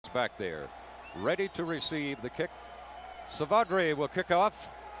back there, ready to receive the kick. Savadri will kick off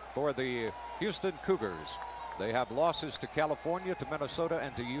for the Houston Cougars. They have losses to California, to Minnesota,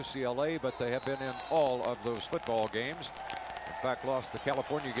 and to UCLA, but they have been in all of those football games. In fact, lost the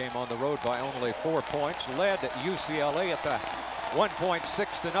California game on the road by only 4 points, led UCLA at the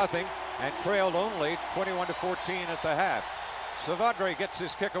 1.6-0, and trailed only 21-14 at the half. Savadri gets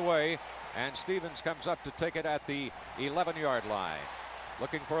his kick away, and Stevens comes up to take it at the 11-yard line.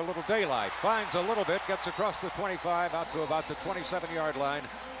 Looking for a little daylight, finds a little bit, gets across the 25 out to about the 27-yard line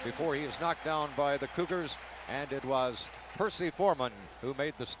before he is knocked down by the Cougars, and it was Percy Foreman who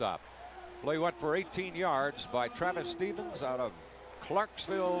made the stop. Play went for 18 yards by Travis Stevens out of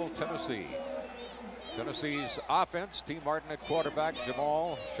Clarksville, Tennessee. Tennessee's offense, T. Martin at quarterback,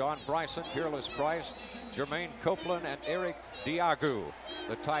 Jamal, Sean Bryson, Peerless Price, Jermaine Copeland, and Eric Diagu,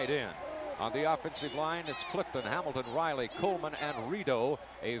 the tight end. On the offensive line, it's Clifton, Hamilton, Riley, Coleman, and Rideau,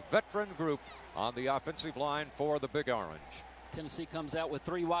 a veteran group on the offensive line for the Big Orange. Tennessee comes out with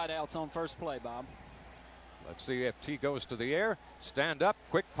 3 wideouts on first play, Bob. Let's see if T goes to the air. Stand up,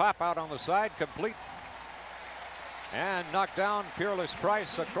 quick pop out on the side, complete. And knocked down Peerless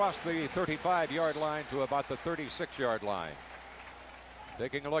Price across the 35-yard line to about the 36-yard line.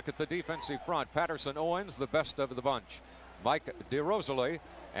 Taking a look at the defensive front, Patterson Owens, the best of the bunch. Mike DeRosale,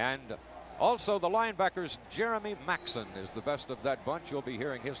 and also the linebackers, Jeremy Maxson is the best of that bunch. You'll be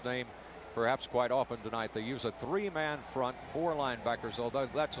hearing his name perhaps quite often tonight. They use a 3-man front, 4 linebackers, although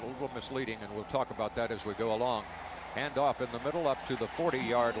that's a little misleading, and we'll talk about that as we go along. Handoff in the middle up to the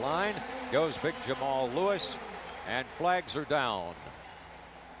 40-yard line. Goes big Jamal Lewis, and flags are down.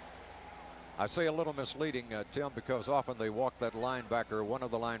 I say a little misleading, Tim, because often they walk that linebacker, one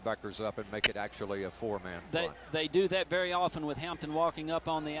of the linebackers up, and make it actually a 4-man front. They do that very often with Hampton walking up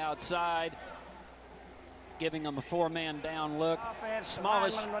on the outside, giving them a 4-man down look.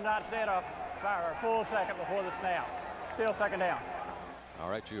 Smallish will not set up for a full second before the snap. Still second down.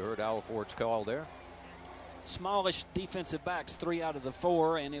 All right, you heard Al Ford's call there. Smallish defensive backs, 3 out of the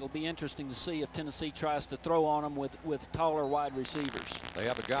 4, and it'll be interesting to see if Tennessee tries to throw on them with taller wide receivers. They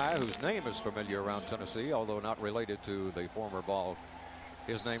have a guy whose name is familiar around Tennessee, although not related to the former Ball.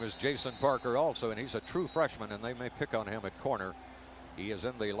 His name is Jason Parker also, and he's a true freshman, and they may pick on him at corner. He is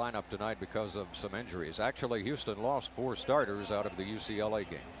in the lineup tonight because of some injuries. Actually, Houston lost 4 starters out of the UCLA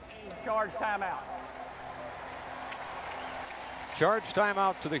game. Charge timeout. Charge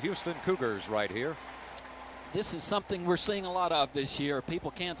timeout to the Houston Cougars right here. This is something we're seeing a lot of this year.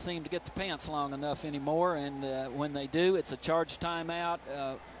 People can't seem to get the pants long enough anymore, and when they do, it's a charge timeout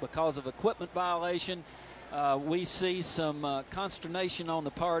because of equipment violation. We see some consternation on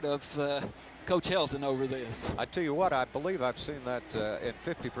the part of Coach Helton over this. I tell you what, I believe I've seen that in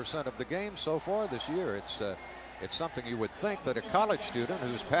 50% of the games so far this year. It's something you would think that a college student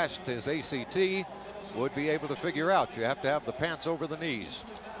who's passed his ACT would be able to figure out. You have to have the pants over the knees.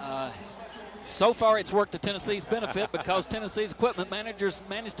 So far, it's worked to Tennessee's benefit because Tennessee's equipment managers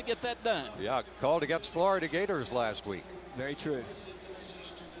managed to get that done. Yeah, called against Florida Gators last week. Very true.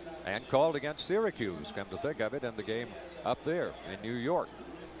 And called against Syracuse, come to think of it, in the game up there in New York.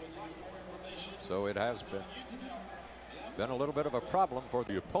 So it has been a little bit of a problem for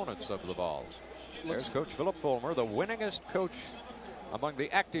the opponents of the Vols. There's Coach Philip Fulmer, the winningest coach among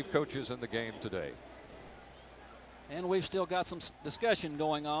the active coaches in the game today. And we've still got some discussion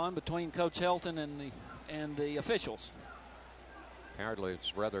going on between Coach Helton and the officials. Apparently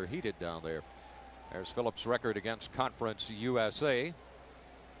it's rather heated down there. There's Phillips' record against Conference USA.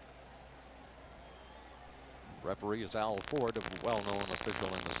 Referee is Al Ford, a well-known official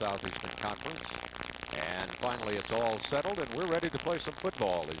in the Southeastern Conference. And finally it's all settled, and we're ready to play some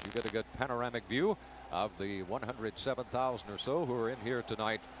football as you get a good panoramic view of the 107,000 or so who are in here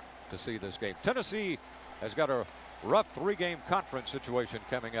tonight to see this game. Tennessee has got a rough 3-game conference situation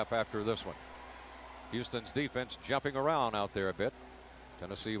coming up after this one. Houston's defense jumping around out there a bit.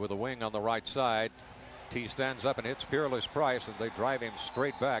 Tennessee with a wing on the right side. T stands up and hits Peerless Price, and they drive him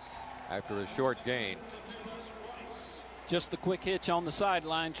straight back after a short gain. Just the quick hitch on the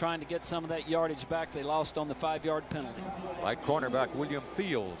sideline, trying to get some of that yardage back they lost on the 5-yard penalty. Right cornerback William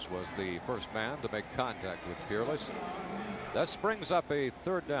Fields was the first man to make contact with Peerless. That brings up a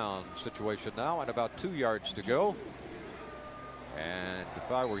 3rd down situation now and about 2 yards to go. And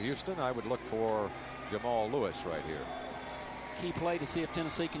if I were Houston, I would look for Jamal Lewis right here. Key play to see if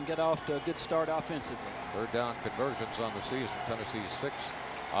Tennessee can get off to a good start offensively. 3rd down conversions on the season. Tennessee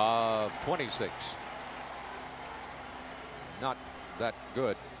 26. Not that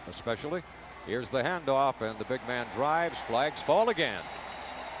good, especially. Here's the handoff, and the big man drives. Flags fall again.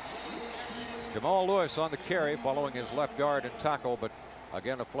 Jamal Lewis on the carry, following his left guard and tackle, but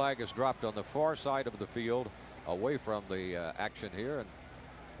Again, a flag is dropped on the far side of the field, away from the action here, and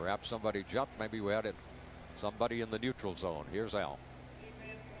perhaps somebody jumped. Maybe we had it. Somebody in the neutral zone. Here's Al.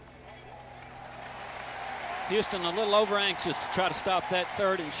 Houston a little over anxious to try to stop that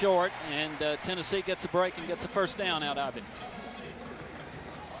 3rd and short, and Tennessee gets a break and gets a first down out of it.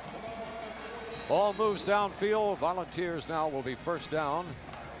 Ball moves downfield. Volunteers now will be first down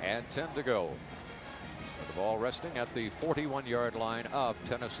and 10 to go. With the ball resting at the 41-yard line of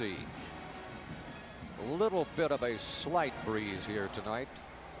Tennessee. A little bit of a slight breeze here tonight.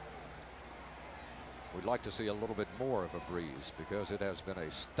 We'd like to see a little bit more of a breeze because it has been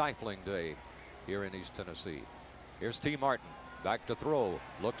a stifling day here in East Tennessee. Here's T. Martin, back to throw,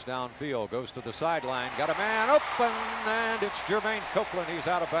 looks downfield, goes to the sideline, got a man open, and it's Jermaine Copeland. He's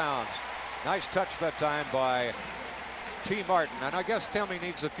out of bounds. Nice touch that time by T. Martin, and I guess Timmy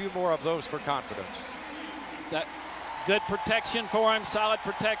needs a few more of those for confidence. That good protection for him, solid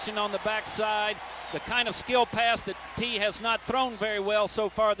protection on the backside. The kind of skill pass that T has not thrown very well so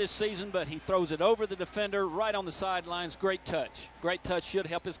far this season, but he throws it over the defender right on the sidelines. Great touch. Great touch should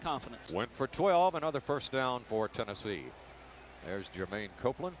help his confidence. Went for 12, another first down for Tennessee. There's Jermaine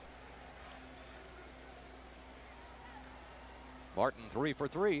Copeland. Martin 3 for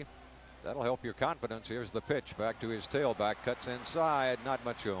 3. That'll help your confidence. Here's the pitch back to his tailback. Cuts inside. Not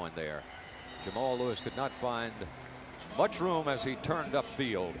much going there. Jamal Lewis could not find much room as he turned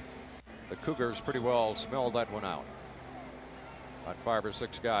upfield. The Cougars pretty well smelled that one out. About 5 or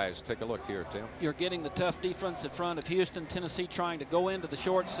 6 guys. Take a look here, Tim. You're getting the tough defense in front of Houston. Tennessee trying to go into the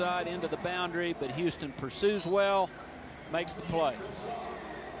short side, into the boundary, but Houston pursues well, makes the play.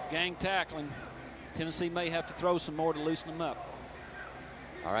 Gang tackling. Tennessee may have to throw some more to loosen them up.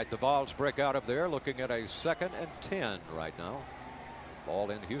 All right, the Vols break out of there, looking at a 2nd and 10 right now.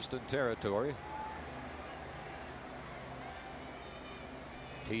 Ball in Houston territory.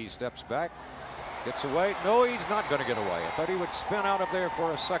 T steps back, gets away. No, he's not going to get away. I thought he would spin out of there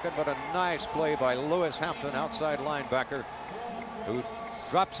for a second, but a nice play by Lewis Hampton, outside linebacker, who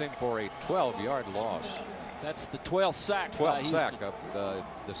drops him for a 12-yard loss. That's the 12th sack by Houston. 12th sack of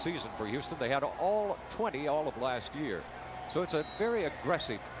the season for Houston. They had all 20 all of last year. So it's a very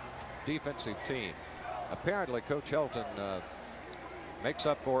aggressive defensive team. Apparently, Coach Helton makes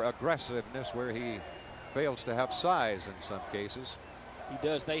up for aggressiveness where he fails to have size in some cases. He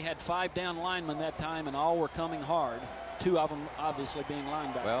does. They had 5 down linemen that time, and all were coming hard. 2 of them obviously being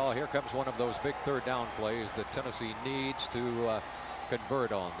linebackers. Well, here comes one of those big 3rd down plays that Tennessee needs to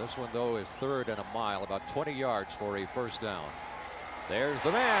convert on. This one, though, is 3rd and a mile, about 20 yards for a first down. There's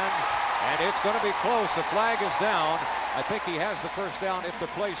the man, and it's going to be close. The flag is down. I think he has the first down if the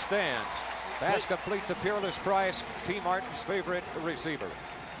play stands. Pass complete to Peerless Price, T. Martin's favorite receiver.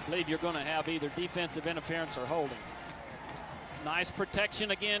 I believe you're going to have either defensive interference or holding. Nice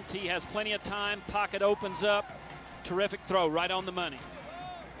protection again. T has plenty of time. Pocket opens up. Terrific throw right on the money.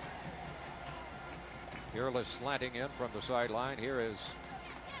 Peerless slanting in from the sideline. Here is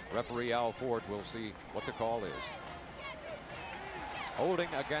referee Al Ford. We'll see what the call is. Holding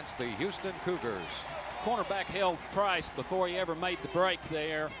against the Houston Cougars. Cornerback held Price before he ever made the break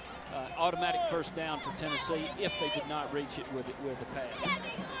there. Automatic first down for Tennessee if they did not reach it with the pass.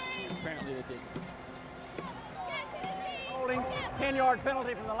 Apparently they didn't. Holding, 10-yard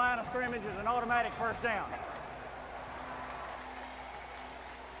penalty from the line of scrimmage is an automatic first down.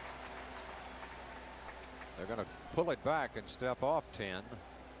 They're going to pull it back and step off 10,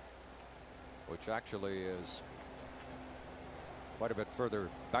 which actually is quite a bit further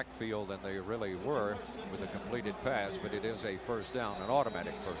backfield than they really were with a completed pass, but it is a first down, an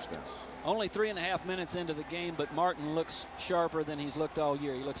automatic first down. Only 3.5 minutes into the game, but Martin looks sharper than he's looked all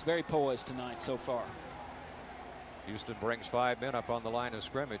year. He looks very poised tonight so far. Houston brings 5 men up on the line of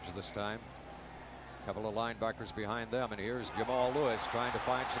scrimmage this time. A couple of linebackers behind them, and here's Jamal Lewis trying to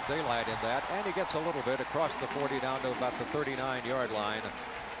find some daylight in that, and he gets a little bit across the 40 down to about the 39-yard line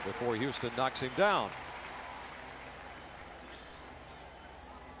before Houston knocks him down.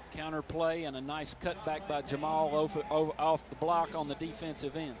 Counter play and a nice cutback by Jamal off the block on the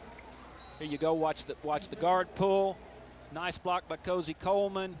defensive end. Here you go. Watch the guard pull. Nice block by Cozy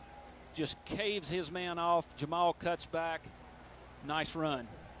Coleman. Just caves his man off. Jamal cuts back. Nice run.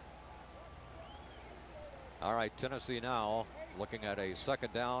 All right, Tennessee now looking at a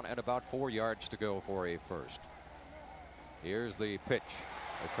second down and about 4 yards to go for a first. Here's the pitch.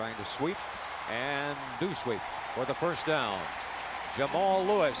 They're trying to sweep and do sweep for the first down. Jamal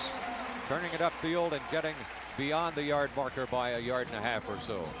Lewis turning it upfield and getting beyond the yard marker by 1.5 yards or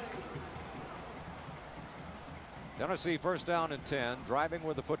so. Tennessee first down and 10, driving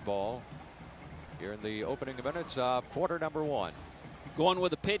with the football here in the opening minutes of quarter number 1. Going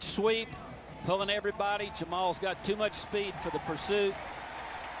with a pitch sweep, pulling everybody. Jamal's got too much speed for the pursuit.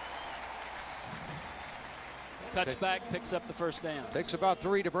 Cuts back, picks up the first down. Takes about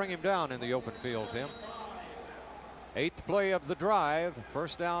 3 to bring him down in the open field, Tim. 8th play of the drive.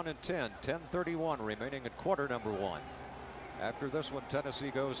 First down and 10. 10:31 remaining in quarter number 1. After this one, Tennessee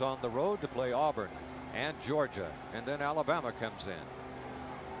goes on the road to play Auburn and Georgia, and then Alabama comes in.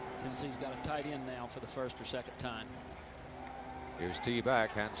 Tennessee's got a tight end now for the first or second time. Here's T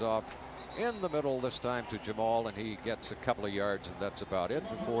back, hands off in the middle this time to Jamal, and he gets a couple of yards, and that's about it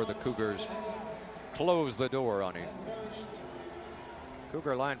before the Cougars close the door on him.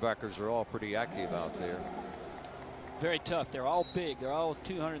 Cougar linebackers are all pretty active out there. Very tough. They're all big. They're all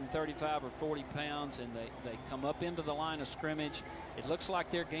 235 or 40 pounds, and they come up into the line of scrimmage. It looks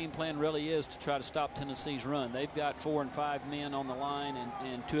like their game plan really is to try to stop Tennessee's run. They've got 4 and 5 men on the line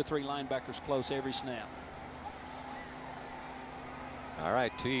and 2 or 3 linebackers close every snap. All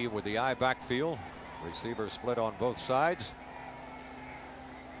right, T with the eye backfield. Receiver split on both sides.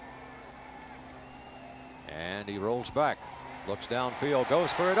 And he rolls back, looks downfield,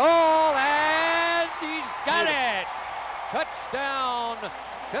 goes for it all, and he's got it! Touchdown,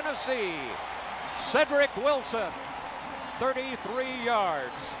 Tennessee. Cedric Wilson, 33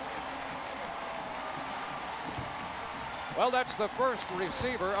 yards. Well, that's the first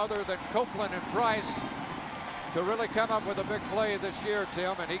receiver other than Copeland and Price to really come up with a big play this year,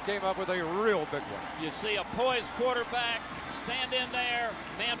 Tim, and he came up with a real big one. You see a poised quarterback stand in there,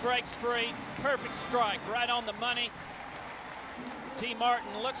 man breaks free, perfect strike, right on the money. T. Martin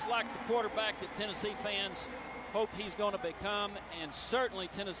looks like the quarterback that Tennessee fans hope he's going to become, and certainly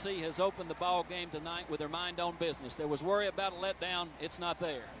Tennessee has opened the ball game tonight with their mind on business. There was worry about a letdown. It's not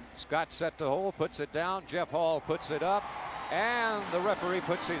there. Scott set to hold, puts it down. Jeff Hall puts it up, and the referee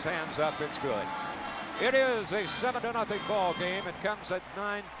puts his hands up. It's good. It is a 7-0 ball game. It comes at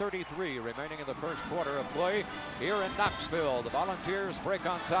 9:33 remaining in the first quarter of play here in Knoxville. The Volunteers break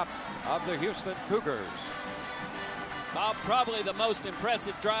on top of the Houston Cougars. Bob, probably the most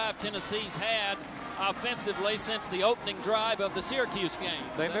impressive drive Tennessee's had offensively since the opening drive of the Syracuse game.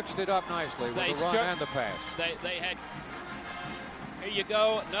 They mixed it up nicely with the run and the pass. They had, here you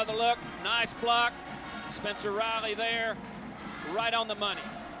go, another look, nice block. Spencer Riley there, right on the money.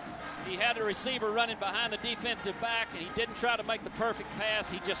 He had a receiver running behind the defensive back, and he didn't try to make the perfect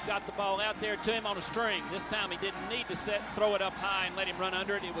pass. He just got the ball out there to him on a string. This time he didn't need to throw it up high and let him run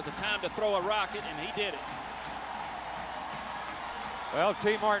under it. It was a time to throw a rocket, and he did it. Well,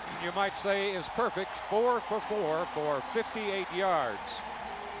 T. Martin, you might say, is perfect. 4 for 4 for 58 yards.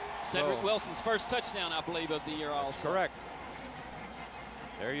 Cedric Wilson's first touchdown, I believe, of the year also. Correct.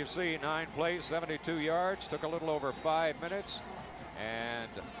 There you see 9 plays, 72 yards. Took a little over 5 minutes. And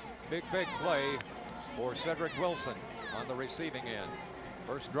big play for Cedric Wilson on the receiving end.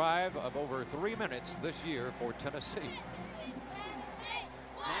 First drive of over 3 minutes this year for Tennessee.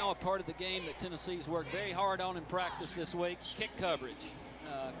 Now a part of the game that Tennessee's worked very hard on in practice this week, kick coverage.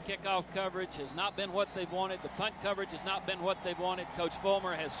 Kickoff coverage has not been what they've wanted. The punt coverage has not been what they've wanted. Coach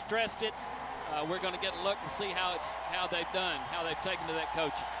Fulmer has stressed it. We're going to get a look and see how they've done, how they've taken to that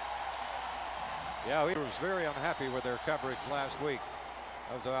coaching. Yeah, he was very unhappy with their coverage last week.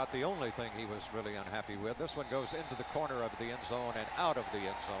 That was about the only thing he was really unhappy with. This one goes into the corner of the end zone and out of the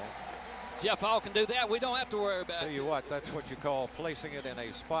end zone. Jeff Hall can do that. We don't have to worry about it. Tell you what, that's what you call placing it in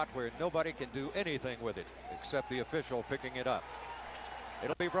a spot where nobody can do anything with it except the official picking it up.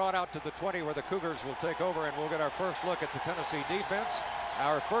 It'll be brought out to the 20 where the Cougars will take over, and we'll get our first look at the Tennessee defense.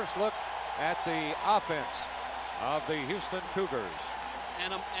 Our first look at the offense of the Houston Cougars.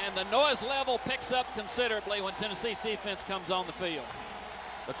 And the noise level picks up considerably when Tennessee's defense comes on the field.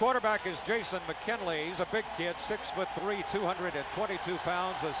 The quarterback is Jason McKinley. He's a big kid, 6'3", 222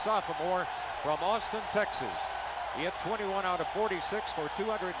 pounds, a sophomore from Austin, Texas. He hit 21 out of 46 for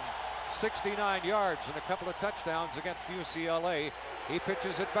 269 yards and a couple of touchdowns against UCLA. He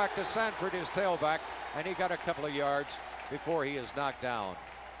pitches it back to Sanford, his tailback, and he got a couple of yards before he is knocked down.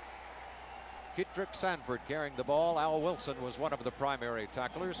 Kitrick Sanford carrying the ball. Al Wilson was one of the primary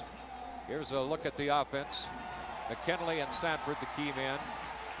tacklers. Here's a look at the offense. McKinley and Sanford, the key men.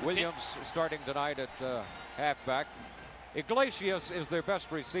 Williams starting tonight at halfback. Iglesias is their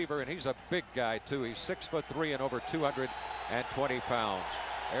best receiver, and he's a big guy, too. He's 6'3" and over 220 pounds.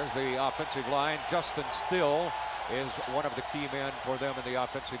 There's the offensive line. Justin Still is one of the key men for them in the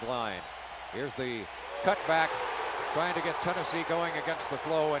offensive line. Here's the cutback, trying to get Tennessee going against the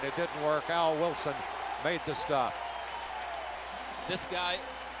flow, and it didn't work. Al Wilson made the stop. This guy.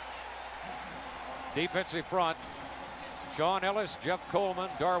 Defensive front. Sean Ellis, Jeff Coleman,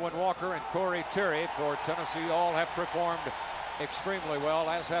 Darwin Walker, and Corey Terry for Tennessee all have performed extremely well,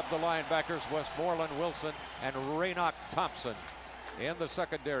 as have the linebackers Westmoreland Wilson and Raynoch Thompson. In the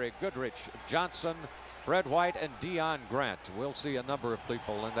secondary, Goodrich, Johnson, Fred White, and Dion Grant. We'll see a number of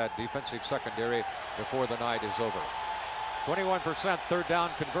people in that defensive secondary before the night is over. 21% third down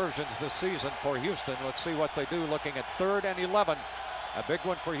conversions this season for Houston. Let's see what they do looking at 3rd and 11. A big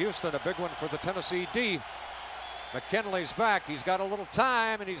one for Houston, a big one for the Tennessee D. McKinley's back. He's got a little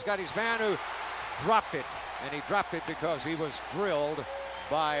time, and he's got his man who dropped it. And he dropped it because he was drilled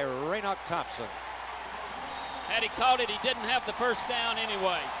by Raynoch Thompson. Had he caught it, he didn't have the first down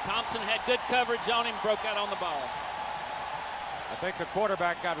anyway. Thompson had good coverage on him, broke out on the ball. I think the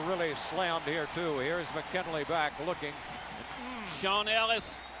quarterback got really slammed here, too. Here's McKinley back looking. Sean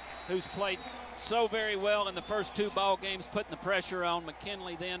Ellis, who's played so very well in the first 2 ball games, putting the pressure on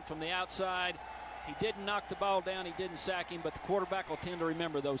McKinley then from the outside. He didn't knock the ball down, he didn't sack him, but the quarterback will tend to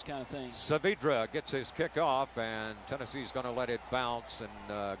remember those kind of things. Saavedra gets his kick off, and Tennessee's going to let it bounce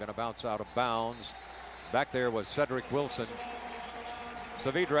and going to bounce out of bounds. Back there was Cedric Wilson.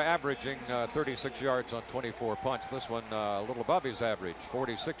 Saavedra averaging 36 yards on 24 punts. This one a little above his average,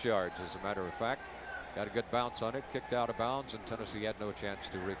 46 yards as a matter of fact. Got a good bounce on it, kicked out of bounds, and Tennessee had no chance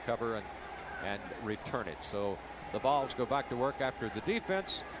to recover and return it. So the Vols go back to work after the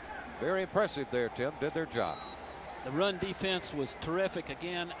defense. Very impressive there, Tim. Did their job. The run defense was terrific.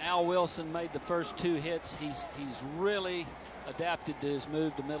 Again, Al Wilson made the first 2 hits. He's really adapted to his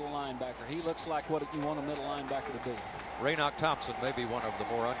move to middle linebacker. He looks like what you want a middle linebacker to be. Raynoch Thompson may be one of the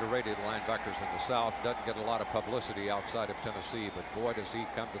more underrated linebackers in the South. Doesn't get a lot of publicity outside of Tennessee, but boy, does he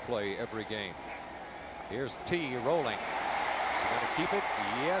come to play every game. Here's T rolling. Is he going to keep it?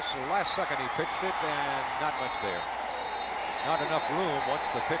 Yes. Last second he pitched it, and not much there. Not enough room once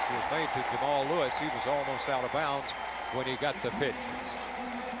the pitch was made to Jamal Lewis. He was almost out of bounds when he got the pitch.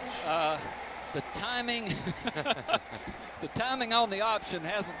 The timing, the timing on the option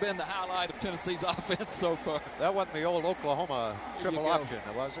hasn't been the highlight of Tennessee's offense so far. That wasn't the old Oklahoma triple option,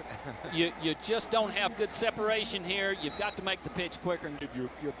 was it? you just don't have good separation here. You've got to make the pitch quicker and give your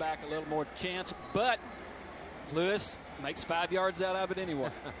back a little more chance. But Lewis makes 5 yards out of it anyway.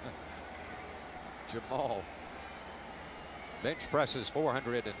 Jamal. Bench presses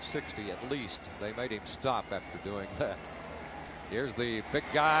 460 at least. They made him stop after doing that. Here's the big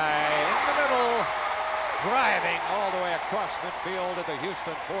guy in the middle, driving all the way across midfield to the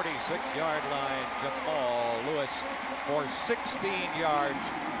Houston 46-yard line. Jamal Lewis for 16 yards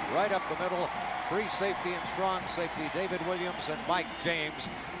right up the middle. Free safety and strong safety. David Williams and Mike James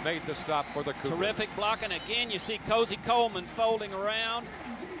made the stop for the Cougars. Terrific blocking. Again, you see Cozy Coleman folding around.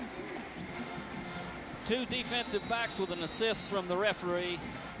 2 defensive backs with an assist from the referee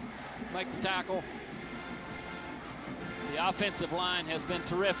make the tackle. The offensive line has been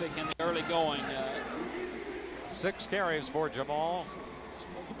terrific in the early going. 6 carries for Jamal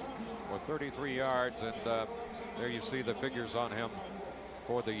for 33 yards, and there you see the figures on him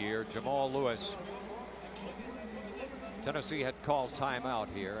for the year. Jamal Lewis. Tennessee had called timeout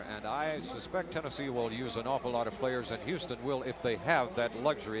here, and I suspect Tennessee will use an awful lot of players, and Houston will if they have that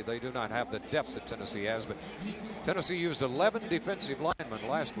luxury. They do not have the depth that Tennessee has, but Tennessee used 11 defensive linemen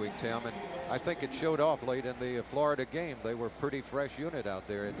last week, Tim, and I think it showed off late in the Florida game. They were a pretty fresh unit out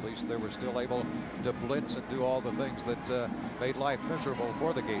there. At least they were still able to blitz and do all the things that made life miserable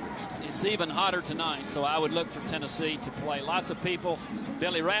for the Gators. It's even hotter tonight, so I would look for Tennessee to play. Lots of people.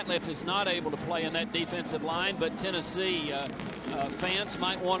 Billy Ratliff is not able to play in that defensive line, but Tennessee fans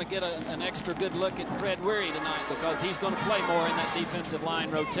might want to get an extra good look at Fred Weary tonight because he's going to play more in that defensive line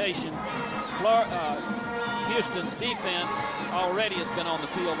rotation. Houston's defense already has been on the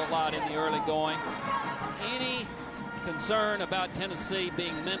field a lot in the early going. Any concern about Tennessee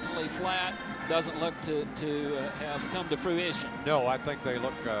being mentally flat doesn't look to have come to fruition. No, I think they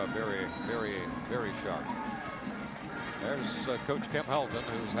look very, very, very sharp. There's Coach Kim Helton,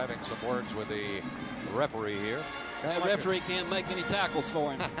 who's having some words with the referee here. That referee can't make any tackles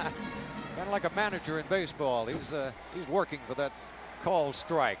for him. Kind of like a manager in baseball. He's working for that called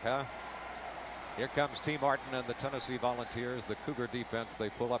strike, huh? Here comes T. Martin and the Tennessee Volunteers. The Cougar defense, they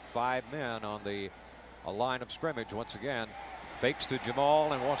pull up 5 men on a line of scrimmage once again. Fakes to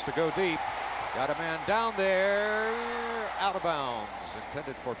Jamal and wants to go deep. Got a man down there, out of bounds.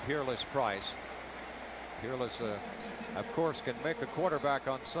 Intended for Peerless Price. Peerless, of course, can make a quarterback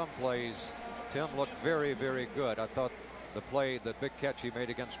on some plays. Tim looked very, very good. I thought the big catch he made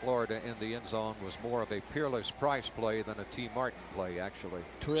against Florida in the end zone was more of a Peerless Price play than a T. Martin play, actually.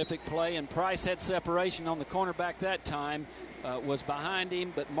 Terrific play, and Price had separation on the cornerback that time, was behind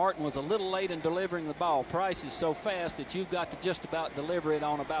him, but Martin was a little late in delivering the ball. Price is so fast that you've got to just about deliver it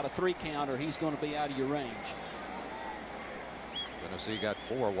on about a 3 count or he's going to be out of your range. Tennessee got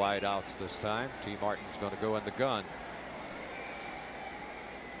 4 wide outs this time. T. Martin's going to go in the gun.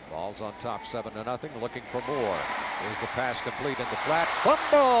 Ball's on top 7-0. Looking for more. Is the pass complete in the flat?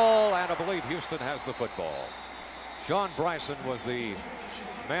 Fumble! And I believe Houston has the football. Sean Bryson was the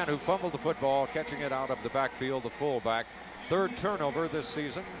man who fumbled the football, catching it out of the backfield, the fullback. 3rd turnover this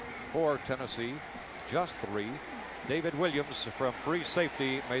season for Tennessee. Just 3. David Williams from free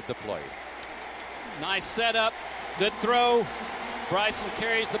safety made the play. Nice setup. Good throw. Bryson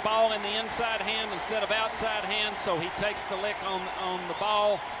carries the ball in the inside hand instead of outside hand, so he takes the lick on the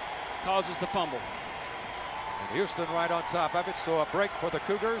ball, causes the fumble. And Houston right on top of it, so a break for the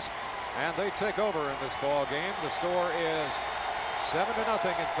Cougars, and they take over in this ball game. The score is 7-0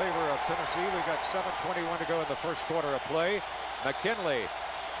 in favor of Tennessee. We've got 7:21 to go in the first quarter of play. McKinley,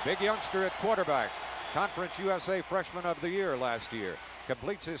 big youngster at quarterback, Conference USA Freshman of the Year last year,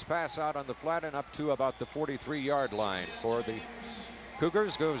 completes his pass out on the flat and up to about the 43-yard line. For the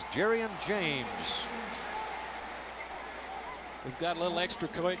Cougars goes Jerian James. We've got a little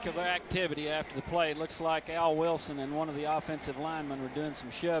extracurricular activity after the play. It looks like Al Wilson and one of the offensive linemen were doing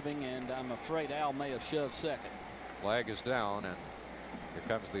some shoving, and I'm afraid Al may have shoved second. Flag is down, and here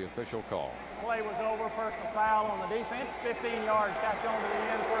comes the official call. Play was over. Personal foul on the defense. 15 yards. Catch on to the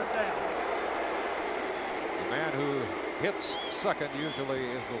end. First down. The man who hits second usually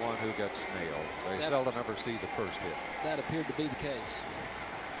is the one who gets nailed. They seldom ever see the first hit. That appeared to be the case.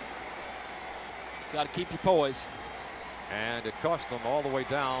 Got to keep your poise. And it cost them all the way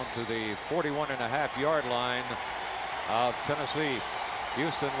down to the 41.5-yard line of Tennessee.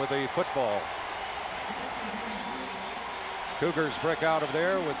 Houston with the football. Cougars break out of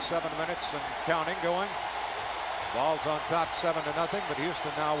there with 7 minutes and counting going. Ball's on top 7-0, but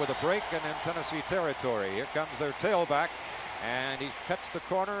Houston now with a break and in Tennessee territory. Here comes their tailback, and he cuts the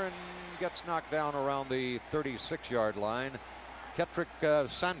corner and gets knocked down around the 36-yard line. Kettrick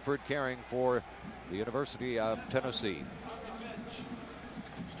Sanford carrying for the University of Tennessee.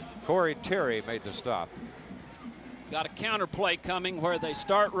 Corey Terry made the stop. Got a counter play coming where they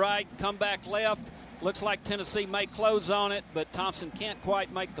start right, come back left. Looks like Tennessee may close on it, but Thompson can't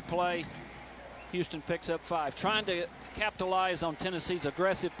quite make the play. Houston picks up 5. Trying to capitalize on Tennessee's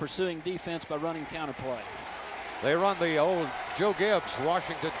aggressive pursuing defense by running counter play. They run the old Joe Gibbs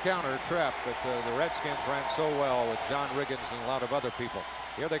Washington counter trap that the Redskins ran so well with John Riggins and a lot of other people.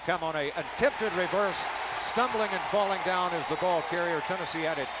 Here they come on a attempted reverse. Stumbling and falling down is the ball carrier. Tennessee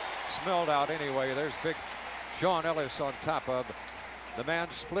had it smelled out anyway. There's big Sean Ellis on top of the man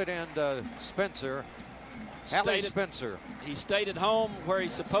split end Spencer. Hallie Spencer. He stayed at home where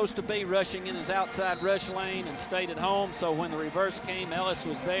he's supposed to be, rushing in his outside rush lane, and stayed at home. So when the reverse came, Ellis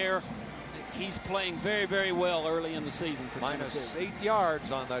was there. He's playing very, very well early in the season for Tennessee. Minus 8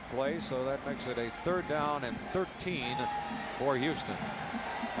 yards on that play, so that makes it a 3rd down and 13 for Houston.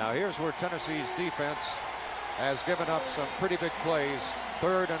 Now here's where Tennessee's defense has given up some pretty big plays,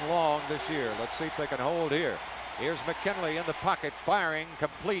 3rd and long this year. Let's see if they can hold here. Here's McKinley in the pocket, firing,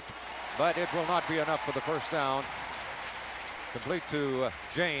 complete, but it will not be enough for the first down. Complete to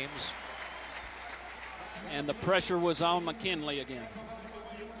James. And the pressure was on McKinley again.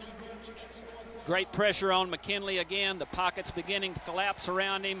 Great pressure on McKinley again. The pocket's beginning to collapse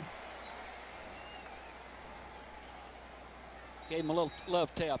around him. Gave him a little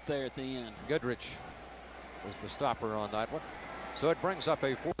love tap there at the end. Goodrich was the stopper on that one. So it brings up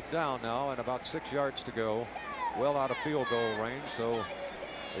a 4th down now and about 6 yards to go. Well out of field goal range, so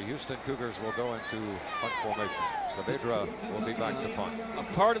the Houston Cougars will go into punt formation. Saavedra will be back to punt. A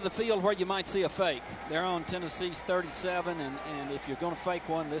part of the field where you might see a fake. They're on Tennessee's 37, and if you're going to fake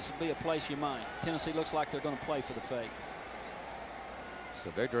one, this would be a place you might. Tennessee looks like they're going to play for the fake.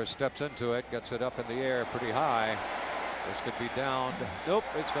 Saavedra steps into it, gets it up in the air pretty high. This could be downed. Nope,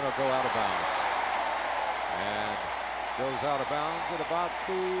 it's going to go out of bounds. And goes out of bounds at about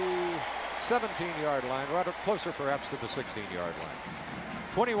the 17-yard line, right up closer perhaps to the 16-yard line.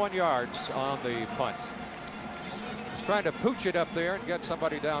 21 yards on the punt. He's trying to pooch it up there and get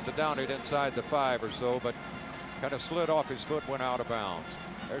somebody down to down it inside the 5 or so, but kind of slid off his foot, went out of bounds.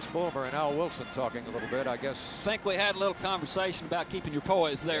 There's Fulmer and Al Wilson talking a little bit, I guess. I think we had a little conversation about keeping your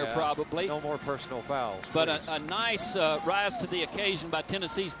poise there, probably. No more personal fouls. But a nice rise to the occasion by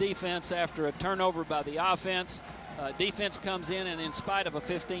Tennessee's defense after a turnover by the offense. Defense comes in and, in spite of a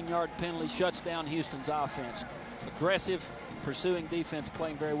 15-yard penalty, shuts down Houston's offense. Aggressive, pursuing defense,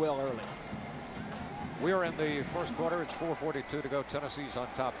 playing very well early. We are in the first quarter. It's 4:42 to go. Tennessee's on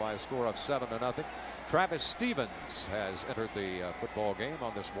top by a score of 7-0. Travis Stevens has entered the football game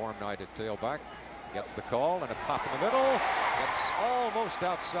on this warm night at tailback. Gets the call and a pop in the middle. It's almost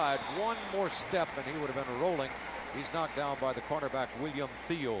outside. One more step and he would have been rolling He's knocked down by the cornerback, William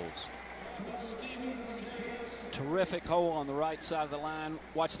Fields. Terrific hole on the right side of the line.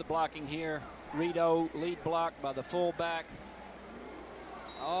 Watch the blocking here. Rito, lead block by the fullback.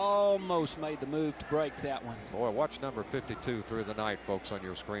 Almost made the move to break that one. Boy, watch number 52 through the night, folks, on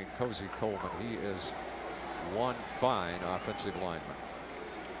your screen. Cozy Coleman. He is one fine offensive lineman.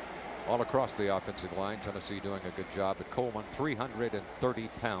 All across the offensive line, Tennessee doing a good job. But Coleman, 330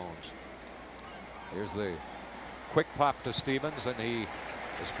 pounds. Here's the quick pop to Stevens, and he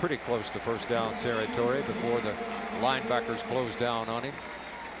is pretty close to first down territory before the linebackers close down on him.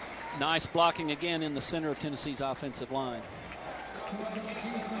 Nice blocking again in the center of Tennessee's offensive line.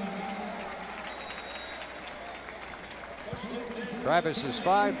 Travis is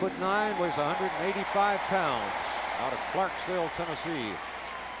 5'9", weighs 185 pounds, out of Clarksville, Tennessee.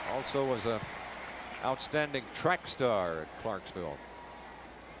 Also was an outstanding track star at Clarksville.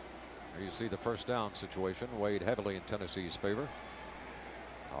 There you see the first down situation weighed heavily in Tennessee's favor.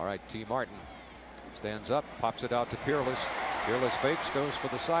 All right, T. Martin stands up, pops it out to Peerless. Peerless fakes, goes for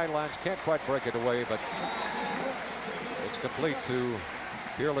the sidelines, can't quite break it away, but it's complete to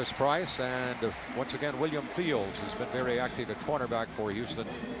Peerless Price, and once again William Fields, who's been very active at cornerback for Houston,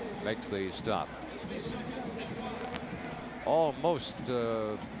 makes the stop. Almost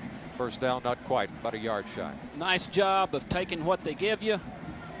first down, not quite, about a yard shy. Nice job of taking what they give you.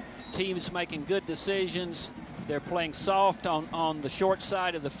 Teams making good decisions. They're playing soft on the short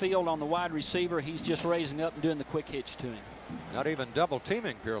side of the field on the wide receiver. He's just raising up and doing the quick hitch to him. Not even double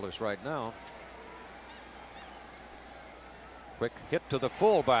teaming Peerless right now. Quick hit to the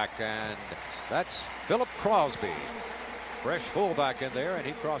fullback, and that's Philip Crosby. Fresh fullback in there, and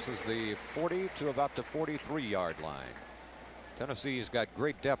he crosses the 40 to about the 43-yard line. Tennessee's got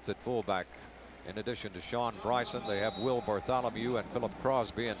great depth at fullback. In addition to Sean Bryson, they have Will Bartholomew and Philip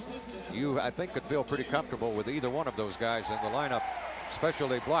Crosby, and you, I think, could feel pretty comfortable with either one of those guys in the lineup,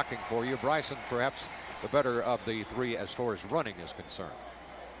 especially blocking for you. Bryson, perhaps the better of the three as far as running is concerned.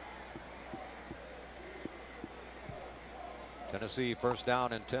 Tennessee first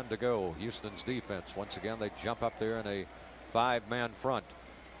down and 10 to go. Houston's defense, once again, they jump up there in a 5-man front.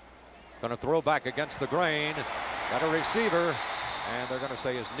 Going to throw back against the grain. Got a receiver, and they're going to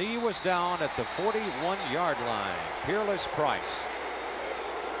say his knee was down at the 41-yard line. Peerless Price.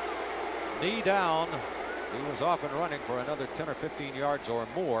 Knee down. He was off and running for another 10 or 15 yards or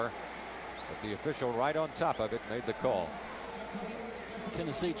more, but the official right on top of it made the call.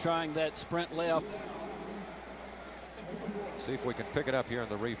 Tennessee trying that sprint left. See if we can pick it up here in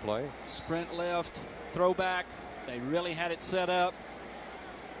the replay. Sprint left, throwback. They really had it set up.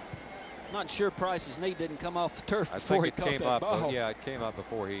 Not sure Price's knee didn't come off the turf before he caught that ball. Yeah, it came up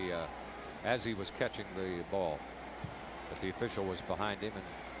before he, as he was catching the ball. But the official was behind him and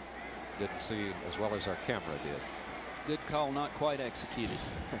didn't see as well as our camera did. Good call, not quite executed.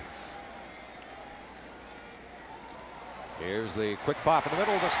 Here's the quick pop in the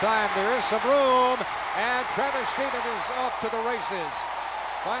middle. This time there is some room, and Travis Stevens is off to the races.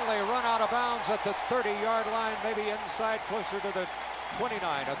 Finally run out of bounds at the 30-yard line, maybe inside closer to the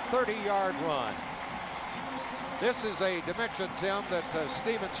 29, a 30-yard run. This is a dimension, Tim, that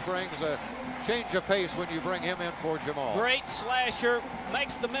Stevens brings a change of pace when you bring him in for Jamal. Great slasher,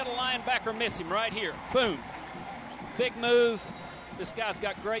 makes the middle linebacker miss him right here. Boom. Big move. This guy's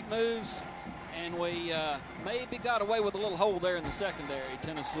got great moves. And we maybe got away with a little hole there in the secondary.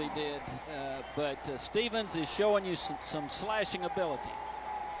 Tennessee did. But Stevens is showing you some slashing ability.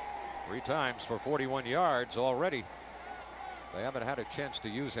 3 times for 41 yards already. They haven't had a chance to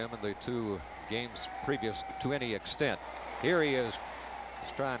use him in the 2 games previous to any extent. Here he is.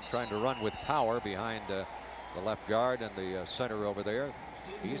 He's trying to run with power behind the left guard and the center over there.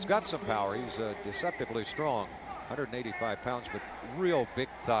 He's got some power. He's deceptively strong. 185 pounds, but real big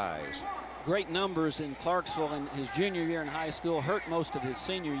thighs. Great numbers in Clarksville in his junior year in high school. Hurt most of his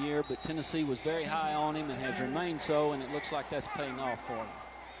senior year, but Tennessee was very high on him and has remained so, and it looks like that's paying off for him.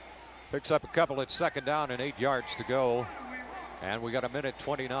 Picks up a couple at second down and 8 yards to go. And we got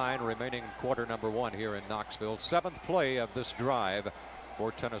 1:29 remaining quarter number 1 here in Knoxville. 7th play of this drive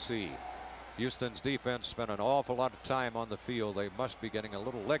for Tennessee. Houston's defense spent an awful lot of time on the field. They must be getting a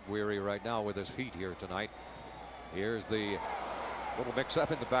little leg weary right now with this heat here tonight. Here's the little mix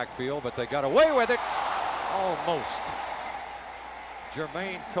up in the backfield, but they got away with it almost.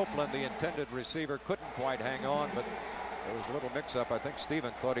 Jermaine Copeland, the intended receiver, couldn't quite hang on, but there was a little mix up. I think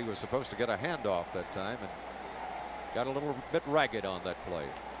Stevens thought he was supposed to get a handoff that time and got a little bit ragged on that play.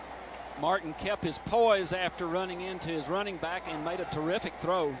 Martin kept his poise after running into his running back and made a terrific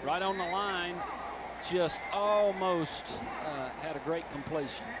throw right on the line. Just almost had a great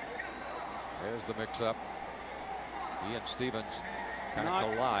completion. There's the mix up. He and Stevens kind of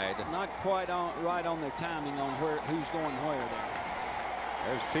collide. Not quite right on their timing on who's going where there.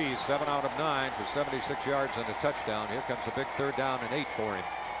 There's T, 7 out of 9 for 76 yards and a touchdown. Here comes a big 3rd down and 8 for him.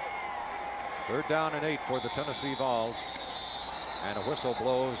 3rd down and 8 for the Tennessee Vols. And a whistle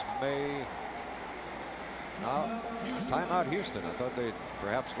blows. Timeout Houston. I thought they'd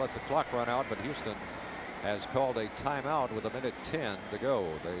perhaps let the clock run out, but Houston has called a timeout with 1:10 to go.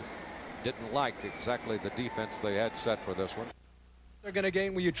 They didn't like exactly the defense they had set for this one. They're going to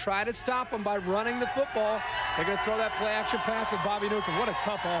gain when you try to stop them by running the football. They're going to throw that play action pass with Bobby Newcomb. What a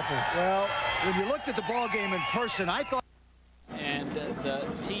tough offense. Well, when you looked at the ball game in person, I thought. And the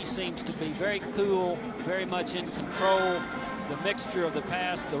T seems to be very cool, very much in control. The mixture of the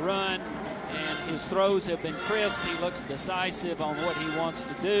pass, the run, and his throws have been crisp. He looks decisive on what he wants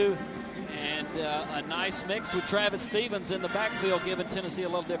to do. And a nice mix with Travis Stevens in the backfield, giving Tennessee a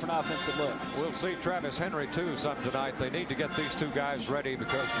little different offensive look. We'll see Travis Henry, too, some tonight. They need to get these two guys ready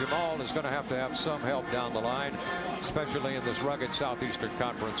because Jamal is going to have some help down the line, especially in this rugged Southeastern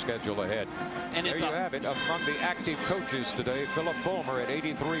Conference schedule ahead. And there you have it. Among the active coaches today, Philip Fulmer at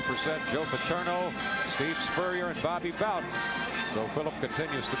 83%, Joe Paterno, Steve Spurrier, and Bobby Bowden. So Philip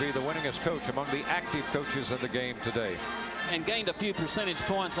continues to be the winningest coach among the active coaches in the game today. And gained a few percentage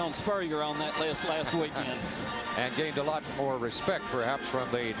points on Spurrier on that list last weekend. And gained a lot more respect, perhaps, from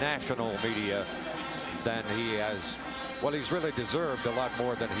the national media than he has. Well, he's really deserved a lot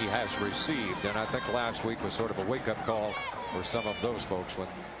more than he has received. And I think last week was sort of a wake-up call for some of those folks when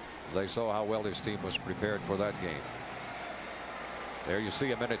they saw how well his team was prepared for that game. There you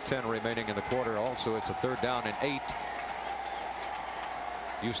see 1:10 remaining in the quarter. Also, it's a 3rd down and 8.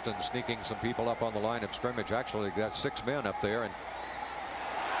 Houston sneaking some people up on the line of scrimmage. Actually, got 6 men up there, and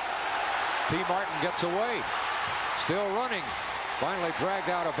T. Martin gets away. Still running. Finally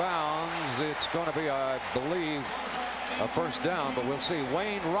dragged out of bounds. It's going to be, I believe, a 1st down, but we'll see.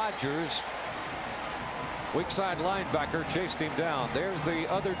 Wayne Rogers, weak side linebacker, chased him down. There's the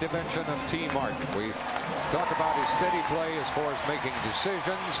other dimension of T. Martin. We talk about his steady play as far as making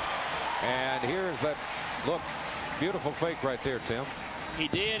decisions. And here's that look. Beautiful fake right there, Tim. He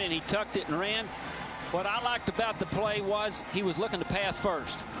did, and he tucked it and ran. What I liked about the play was he was looking to pass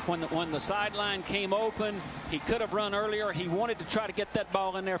first. When the sideline came open, he could have run earlier. He wanted to try to get that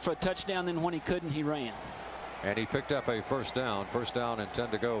ball in there for a touchdown. Then when he couldn't, he ran. And he picked up a 1st down. 1st down and 10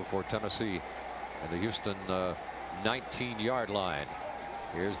 to go for Tennessee and the Houston 19-yard line.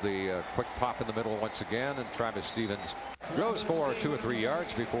 Here's the quick pop in the middle once again, and Travis Stevens goes for 2 or 3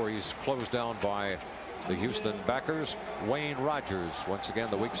 yards before he's closed down by the Houston backers. Wayne Rogers, once again,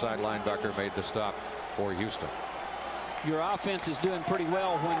 the weak side linebacker, made the stop for Houston. Your offense is doing pretty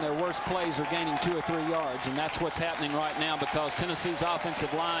well when their worst plays are gaining 2 or 3 yards, and that's what's happening right now because Tennessee's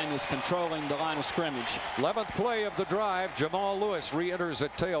offensive line is controlling the line of scrimmage. 11th play of the drive. Jamal Lewis re-enters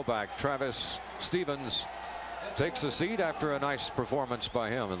at tailback. Travis Stevens takes a seat after a nice performance by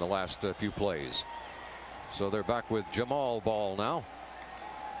him in the last few plays. So they're back with Jamal ball now.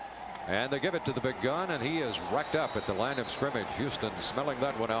 And they give it to the big gun, and he is racked up at the line of scrimmage. Houston smelling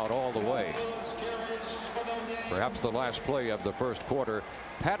that one out all the way. Perhaps the last play of the 1st quarter.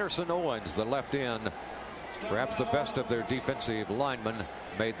 Patterson Owens, the left end, perhaps the best of their defensive linemen,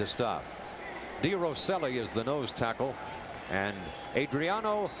 made the stop. Di Rosselli is the nose tackle, and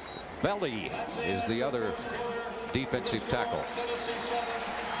Adriano Belli is the other defensive tackle.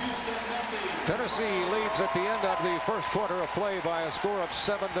 Tennessee leads at the end of the 1st quarter of play by a score of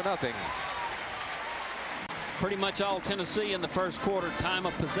 7-0. Pretty much all Tennessee in the 1st quarter. Time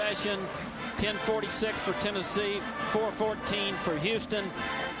of possession, 10:46 for Tennessee, 4:14 for Houston.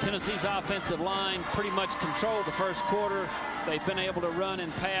 Tennessee's offensive line pretty much controlled the 1st quarter. They've been able to run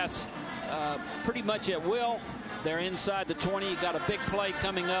and pass pretty much at will. They're inside the 20. Got a big play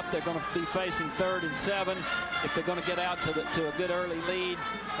coming up. They're going to be facing 3rd and 7. If they're going to get out to a good early lead,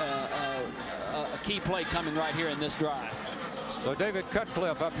 a key play coming right here in this drive. So David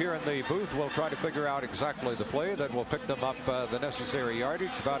Cutcliffe up here in the booth will try to figure out exactly the play that will pick them up the necessary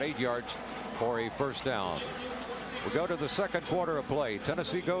yardage, about 8 yards for a 1st down. We go to the 2nd quarter of play.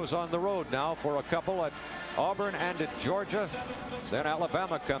 Tennessee goes on the road now for a couple at Auburn and at Georgia. Then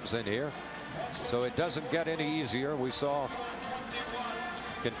Alabama comes in here. So it doesn't get any easier. We saw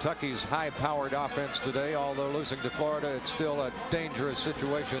Kentucky's high-powered offense today. Although losing to Florida, it's still a dangerous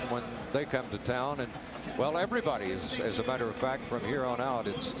situation when they come to town. And, well, everybody is, as a matter of fact, from here on out,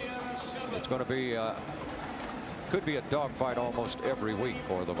 it's going to be could be a dogfight almost every week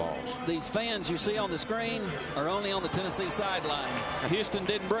for the Vols. These fans you see on the screen are only on the Tennessee sideline. Houston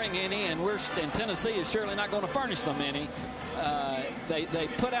didn't bring any, and Tennessee is surely not going to furnish them any. They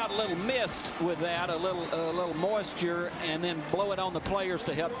put out a little mist with that, a little moisture, and then blow it on the players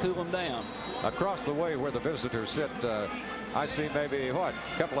to help cool them down. Across the way where the visitors sit, I see maybe a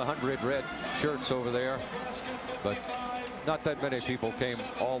couple of hundred red shirts over there, but not that many people came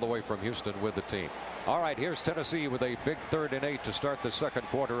all the way from Houston with the team. All right, here's Tennessee with a big 3rd and 8 to start the second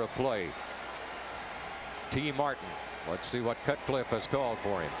quarter of play. T. Martin. Let's see what Cutcliffe has called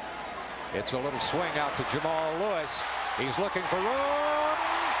for him. It's a little swing out to Jamal Lewis. He's looking for room.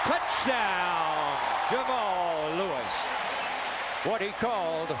 Touchdown, Jamal Lewis. What he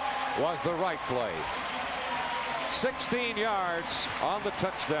called was the right play. 16 yards on the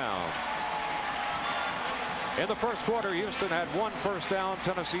touchdown. In the first quarter, Houston had 1 first down,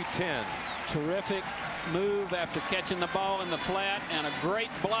 Tennessee 10. Terrific move after catching the ball in the flat, and a great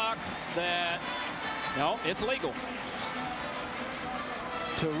block no, it's legal.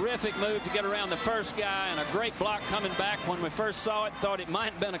 Terrific move to get around the first guy, and a great block coming back. When we first saw it, thought it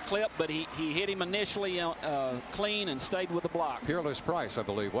might have been a clip, but he hit him initially clean and stayed with the block. Peerless Price, I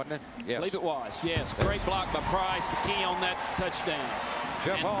believe, wasn't it? Yes. I believe it was. Yes, great block by Price, the key on that touchdown.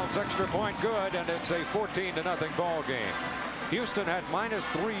 Jeff Hall's extra point good, and it's a 14-0 ball game. Houston had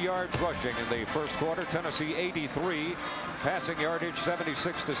 -3 yards rushing in the first quarter. Tennessee 83. Passing yardage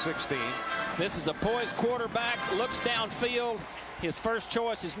 76-16. This is a poised quarterback. Looks downfield. His first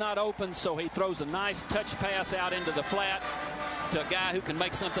choice is not open, so he throws a nice touch pass out into the flat to a guy who can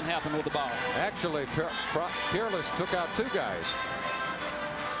make something happen with the ball. Actually, Peerless took out 2 guys.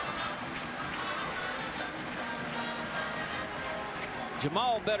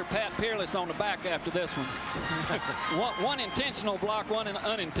 Jamal better pat Peerless on the back after this one. one intentional block, one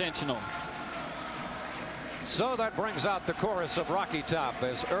unintentional. So that brings out the chorus of Rocky Top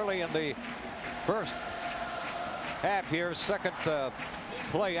as early in the first half here, second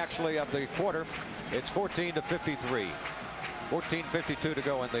play actually of the quarter. It's 14-53. 14:52 to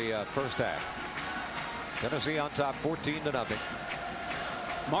go in the first half. Tennessee on top 14-0.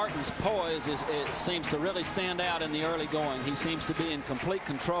 Martin's poise it seems to really stand out in the early going. He seems to be in complete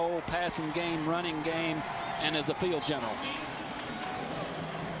control, passing game, running game, and as a field general.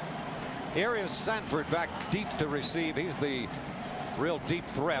 Here is Sanford back deep to receive. He's the real deep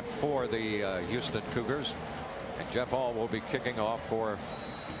threat for the Houston Cougars. And Jeff Hall will be kicking off for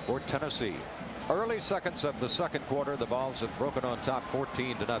Tennessee. Early seconds of the second quarter, the Vols have broken on top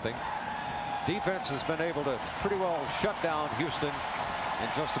 14-0. Defense has been able to pretty well shut down Houston in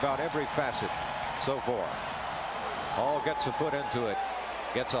just about every facet so far. Hall gets a foot into it.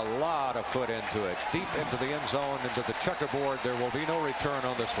 Gets a lot of foot into it. Deep into the end zone, into the checkerboard. There will be no return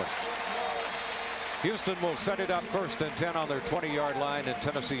on this one. Houston will set it up 1st and 10 on their 20-yard line, and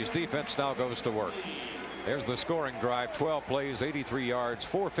Tennessee's defense now goes to work. There's the scoring drive. 12 plays, 83 yards,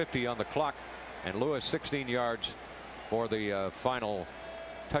 4:50 on the clock, and Lewis 16 yards for the final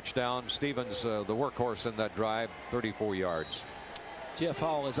touchdown. Stevens, the workhorse in that drive, 34 yards. Jeff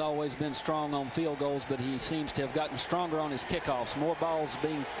Hall has always been strong on field goals, but he seems to have gotten stronger on his kickoffs. More balls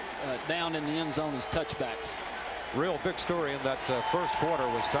being down in the end zone as touchbacks. Real big story in that first quarter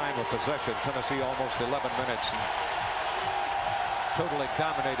was time of possession. Tennessee almost 11 minutes and totally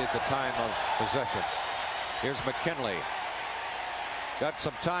dominated the time of possession. Here's McKinley. Got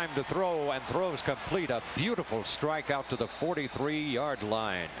some time to throw and throws complete. A beautiful strike out to the 43-yard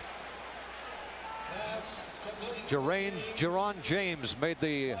line. Jerron James made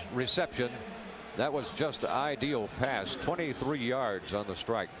the reception. That was just an ideal pass. 23 yards on the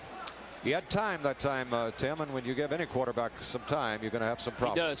strike. He had time that time, Tim, and when you give any quarterback some time, you're going to have some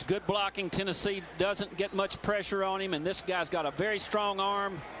problems. He does. Good blocking. Tennessee doesn't get much pressure on him, and this guy's got a very strong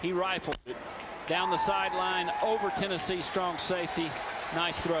arm. He rifled it down the sideline over Tennessee's strong safety.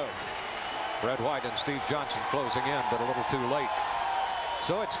 Nice throw. Fred White and Steve Johnson closing in, but a little too late.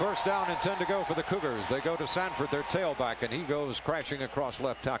 So it's 1st down and 10 to go for the Cougars. They go to Sanford, their tailback, and he goes crashing across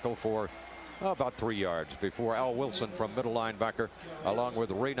left tackle for about 3 yards before Al Wilson from middle linebacker, along with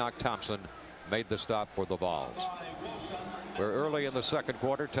Raynoch Thompson, made the stop for the Vols. We're early in the second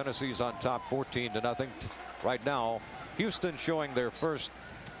quarter. Tennessee's on top 14-0. Right now, Houston showing their first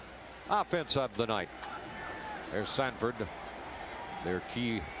offense of the night. There's Sanford, their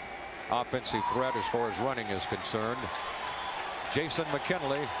key offensive threat as far as running is concerned. Jason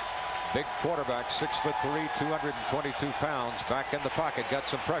McKinley, big quarterback, 6'3", 222 pounds, back in the pocket, got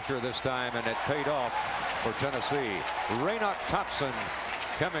some pressure this time, and it paid off for Tennessee. Raynoch Thompson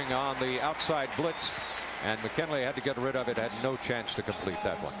coming on the outside blitz, and McKinley had to get rid of it, had no chance to complete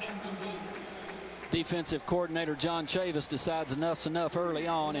that one. defensive coordinator John Chavis decides enough's enough early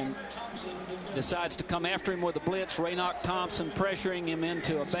on and decides to come after him with a blitz. Raynoch Thompson pressuring him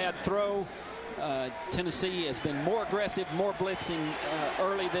into a bad throw. Tennessee has been more aggressive, more blitzing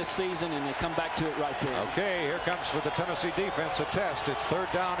early this season, and they come back to it right there. Okay, here comes for the Tennessee defense a test. It's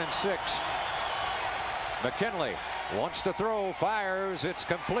 3rd down and 6. McKinley wants to throw, fires, it's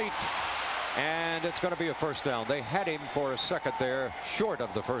complete, and it's going to be a first down. They had him for a second there, short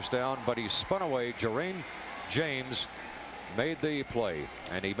of the first down, but he spun away. Jermaine James made the play,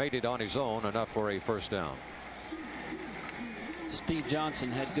 and he made it on his own, enough for a first down. Steve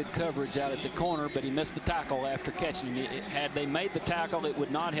Johnson had good coverage out at the corner, but he missed the tackle after catching him. Had they made the tackle, it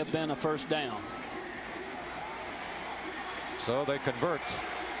would not have been a first down. So they convert,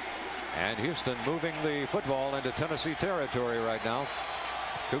 and Houston moving the football into Tennessee territory right now.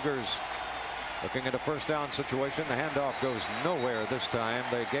 Cougars looking at a first down situation. The handoff goes nowhere this time.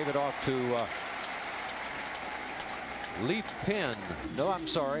 They gave it off to Leaf Penn. No, I'm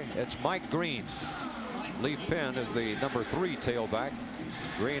sorry, it's Mike Green. Leaf Penn is the number 3 tailback.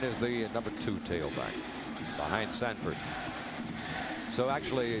 Green is the number 2 tailback behind Sanford. So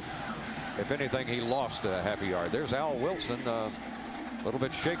actually, if anything, he lost a half a yard. There's Al Wilson, a little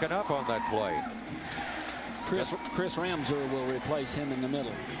bit shaken up on that play. Chris Ramseur will replace him in the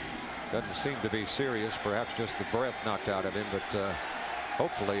middle. Doesn't seem to be serious. Perhaps just the breath knocked out of him, but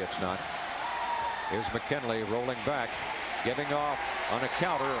hopefully it's not. Here's McKinley rolling back, getting off on a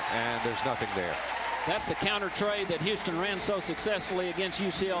counter, and there's nothing there. That's the counter trade that Houston ran so successfully against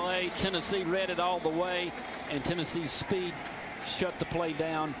UCLA. Tennessee read it all the way, and Tennessee's speed shut the play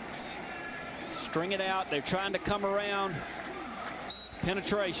down. String it out. They're trying to come around.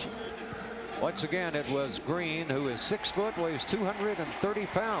 Penetration. Once again, it was Green, who is 6 foot, weighs 230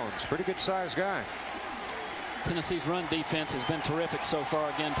 pounds. Pretty good sized guy. Tennessee's run defense has been terrific so far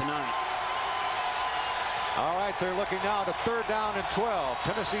again tonight. All right, they're looking now to 3rd down and 12.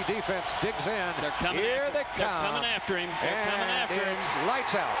 Tennessee defense digs in. They're coming Here after, they come. They're coming after him. They're coming after him. It's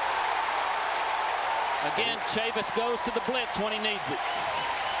lights out. Again, Chavis goes to the blitz when he needs it.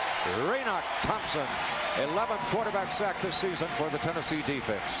 Raynoch Thompson, 11th quarterback sack this season for the Tennessee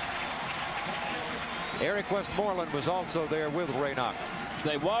defense. Eric Westmoreland was also there with Raynoch.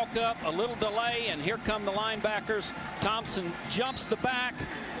 They walk up, a little delay, and here come the linebackers. Thompson jumps the back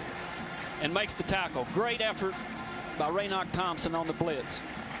and makes the tackle. Great effort by Raynoch Thompson on the blitz.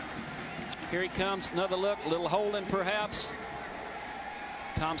 Here he comes, another look, a little holding perhaps.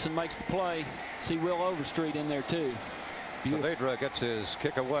 Thompson makes the play. See Will Overstreet in there too. Saavedra gets his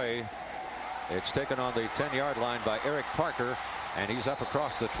kick away. It's taken on the 10-yard line by Eric Parker, and he's up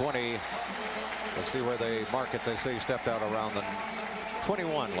across the 20. Let's see where they mark it. They say he stepped out around the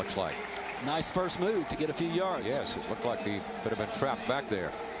 21, looks like. Nice first move to get a few yards. Yes, it looked like he could have been trapped back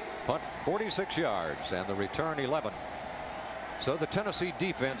there. Punt 46 yards and the return 11. So the Tennessee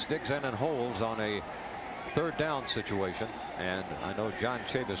defense digs in and holds on a 3rd down situation, and I know John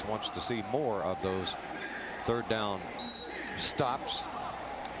Chavis wants to see more of those 3rd down stops.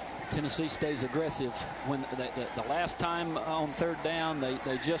 Tennessee stays aggressive. When the last time on 3rd down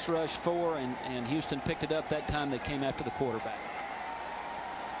they just rushed 4, and Houston picked it up. That time they came after the quarterback.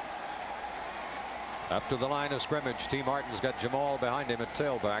 Up to the line of scrimmage. T. Martin's got Jamal behind him at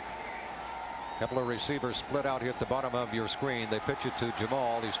tailback. A couple of receivers split out here at the bottom of your screen. They pitch it to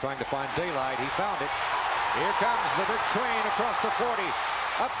Jamal. He's trying to find daylight. He found it. Here comes the big train across the 40.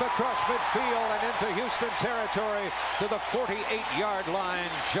 Up across midfield and into Houston territory to the 48-yard line.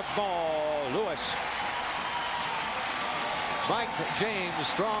 Jamal Lewis. Mike James,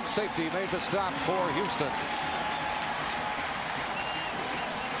 strong safety, made the stop for Houston.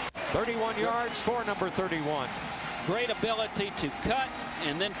 31 yards for number 31. Great ability to cut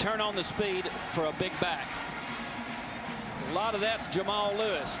and then turn on the speed for a big back. A lot of that's Jamal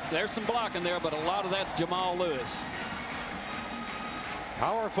Lewis. There's some blocking there, but a lot of that's Jamal Lewis.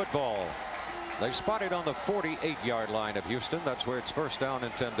 Power football. They spotted on the 48-yard line of Houston. That's where it's 1st down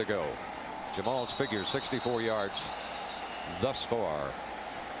and 10 to go. Jamal's figure 64 yards thus far.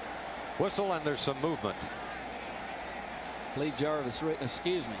 Whistle, and there's some movement. I believe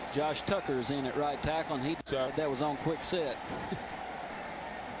Josh Tucker is in at right tackle, and he decided that was on quick set.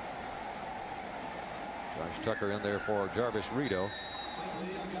 Josh Tucker in there for Jarvis Rito.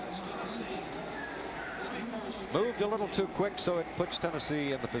 Moved a little too quick, so it puts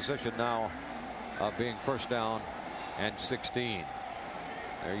Tennessee in the position now of being 1st down and 16.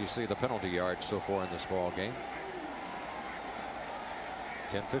 There you see the penalty yards so far in this ball game.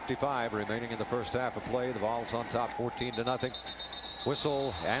 10:55 remaining in the first half of play. The Vols on top 14-0.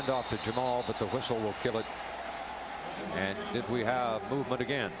 Whistle and off to Jamal, but the whistle will kill it. And did we have movement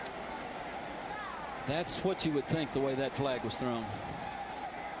again? That's what you would think the way that flag was thrown.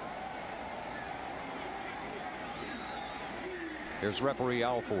 Here's referee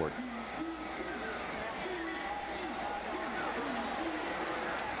Alford.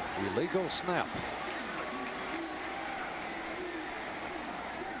 Illegal snap.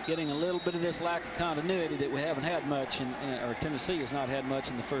 Getting a little bit of this lack of continuity that we haven't had much, or Tennessee has not had much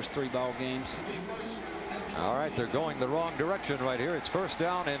in the first 3 ball games. All right, they're going the wrong direction right here. It's first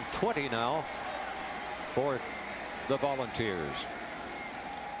down and 20 now for the Volunteers.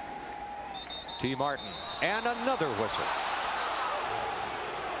 T. Martin, and another whistle.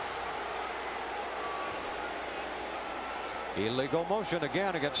 Illegal motion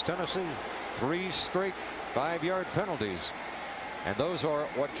again against Tennessee. 3 straight 5-yard penalties. And those are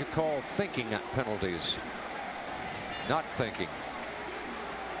what you call thinking penalties. Not thinking.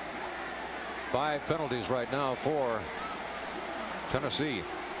 5 penalties right now for Tennessee.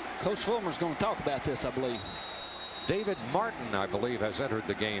 Coach Fulmer's going to talk about this, I believe. David Martin, I believe, has entered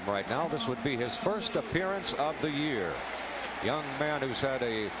the game right now. This would be his first appearance of the year. Young man who's had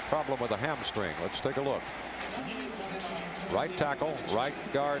a problem with a hamstring. Let's take a look. Right tackle, right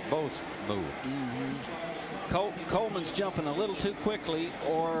guard, both move. Coleman's jumping a little too quickly,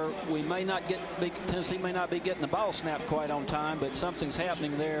 or we may not get Tennessee may not be getting the ball snapped quite on time, but something's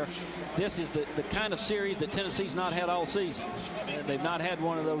happening there. This is the kind of series that Tennessee's not had all season. They've not had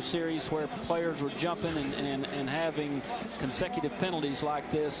one of those series where players were jumping and having consecutive penalties like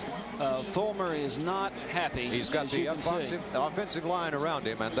this. Fulmer is not happy. He's got the offensive line around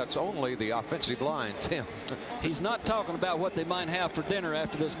him, and that's only the offensive line, Tim. He's not talking about what they might have for dinner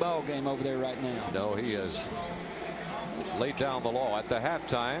after this ball game over there right now. No, he is. Laid down the law at the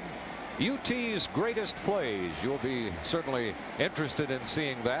halftime. UT's greatest plays. You'll be certainly interested in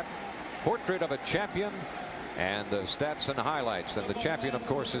seeing that. Portrait of a champion and the stats and highlights. And the champion, of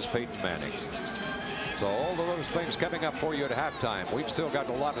course, is Peyton Manning. So all of those things coming up for you at halftime. We've still got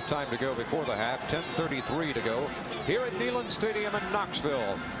a lot of time to go before the half. 10:33 to go here at Neyland Stadium in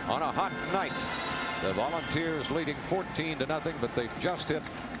Knoxville on a hot night. The Volunteers leading 14-0, but they've just hit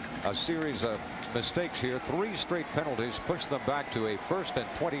a series of mistakes here. 3 straight penalties push them back to a 1st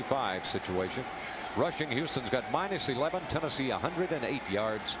and 25 situation. Rushing, Houston's got -11. Tennessee 108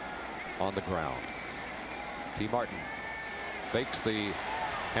 yards on the ground. T. Martin fakes the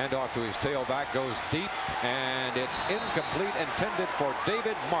handoff to his tailback, goes deep, and it's incomplete, intended for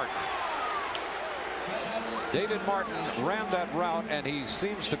David Martin. David Martin ran that route, and he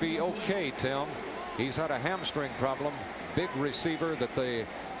seems to be okay, Tim. He's had a hamstring problem. Big receiver that they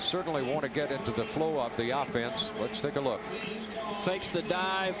certainly want to get into the flow of the offense. Let's take a look. Fakes the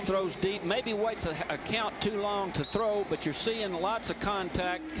dive, throws deep, maybe waits a count too long to throw, but you're seeing lots of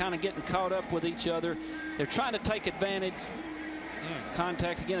contact, kind of getting caught up with each other. They're trying to take advantage.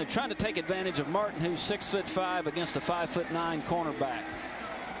 Contact again. They're trying to take advantage of Martin, who's 6'5" against a 5'9" cornerback.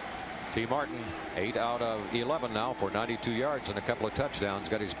 T. Martin 8 out of 11 now for 92 yards and a couple of touchdowns.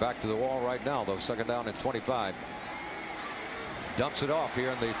 Got his back to the wall right now, though. 2nd down and 25. Dumps it off here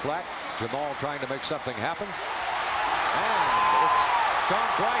in the flat. Jamal trying to make something happen. And it's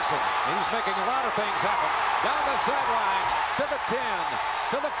Sean Bryson. He's making a lot of things happen. Down the sideline to the 10,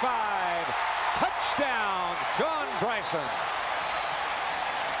 to the 5. Touchdown, Sean Bryson.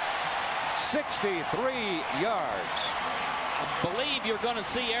 63 yards. I believe you're going to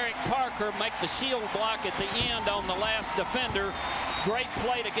see Eric Parker make the shield block at the end on the last defender. Great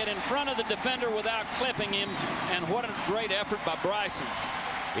play to get in front of the defender without clipping him, and what a great effort by Bryson.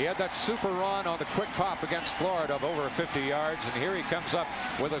 He had that super run on the quick pop against Florida of over 50 yards, and here he comes up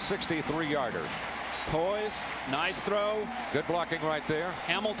with a 63-yarder. Poise, nice throw. Good blocking right there.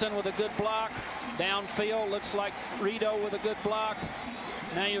 Hamilton with a good block. Downfield, looks like Rito with a good block.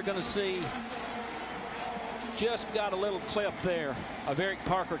 Now you're going to see, just got a little clip there of Eric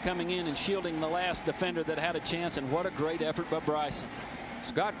Parker coming in and shielding the last defender that had a chance, and what a great effort by Bryson.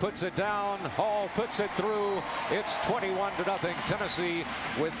 Scott puts it down. Hall puts it through. It's 21-0 Tennessee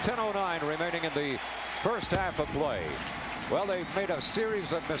with 10:09 remaining in the first half of play. Well, they've made a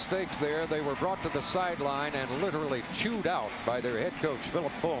series of mistakes there. They were brought to the sideline and literally chewed out by their head coach,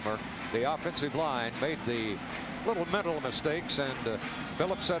 Philip Fulmer. The offensive line made the little mental mistakes, and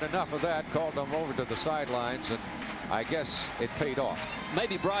Philip said enough of that, called them over to the sidelines, and I guess it paid off.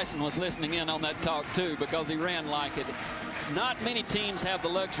 Maybe Bryson was listening in on that talk too, because he ran like it. Not many teams have the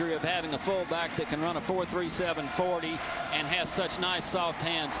luxury of having a fullback that can run a 4.37 40 and has such nice soft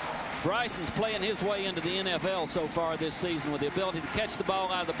hands. Bryson's playing his way into the NFL so far this season with the ability to catch the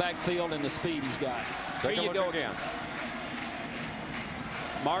ball out of the backfield and the speed he's got. Here you go again.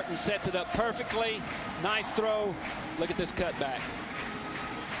 Martin sets it up perfectly. Nice throw. Look at this cutback.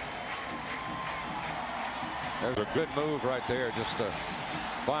 There's a good move right there. Just a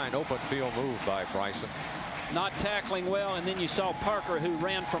fine open field move by Bryson. Not tackling well, and then you saw Parker, who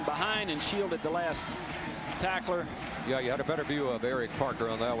ran from behind and shielded the last tackler. Yeah, you had a better view of Eric Parker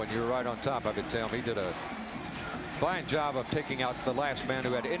on that one. You were right on top of it, Tim. He did a fine job of taking out the last man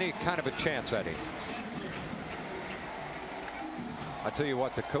who had any kind of a chance at him. I tell you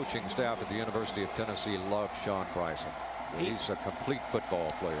what, the coaching staff at the University of Tennessee loves Sean Bryson. He's a complete football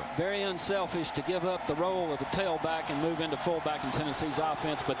player. Very unselfish to give up the role of a tailback and move into fullback in Tennessee's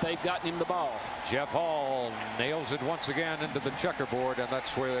offense, but they've gotten him the ball. Jeff Hall nails it once again into the checkerboard, and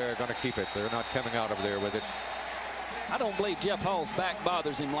that's where they're going to keep it. They're not coming out of there with it. I don't believe Jeff Hall's back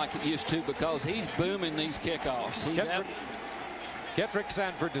bothers him like it used to, because he's booming these kickoffs. Kendrick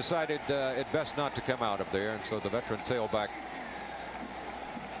Sanford decided it best not to come out of there, and so the veteran tailback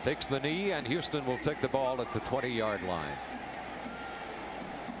takes the knee, and Houston will take the ball at the 20-yard line.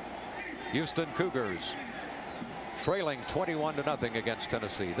 Houston Cougars trailing 21-0 against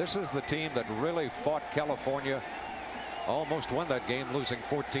Tennessee. This is the team that really fought California, almost won that game, losing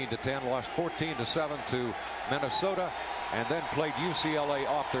 14-10, lost 14-7 to Minnesota, and then played UCLA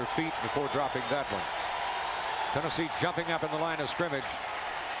off their feet before dropping that one. Tennessee jumping up in the line of scrimmage,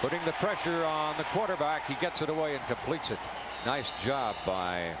 putting the pressure on the quarterback. He gets it away and completes it. Nice job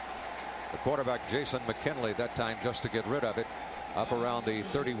by the quarterback, Jason McKinley, that time, just to get rid of it up around the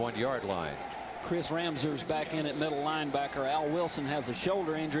 31-yard line. Chris Ramser's back in at middle linebacker. Al Wilson has a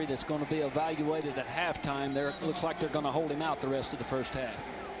shoulder injury that's going to be evaluated at halftime. There looks like they're going to hold him out the rest of the first half.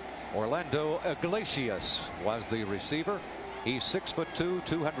 Orlando Iglesias was the receiver. He's 6'2",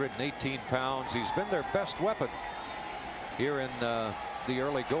 218 pounds. He's been their best weapon here in the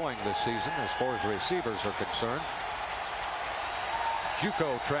early going this season as far as receivers are concerned.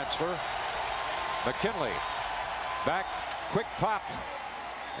 JUCO transfer. McKinley back, quick pop,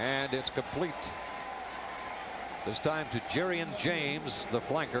 and it's complete. This time to Jerian James, the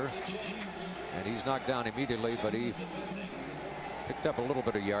flanker, and he's knocked down immediately, but he picked up a little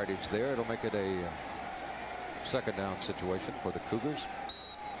bit of yardage there. It'll make it a second down situation for the Cougars.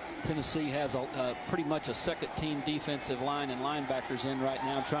 Tennessee has pretty much a second-team defensive line and linebackers in right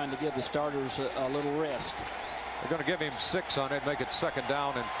now, trying to give the starters a little rest. They're going to give him 6 on it, make it second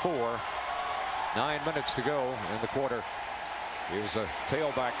down and 4. 9 minutes to go in the quarter. Here's a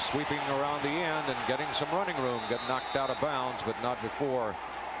tailback sweeping around the end and getting some running room. Got knocked out of bounds, but not before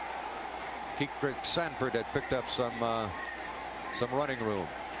Kendrick Sanford had picked up some running room.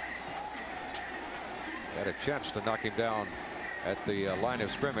 Had a chance to knock him down at the line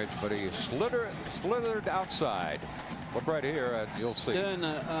of scrimmage, but he slithered outside. Look right here, and you'll see. Doing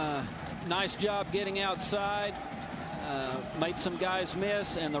a nice job getting outside. Made some guys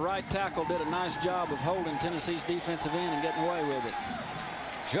miss, and the right tackle did a nice job of holding Tennessee's defensive end and getting away with it.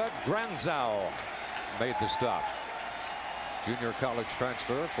 Judd Granzow made the stop. Junior college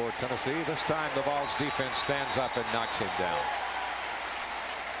transfer for Tennessee. This time the Vols defense stands up and knocks him down.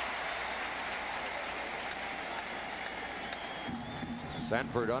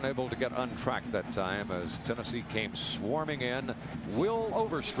 Sanford unable to get untracked that time as Tennessee came swarming in. Will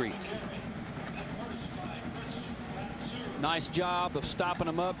Overstreet. Nice job of stopping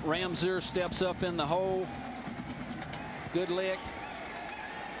him up. Ramser steps up in the hole. Good lick.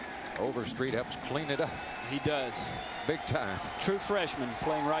 Overstreet helps clean it up. He does. Big time. True freshman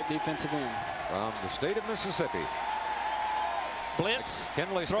playing right defensive end. From the state of Mississippi. Blitz.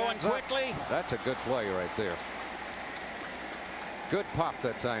 Kinley throwing quickly. That's a good play right there. Good pop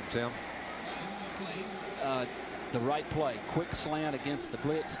that time, Tim. The right play. Quick slant against the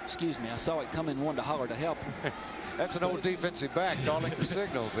blitz. Excuse me. I saw it come in, wanted to holler to help. That's an old defensive back calling the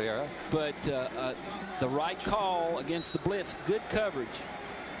signals there. But the right call against the blitz. Good coverage.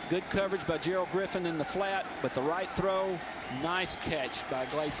 Good coverage by Gerald Griffin in the flat, but the right throw, nice catch by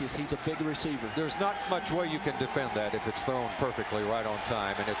Iglesias. He's a big receiver. There's not much way you can defend that if it's thrown perfectly right on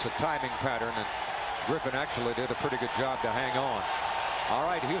time, and it's a timing pattern, and Griffin actually did a pretty good job to hang on. All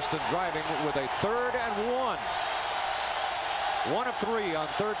right, Houston driving with a 3rd and 1. 1 of 3 on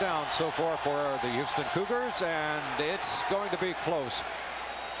 3rd down so far for the Houston Cougars, and it's going to be close.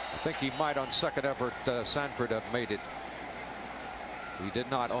 I think he might on second effort, Sanford, have made it. He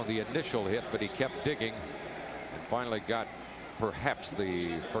did not on the initial hit, but he kept digging and finally got perhaps the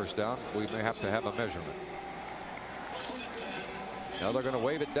first down. We may have to have a measurement. Now they're going to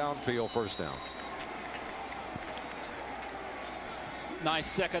wave it downfield, first down. Nice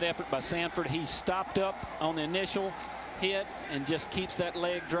second effort by Sanford. He stopped up on the initial hit and just keeps that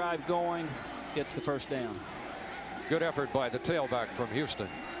leg drive going. Gets the first down. Good effort by the tailback from Houston.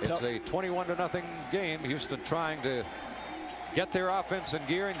 It's a 21-0 game. Houston trying to get their offense in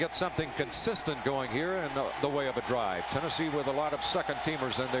gear and get something consistent going here in the way of a drive. Tennessee with a lot of second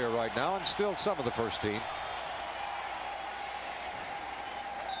teamers in there right now, and still some of the first team.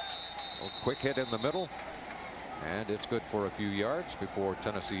 A quick hit in the middle, and it's good for a few yards before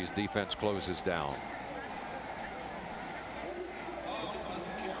Tennessee's defense closes down.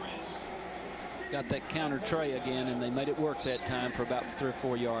 Got that counter tray again, and they made it work that time for about 3 or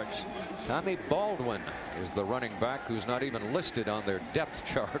 4 yards. Tommy Baldwin is the running back who's not even listed on their depth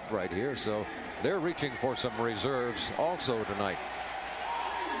chart right here, so they're reaching for some reserves also tonight.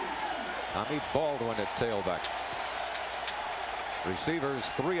 Tommy Baldwin at tailback.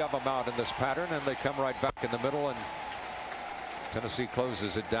 Receivers, 3 of them out in this pattern, and they come right back in the middle, and Tennessee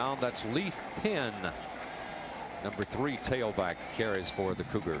closes it down. That's Leif Penn, number 3 tailback, carries for the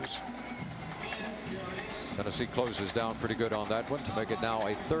Cougars. Tennessee closes down pretty good on that one to make it now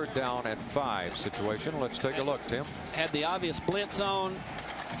a 3rd down and 5 situation. Let's take a look, Tim. Had the obvious blitz on.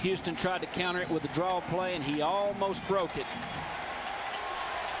 Houston tried to counter it with a draw play, and he almost broke it.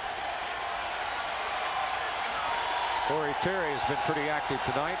 Corey Terry has been pretty active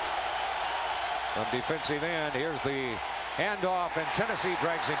tonight. On defensive end, here's the handoff, and Tennessee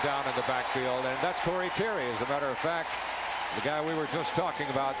drags him down in the backfield, and that's Corey Terry. As a matter of fact, the guy we were just talking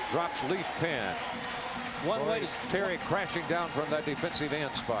about drops Leif Penn. One way to Terry crashing down from that defensive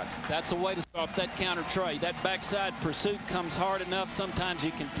end spot. That's the way to stop that counter tray. That backside pursuit comes hard enough. Sometimes you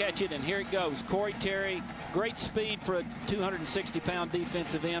can catch it, and here it goes. Corey Terry, great speed for a 260-pound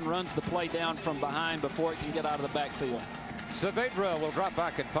defensive end, runs the play down from behind before it can get out of the backfield. Saavedra will drop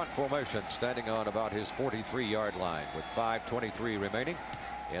back in punt formation, standing on about his 43-yard line with 5:23 remaining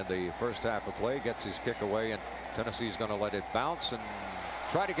in the first half of play. Gets his kick away, and Tennessee's going to let it bounce and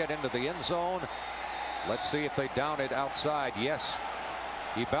try to get into the end zone. Let's see if they down it outside. Yes,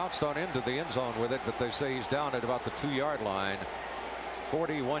 he bounced on into the end zone with it, but they say he's down at about the 2-yard line.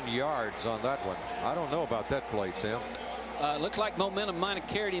 41 yards on that one. I don't know about that play, Tim. Looks like momentum might have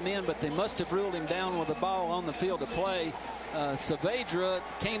carried him in, but they must have ruled him down with the ball on the field to play. Saavedra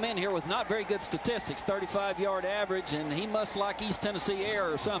came in here with not very good statistics, 35-yard average, and he must like East Tennessee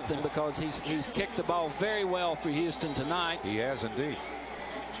air or something, because he's kicked the ball very well for Houston tonight. He has indeed.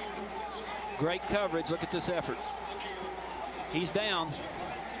 Great coverage. Look at this effort. He's down.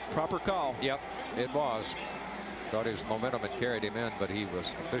 Proper call. Yep, it was. Thought his momentum had carried him in, but he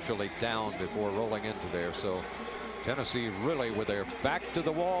was officially down before rolling into there. So Tennessee really with their back to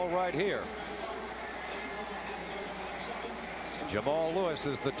the wall right here. Jamal Lewis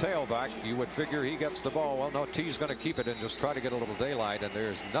is the tailback. You would figure he gets the ball. Well, no, T's going to keep it and just try to get a little daylight, and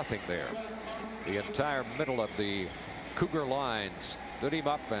there's nothing there. The entire middle of the Cougar lines stood him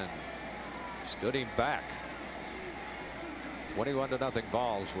up and stood him back. 21-0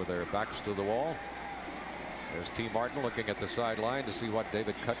 Vols with their backs to the wall. There's T. Martin looking at the sideline to see what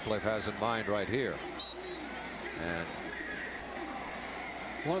David Cutcliffe has in mind right here. And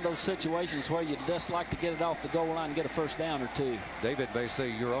one of those situations where you'd just like to get it off the goal line and get a first down or 2. David may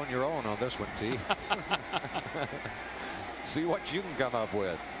say you're on your own on this one, T. See what you can come up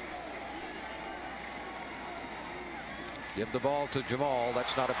with. Give the ball to Jamal.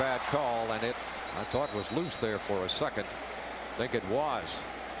 That's not a bad call, and it, I thought, was loose there for a second. I think it was.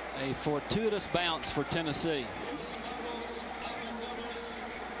 A fortuitous bounce for Tennessee.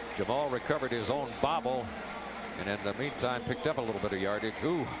 Jamal recovered his own bobble, and in the meantime picked up a little bit of yardage.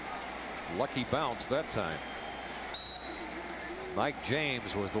 Ooh, lucky bounce that time. Mike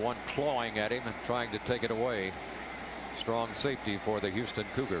James was the one clawing at him and trying to take it away. Strong safety for the Houston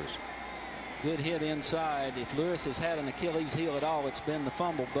Cougars. Good hit inside. If Lewis has had an Achilles heel at all, it's been the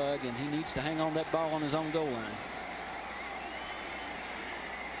fumble bug, and he needs to hang on that ball on his own goal line.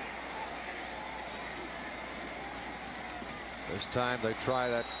 This time they try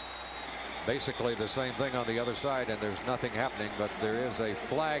that, basically the same thing on the other side, and there's nothing happening, but there is a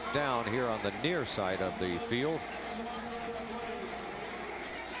flag down here on the near side of the field.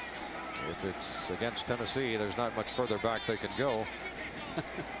 If it's against Tennessee, there's not much further back they can go.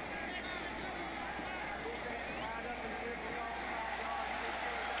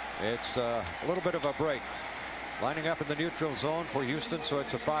 It's a little bit of a break. Lining up in the neutral zone for Houston, so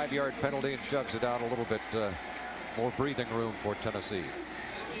it's a 5-yard penalty and shoves it out a little bit more breathing room for Tennessee.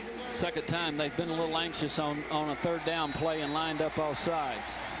 Second time they've been a little anxious on a 3rd down play and lined up all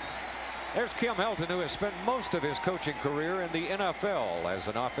sides. There's Kim Helton, who has spent most of his coaching career in the NFL as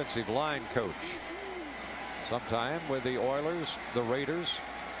an offensive line coach. Sometime with the Oilers, the Raiders.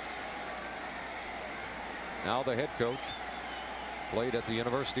 Now the head coach. Played at the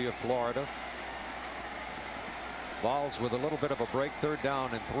University of Florida. Vols with a little bit of a break. 3rd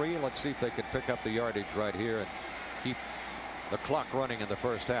down and 3. Let's see if they can pick up the yardage right here and keep the clock running in the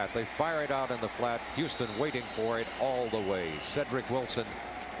first half. They fire it out in the flat. Houston waiting for it all the way. Cedric Wilson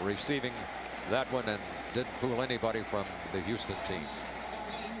receiving that one and didn't fool anybody from the Houston team.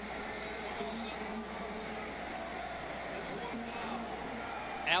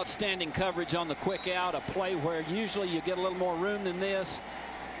 Outstanding coverage on the quick out, a play where usually you get a little more room than this.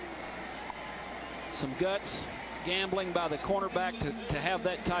 Some guts, gambling by the cornerback to have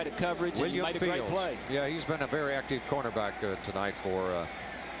that tight of coverage, and he made a great play. Yeah, he's been a very active cornerback tonight for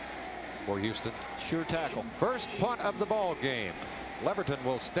Houston. Sure tackle. First punt of the ball game. Leverton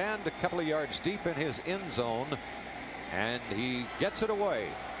will stand a couple of yards deep in his end zone, and he gets it away.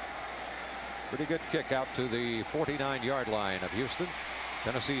 Pretty good kick out to the 49-yard line of Houston.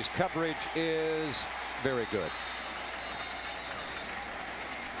 Tennessee's coverage is very good.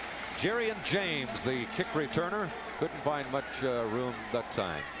 Jerian James, the kick returner, couldn't find much room that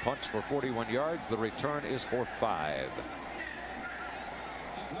time. Punts for 41 yards. The return is for 5.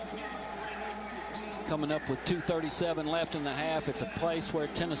 Coming up with 2:37 left in the half. It's a place where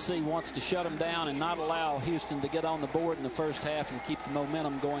Tennessee wants to shut them down and not allow Houston to get on the board in the first half and keep the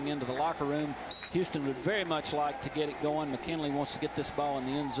momentum going into the locker room. Houston would very much like to get it going. McKinley wants to get this ball in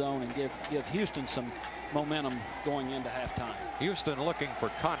the end zone and give Houston some momentum going into halftime. Houston looking for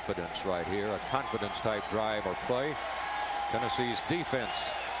confidence right here, a confidence type drive or play. Tennessee's defense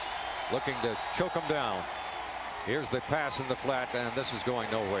looking to choke them down. Here's the pass in the flat, and this is going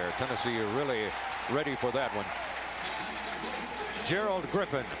nowhere. Tennessee are really ready for that one. Gerald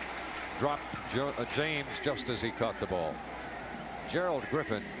Griffin dropped James just as he caught the ball. Gerald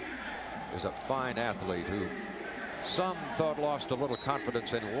Griffin is a fine athlete who some thought lost a little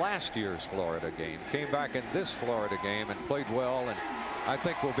confidence in last year's Florida game. Came back in this Florida game and played well, and I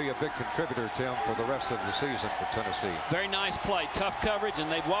think will be a big contributor, Tim, for the rest of the season for Tennessee. Very nice play. Tough coverage,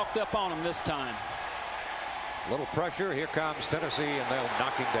 and they've walked up on him this time. Little pressure. Here comes Tennessee, and they'll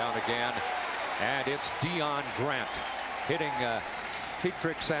knock him down again. And it's Deion Grant hitting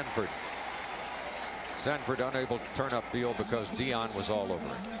Ketrick Sanford. Sanford unable to turn upfield because Deion was all over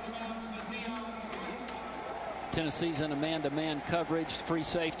it. Tennessee's in a man-to-man coverage. Free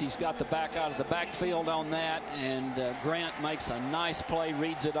safety's got the back out of the backfield on that, and Grant makes a nice play,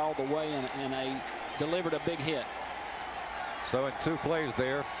 reads it all the way, and delivered a big hit. So in 2 plays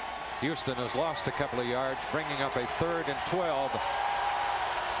there, Houston has lost a couple of yards, bringing up a 3rd and 12.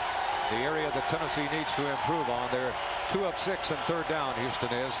 The area that Tennessee needs to improve on. They're 2 of 6 and 3rd down, Houston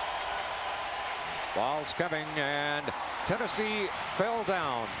is. Ball's coming, and Tennessee fell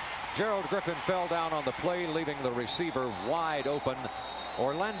down. Gerald Griffin fell down on the play, leaving the receiver wide open.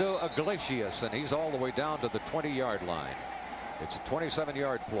 Orlando Iglesias, and he's all the way down to the 20-yard line. It's a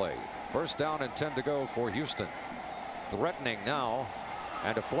 27-yard play. First down and 10 to go for Houston. Threatening now,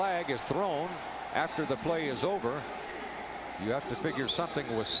 and a flag is thrown after the play is over. You have to figure something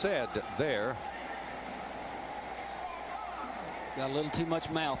was said there. Got a little too much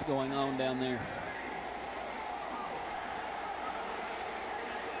mouth going on down there.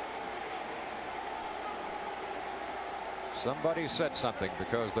 Somebody said something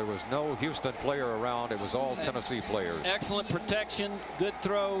because there was no Houston player around. It was all Tennessee players. Excellent protection. Good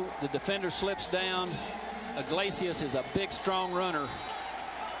throw. The defender slips down. Iglesias is a big, strong runner.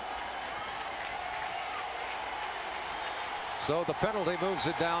 So the penalty moves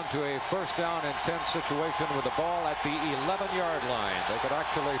it down to a first down and 10 situation with the ball at the 11-yard line. They could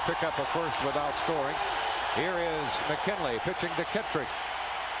actually pick up a first without scoring. Here is McKinley pitching to Ketrick.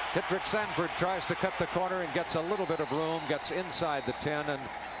 Ketrick Sanford tries to cut the corner and gets a little bit of room, gets inside the 10 and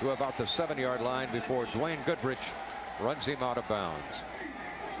to about the 7-yard line before Dwayne Goodrich runs him out of bounds.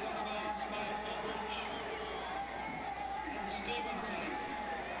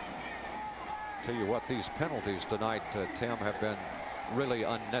 Tell you what, these penalties tonight, Tim, have been really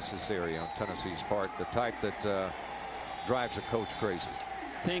unnecessary on Tennessee's part. The type that drives a coach crazy.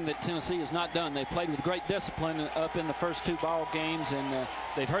 Thing that Tennessee has not done. They played with great discipline up in the first 2 ball games, and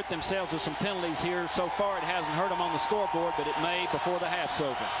they've hurt themselves with some penalties here. So far, it hasn't hurt them on the scoreboard, but it may before the half's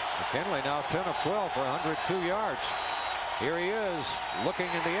over. McKinley now 10 of 12 for 102 yards. Here he is looking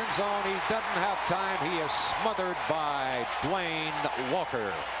in the end zone. He doesn't have time. He is smothered by Dwayne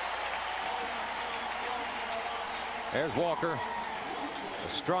Walker. There's Walker,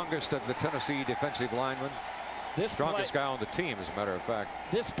 the strongest of the Tennessee defensive linemen. Strongest guy on the team, as a matter of fact.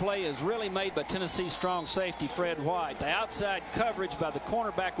 This play is really made by Tennessee's strong safety, Fred White. The outside coverage by the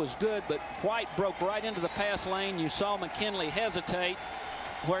cornerback was good, but White broke right into the pass lane. You saw McKinley hesitate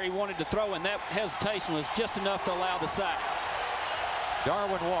where he wanted to throw, and that hesitation was just enough to allow the sack.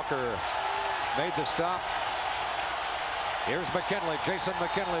 Darwin Walker made the stop. Here's McKinley, Jason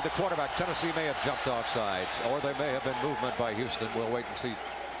McKinley, the quarterback. Tennessee may have jumped off sides, or they may have been movement by Houston. We'll wait and see.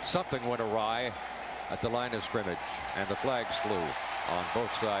 Something went awry at the line of scrimmage, and the flags flew on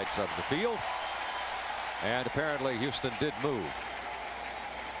both sides of the field. And apparently Houston did move.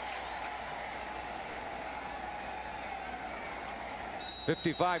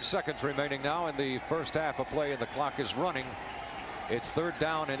 .55 seconds remaining now in the first half of play, and the clock is running. It's 3rd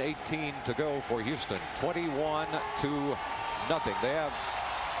down and 18 to go for Houston. 21-0. They have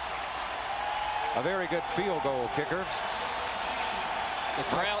a very good field goal kicker. The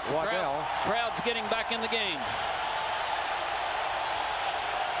crowd's getting back in the game.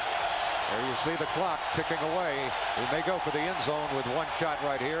 There you see the clock ticking away. He may go for the end zone with one shot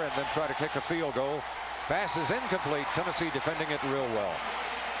right here and then try to kick a field goal. Pass is incomplete. Tennessee defending it real well.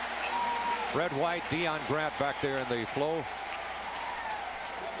 Fred White, Deion Grant back there in the flow.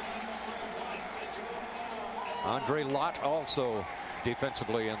 Andre Lott also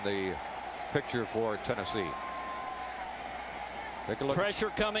defensively in the picture for Tennessee. Take a look. Pressure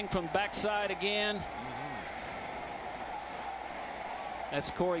coming from backside again.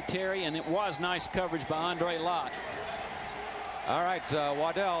 That's Corey Terry, and it was nice coverage by Andre Lott. All right,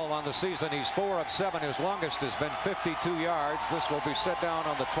 Waddell on the season, he's 4 of 7. His longest has been 52 yards. This will be set down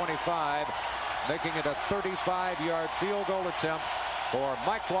on the 25, making it a 35-yard field goal attempt for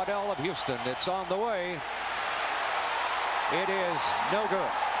Mike Waddell of Houston. It's on the way. It is no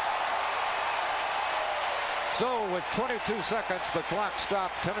good. So with 22 seconds, the clock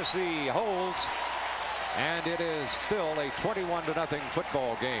stopped. Tennessee holds, and it is still a 21-0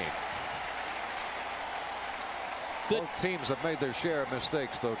 football game. Both teams have made their share of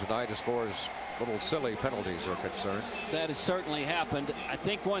mistakes, though, tonight, as far as little silly penalties are concerned. That has certainly happened. I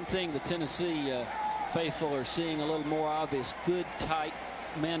think one thing the Tennessee faithful are seeing a little more of is good, tight,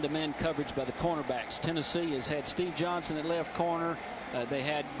 man-to-man coverage by the cornerbacks. Tennessee has had Steve Johnson at left corner. They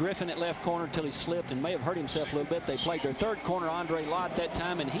had Griffin at left corner until he slipped and may have hurt himself a little bit. They played their third corner, Andre Lott, that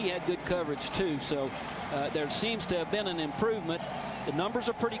time, and he had good coverage too. So there seems to have been an improvement. The numbers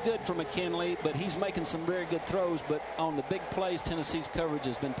are pretty good for McKinley, but he's making some very good throws. But on the big plays, Tennessee's coverage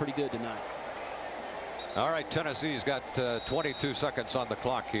has been pretty good tonight. All right, Tennessee's got 22 seconds on the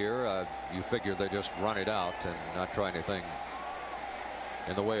clock here. You figure they just run it out and not try anything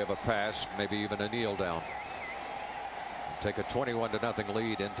in the way of a pass, maybe even a kneel down. Take a 21-0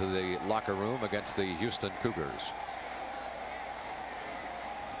 lead into the locker room against the Houston Cougars.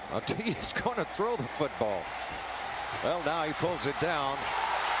 He's going to throw the football. Well, now he pulls it down.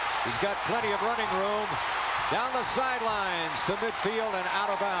 He's got plenty of running room down the sidelines to midfield and out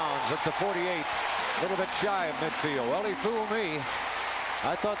of bounds at the 48. A little bit shy of midfield. Well, he fooled me.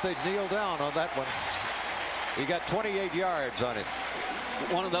 I thought they'd kneel down on that one. He got 28 yards on it.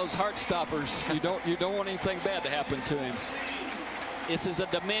 One of those heart stoppers. You don't want anything bad to happen to him. This is a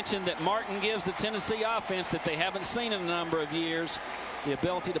dimension that Martin gives the Tennessee offense that they haven't seen in a number of years. The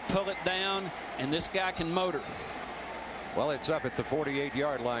ability to pull it down, and this guy can motor. Well, it's up at the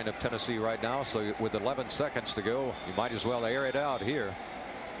 48-yard line of Tennessee right now, so with 11 seconds to go, you might as well air it out here.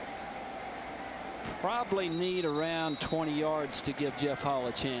 Probably need around 20 yards to give Jeff Hall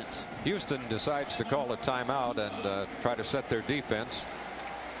a chance. Houston decides to call a timeout and try to set their defense.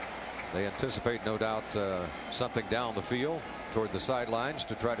 They anticipate, no doubt, something down the field toward the sidelines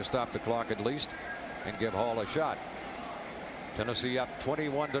to try to stop the clock at least and give Hall a shot. Tennessee up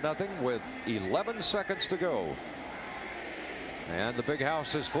 21-0 with 11 seconds to go. And the big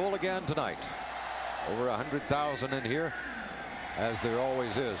house is full again tonight. Over 100,000 in here, as there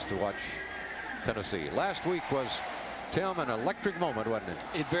always is, to watch Tennessee. Last week was, Tim, an electric moment, wasn't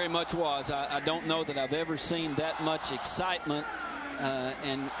it? It very much was. I don't know that I've ever seen that much excitement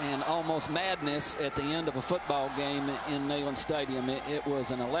and almost madness at the end of a football game in Neyland Stadium. It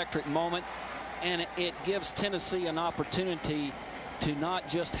was an electric moment, and it gives Tennessee an opportunity to not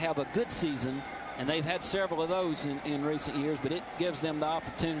just have a good season, and they've had several of those in recent years, but it gives them the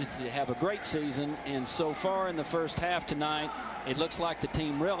opportunity to have a great season. And so far in the first half tonight, it looks like the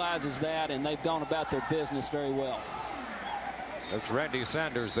team realizes that, and they've gone about their business very well. That's Randy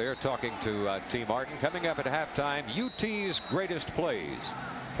Sanders there talking to T. Martin. Coming up at halftime, UT's greatest plays.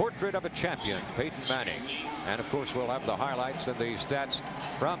 Portrait of a champion, Peyton Manning. And of course, we'll have the highlights and the stats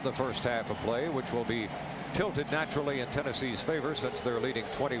from the first half of play, which will be tilted naturally in Tennessee's favor since they're leading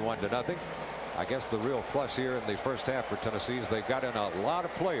 21-0. I guess the real plus here in the first half for Tennessee is they've got in a lot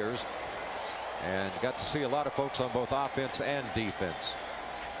of players and got to see a lot of folks on both offense and defense.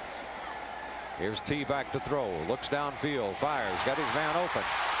 Here's T back to throw. Looks downfield. Fires. Got his man open.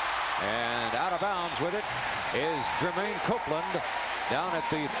 And out of bounds with it is Jermaine Copeland down at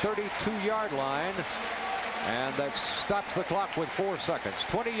the 32-yard line. And that stops the clock with 4 seconds.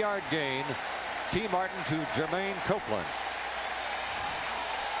 20-yard gain. T. Martin to Jermaine Copeland.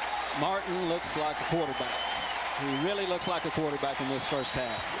 Martin looks like a quarterback. He really looks like a quarterback in this first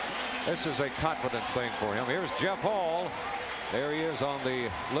half. This is a confidence thing for him. Here's Jeff Hall. There he is on the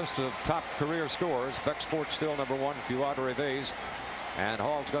list of top career scorers. Becksport still number 1, Fuadre Vase. And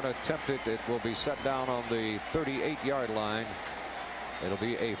Hall's going to attempt it. It will be set down on the 38-yard line. It'll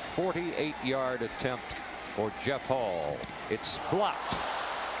be a 48-yard attempt for Jeff Hall. It's blocked.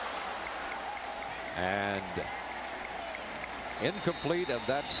 And incomplete, and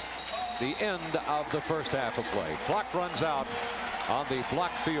that's the end of the first half of play. Clock runs out on the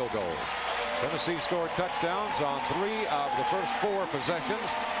blocked field goal. Tennessee scored touchdowns on 3 of the first 4 possessions,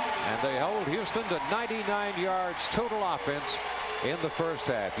 and they hold Houston to 99 yards total offense in the first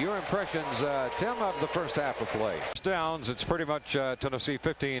half. Your impressions, Tim, of the first half of play? Downs, it's pretty much Tennessee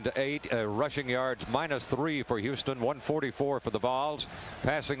 15-8. Rushing yards -3 for Houston, 144 for the Vols.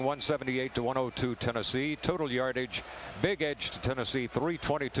 Passing 178 to 102 Tennessee. Total yardage, big edge to Tennessee,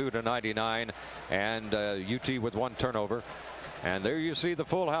 322 to 99. And UT with 1 turnover. And there you see the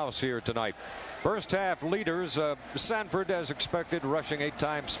full house here tonight. First half leaders, Sanford, as expected, rushing 8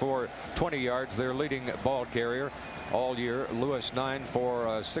 times for 20 yards. Their leading ball carrier all year. Lewis 9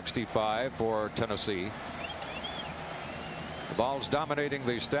 for 65 for Tennessee. The Vols dominating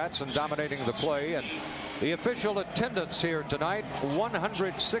the stats and dominating the play. And the official attendance here tonight,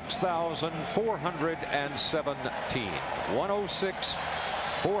 106,417.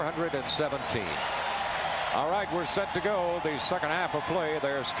 106,417. All right, we're set to go. The second half of play.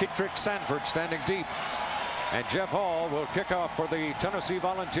 There's Keatrick Sanford standing deep. And Jeff Hall will kick off for the Tennessee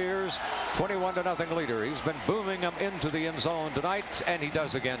Volunteers. 21-0 leader. He's been booming them into the end zone tonight, and he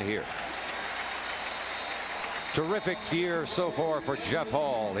does again here. Terrific year so far for Jeff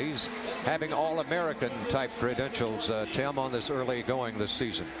Hall. He's having All-American type credentials, Tim, on this early going this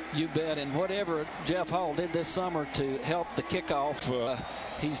season. You bet. And whatever Jeff Hall did this summer to help the kickoff,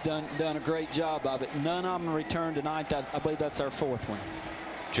 he's done a great job of it. None of them returned tonight. I believe that's our 4th one.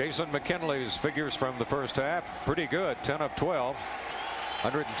 Jason McKinley's figures from the first half, pretty good. 10 of 12,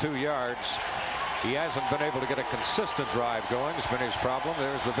 102 yards. He hasn't been able to get a consistent drive going. It's been his problem.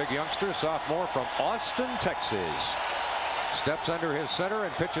 There's the big youngster, sophomore from Austin, Texas. Steps under his center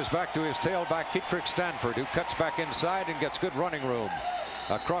and pitches back to his tailback, Keatrick Sanford, who cuts back inside and gets good running room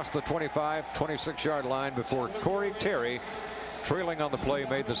across the 25, 26-yard line before Corey Terry, trailing on the play,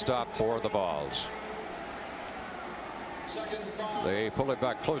 made the stop for the Vols. They pull it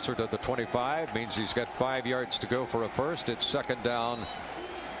back closer to the 25. Means he's got 5 yards to go for a first. It's second down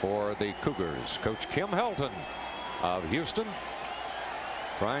for the Cougars. Coach Kim Helton of Houston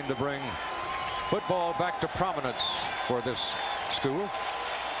trying to bring football back to prominence for this school.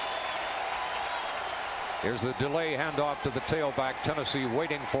 Here's the delay handoff to the tailback. Tennessee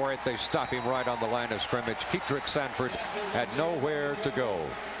waiting for it. They stop him right on the line of scrimmage. Keatrick Sanford had nowhere to go.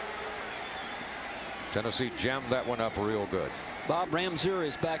 Tennessee jammed that one up real good. Bob Ramseur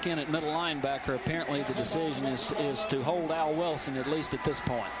is back in at middle linebacker. Apparently the decision is to hold Al Wilson, at least at this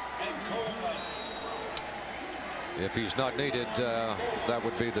point. If he's not needed, that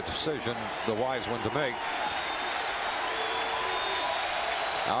would be the decision, the wise one to make.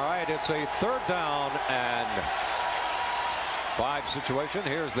 All right, it's a 3rd down and 5 situation.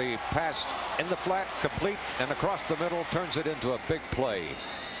 Here's the pass in the flat, complete, and across the middle, turns it into a big play.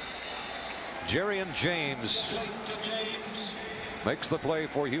 Jerian James makes the play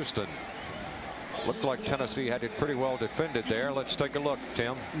for Houston. Looked like Tennessee had it pretty well defended there. Let's take a look,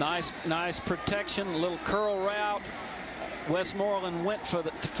 Tim. Nice protection, a little curl route. Westmoreland went to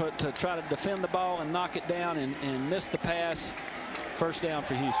try to defend the ball and knock it down and missed the pass. First down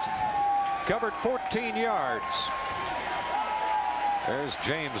for Houston. Covered 14 yards. There's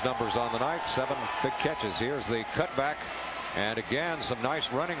James' numbers on the night. 7 big catches. Here's the cutback. And again, some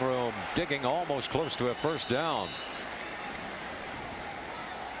nice running room, digging almost close to a first down.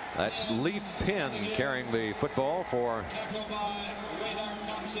 That's Leaf Penn carrying the football for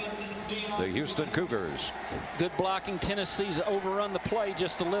the Houston Cougars. Good blocking. Tennessee's overrun the play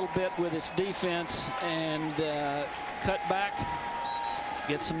just a little bit with its defense and cut back,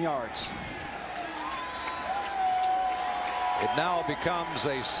 get some yards. It now becomes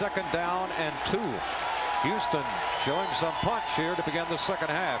a 2nd down and 2. Houston showing some punch here to begin the second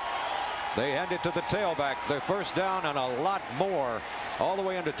half. They hand it to the tailback. The first down and a lot more all the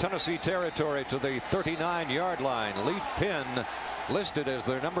way into Tennessee territory to the 39-yard line. Leaf Penn listed as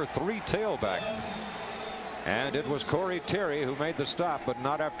their number 3 tailback. And it was Corey Terry who made the stop, but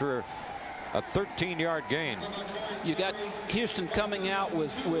not after A 13-yard gain. You got Houston coming out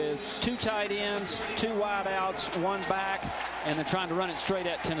with 2 tight ends, 2 wide outs, 1 back, and they're trying to run it straight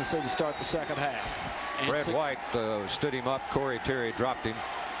at Tennessee to start the second half. And Fred White stood him up. Corey Terry dropped him.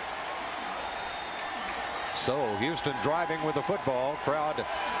 So Houston driving with the football. Crowd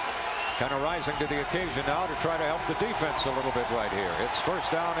kind of rising to the occasion now to try to help the defense a little bit right here. It's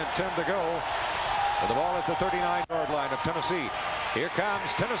first down and 10 to go. With the ball at the 39-yard line of Tennessee. Here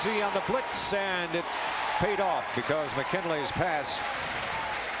comes Tennessee on the blitz, and it paid off because McKinley's pass.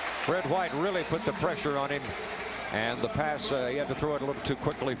 Fred White really put the pressure on him, and the pass, he had to throw it a little too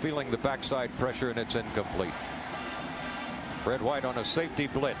quickly, feeling the backside pressure, and it's incomplete. Fred White on a safety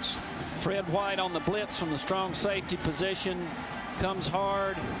blitz. Fred White on the blitz from the strong safety position. Comes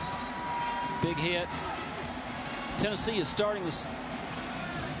hard. Big hit. Tennessee is starting this.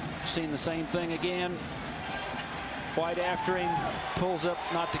 Seeing the same thing again. White after him, pulls up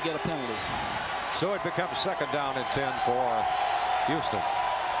not to get a penalty. So it becomes second down and 10 for Houston.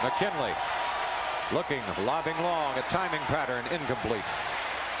 McKinley looking, lobbing long, a timing pattern, incomplete.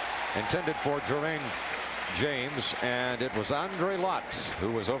 Intended for Jermaine James, and it was Andre Lott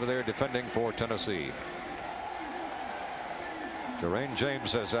who was over there defending for Tennessee. Jermaine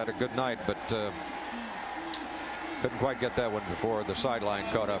James has had a good night, but couldn't quite get that one before the sideline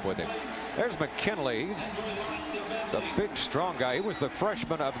caught up with him. There's McKinley. He's a big, strong guy. He was the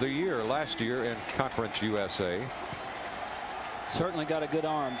freshman of the year last year in Conference USA. Certainly got a good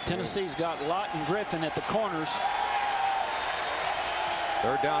arm. Tennessee's got Lott and Griffin at the corners.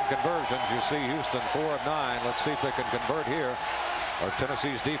 Third down conversions. You see Houston 4 of 9. Let's see if they can convert here, or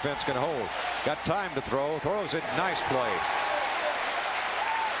Tennessee's defense can hold. Got time to throw. Throws it. Nice play.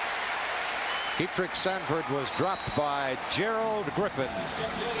 Keatrick Sanford was dropped by Gerald Griffin.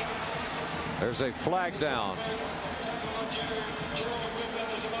 There's a flag down.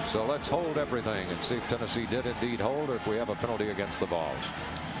 So let's hold everything and see if Tennessee did indeed hold, or if we have a penalty against the Vols.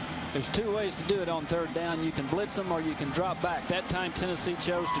 There's 2 ways to do it on third down. You can blitz them or you can drop back. That time Tennessee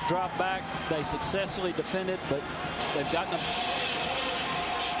chose to drop back. They successfully defended, but they've gotten a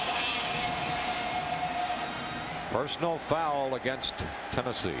personal foul against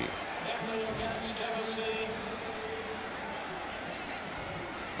Tennessee.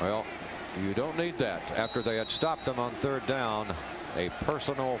 Well, you don't need that. After they had stopped them on third down, a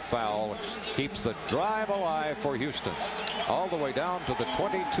personal foul keeps the drive alive for Houston all the way down to the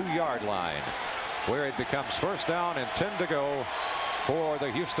 22-yard line, where it becomes first down and 10 to go for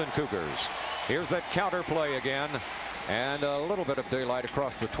the Houston Cougars. Here's that counter play again, and a little bit of daylight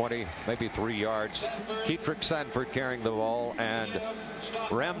across the 20, maybe 3 yards. Keatrick Sanford carrying the ball, and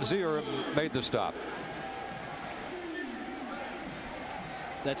Ramzier made the stop.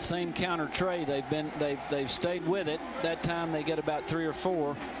 that same counter trey. They've stayed with it. That time they get about 3 or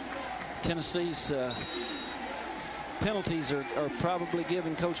 4. Tennessee's penalties are probably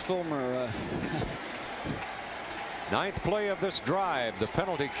giving Coach Fulmer ninth play of this drive. The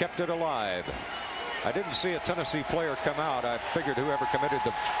penalty kept it alive. I didn't see a Tennessee player come out. I figured whoever committed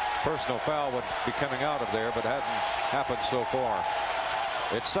the personal foul would be coming out of there, but hadn't happened so far.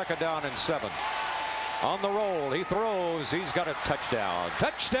 It's second down and 7. On the roll, he throws. He's got a touchdown.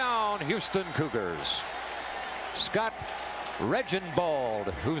 Touchdown, Houston Cougars. Scott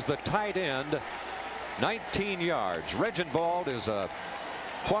Regenbald, who's the tight end, 19 yards. Regenbald is a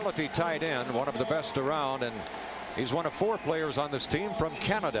quality tight end, one of the best around, and he's one of 4 players on this team from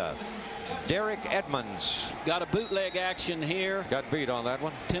Canada. Derek Edmonds. Got a bootleg action here. Got beat on that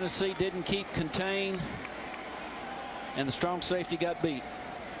one. Tennessee didn't keep contained, and the strong safety got beat.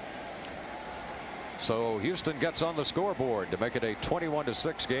 So Houston gets on the scoreboard to make it a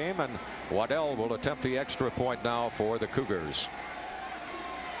 21-6 game, and Waddell will attempt the extra point now for the Cougars.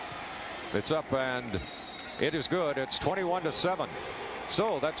 It's up and it is good. It's 21-7.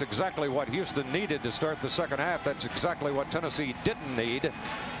 So that's exactly what Houston needed to start the second half. That's exactly what Tennessee didn't need,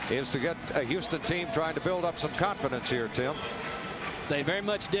 is to get a Houston team trying to build up some confidence here, Tim. They very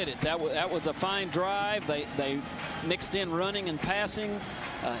much did it. That was a fine drive. They mixed in running and passing.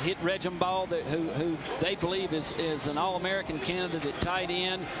 Hit Regenbald, who they believe is an All-American candidate at tight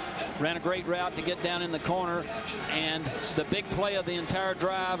end. Ran a great route to get down in the corner. And the big play of the entire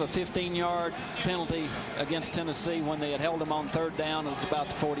drive, a 15-yard penalty against Tennessee when they had held them on third down at about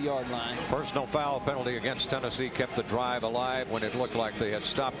the 40-yard line. Personal foul penalty against Tennessee kept the drive alive when it looked like they had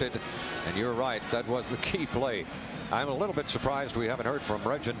stopped it. And you're right, that was the key play. I'm a little bit surprised we haven't heard from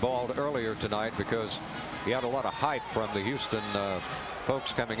Regenbald earlier tonight, because he had a lot of hype from the Houston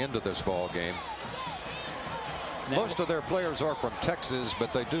folks coming into this ball game. Most of their players are from Texas,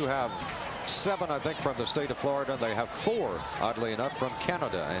 but they do have 7, I think, from the state of Florida. They have 4, oddly enough, from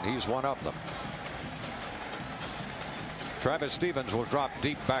Canada, and he's one of them. Travis Stevens will drop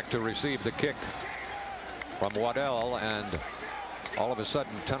deep back to receive the kick from Waddell, and all of a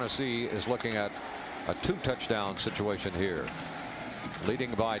sudden Tennessee is looking at a 2-touchdown situation here,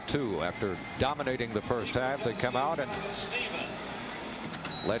 leading by 2 after dominating the first half. They come out and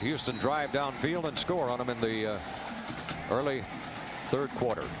let Houston drive downfield and score on them in the early third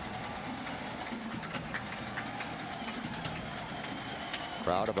quarter.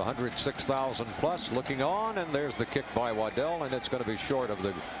 Crowd of 106,000 plus looking on, and there's the kick by Waddell, and it's going to be short of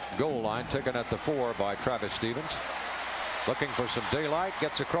the goal line, taken at the 4 by Travis Stevens. Looking for some daylight,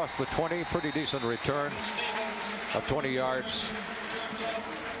 gets across the 20, pretty decent return of 20 yards.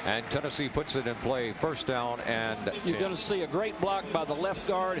 And Tennessee puts it in play, first down and 10. You're going to see a great block by the left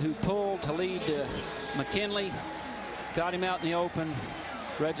guard who pulled to lead McKinley. Got him out in the open.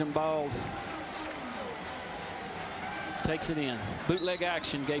 Reginbald takes it in. Bootleg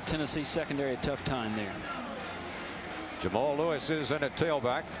action gave Tennessee secondary a tough time there. Jamal Lewis is in at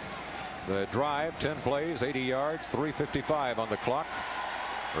tailback. The drive, 10 plays, 80 yards, 3:55 on the clock.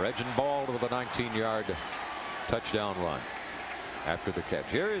 Reginbald with a 19-yard touchdown run after the catch.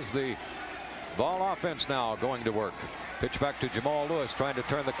 Here is the ball offense now going to work. Pitch back to Jamal Lewis, trying to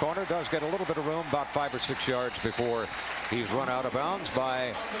turn the corner. Does get a little bit of room, about 5 or 6 yards before he's run out of bounds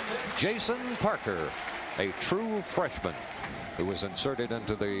by Jason Parker, a true freshman who was inserted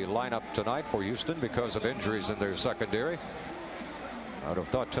into the lineup tonight for Houston because of injuries in their secondary. I would have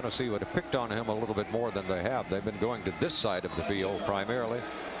thought Tennessee would have picked on him a little bit more than they have. They've been going to this side of the field primarily.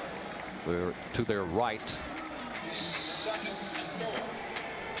 They're to their right.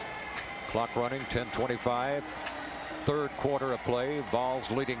 Clock running, 10:25. Third quarter of play. Vols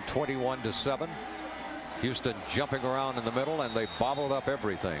leading 21-7. Houston jumping around in the middle, and they bobbled up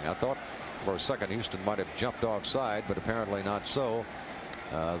everything. I thought for a second Houston might have jumped offside, but apparently not so.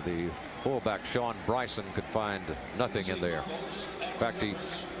 The fullback Sean Bryson could find nothing in there. In fact, he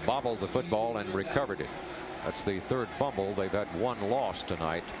bobbled the football and recovered it. That's the third fumble. They've had 1 loss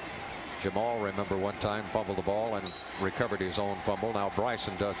tonight. Jamal, remember, one time fumbled the ball and recovered his own fumble. Now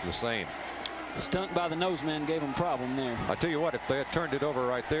Bryson does the same. Stunt by the nose man gave him a problem there. I tell you what, if they had turned it over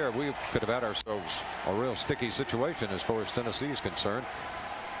right there, we could have had ourselves a real sticky situation as far as Tennessee is concerned.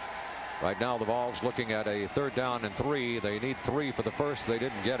 Right now the Vols looking at a 3rd down and 3. They need 3 for the first. They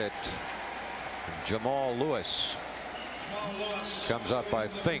didn't get it. Jamal Lewis comes up, I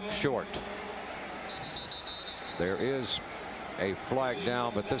think, short. There is a flag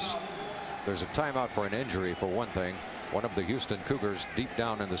down, but there's a timeout for an injury for one thing. One of the Houston Cougars deep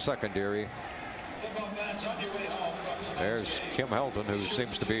down in the secondary. There's Kim Helton, who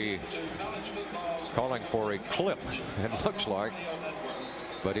seems to be calling for a clip, it looks like,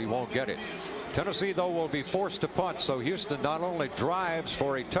 but he won't get it. Tennessee, though, will be forced to punt, so Houston not only drives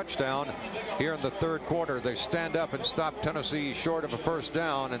for a touchdown here in the third quarter, they stand up and stop Tennessee short of a first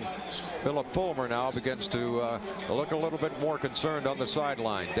down, and Philip Fulmer now begins to look a little bit more concerned on the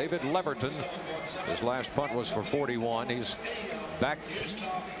sideline. David Leverton, his last punt was for 41. He's back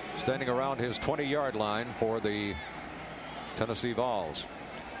standing around his 20-yard line for the Tennessee Vols.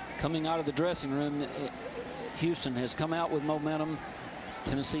 Coming out of the dressing room, Houston has come out with momentum.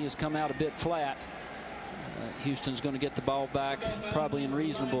 Tennessee has come out a bit flat. Houston's going to get the ball back probably in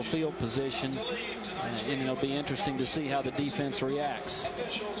reasonable field position, and it'll be interesting to see how the defense reacts.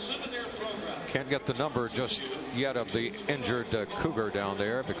 Can't get the number just yet of the injured Cougar down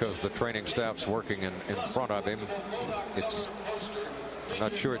there because the training staff's working in front of him. I'm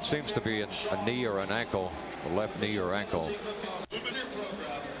not sure. It seems to be a knee or an ankle, a left knee or ankle.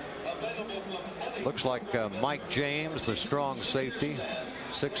 Looks like Mike James, the strong safety,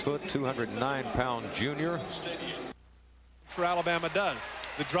 6 foot, 209-pound junior. For Alabama does.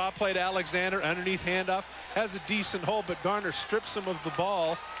 The draw play to Alexander, underneath handoff, has a decent hold, but Garner strips him of the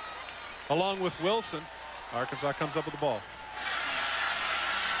ball along with Wilson. Arkansas comes up with the ball.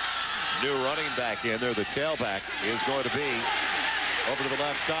 New running back in there. The tailback is going to be over to the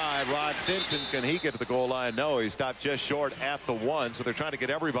left side. Rod Stinson, can he get to the goal line? No, he stopped just short at the 1, so they're trying to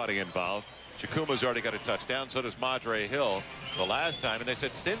get everybody involved. Chukwuma's already got a touchdown, so does Madre Hill the last time, and they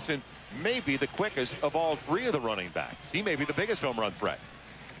said Stinson may be the quickest of all 3 of the running backs. He may be the biggest home run threat.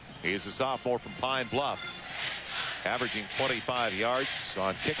 He's a sophomore from Pine Bluff, averaging 25 yards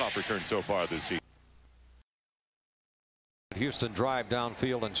on kickoff returns so far this season. Houston drive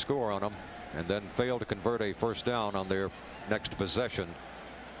downfield and score on them, and then fail to convert a first down on their next possession.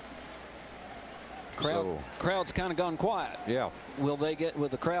 Crowd's kind of gone quiet. Yeah. Will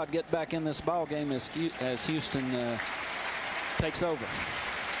the crowd get back in this ball game as Houston takes over?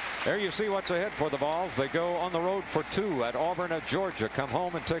 There you see what's ahead for the Vols. They go on the road for 2 at Auburn at Georgia. Come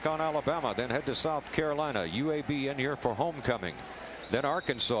home and take on Alabama. Then head to South Carolina. UAB in here for homecoming. Then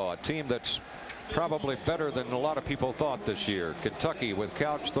Arkansas, a team that's probably better than a lot of people thought this year. Kentucky with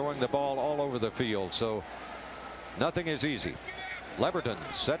Couch throwing the ball all over the field. So nothing is easy. Leverton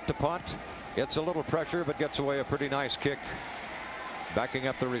set to punt. Gets a little pressure but gets away a pretty nice kick. Backing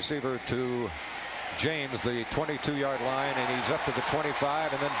up the receiver to James, the 22-yard line, and he's up to the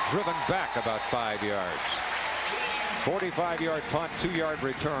 25 and then driven back about 5 yards. 45-yard punt, 2-yard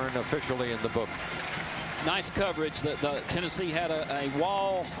return officially in the book. Nice coverage. The Tennessee had a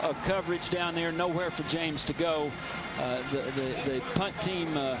wall of coverage down there, nowhere for James to go. The punt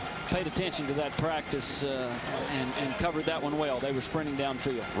team paid attention to that practice and covered that one well. They were sprinting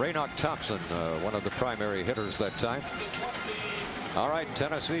downfield. Raynoch Thompson, one of the primary hitters that time. All right,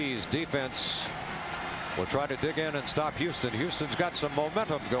 Tennessee's defense will try to dig in and stop Houston. Houston's got some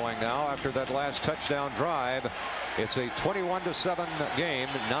momentum going now after that last touchdown drive. It's a 21-7 game.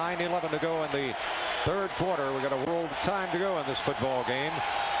 9:11 to go in the third quarter. We've got a world of time to go in this football game.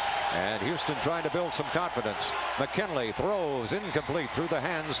 And Houston trying to build some confidence. McKinley throws incomplete through the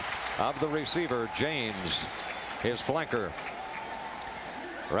hands of the receiver, James, his flanker.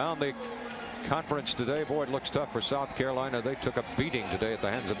 Around the conference today, boy, it looks tough for South Carolina. They took a beating today at the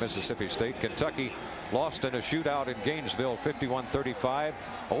hands of Mississippi State. Kentucky lost in a shootout in Gainesville, 51-35.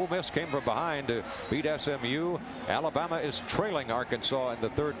 Ole Miss came from behind to beat SMU. Alabama is trailing Arkansas in the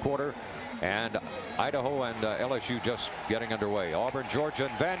third quarter. And Idaho and LSU just getting underway. Auburn, Georgia,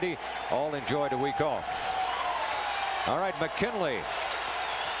 and Vandy all enjoyed a week off. All right, McKinley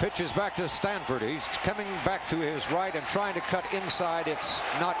pitches back to Stanford. He's coming back to his right and trying to cut inside. It's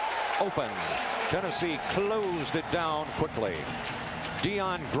not open. Tennessee closed it down quickly.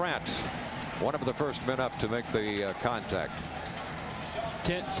 Deion Grant, one of the first men up to make the contact.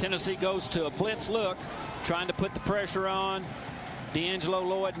 Tennessee goes to a blitz look, trying to put the pressure on. D'Angelo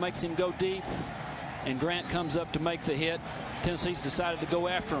Lloyd makes him go deep, and Grant comes up to make the hit. Tennessee's decided to go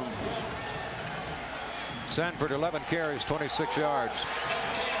after him. Sanford, 11 carries, 26 yards.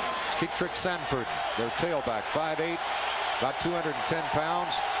 Keatrick Sanford, their tailback, 5'8", about 210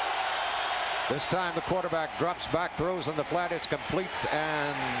 pounds. This time the quarterback drops back, throws in the flat. It's complete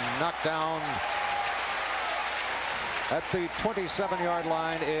and knocked down. At the 27-yard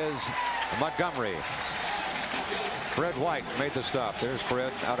line is Montgomery. Fred White made the stop. There's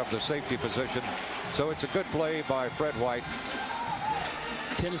Fred out of the safety position. So it's a good play by Fred White.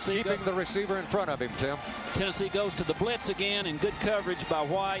 Tennessee keeping the receiver in front of him, Tim. Tennessee goes to the blitz again, and good coverage by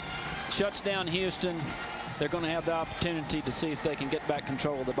White. Shuts down Houston. They're going to have the opportunity to see if they can get back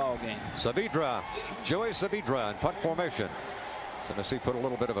control of the ball game. Saavedra, Joey Saavedra in punt formation. Tennessee put a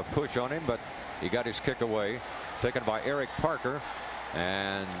little bit of a push on him, but he got his kick away. Taken by Eric Parker,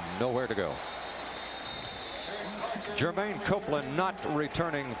 and nowhere to go. Jermaine Copeland not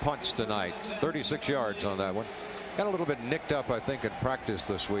returning punts tonight. 36 yards on that one. Got a little bit nicked up, I think, in practice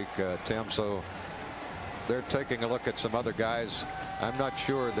this week, Tim. So they're taking a look at some other guys. I'm not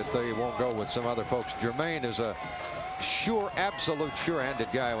sure that they won't go with some other folks. Jermaine is a absolute sure-handed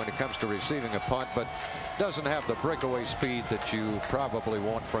guy when it comes to receiving a punt, but doesn't have the breakaway speed that you probably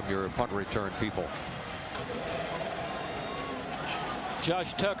want from your punt return people.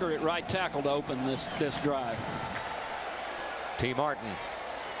 Josh Tucker at right tackle to open this drive. T. Martin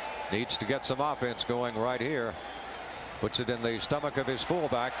needs to get some offense going right here. Puts it in the stomach of his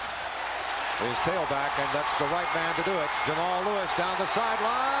fullback, his tailback, and that's the right man to do it. Jamal Lewis down the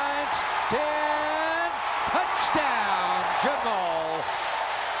sidelines. 10. Touchdown, Jamal.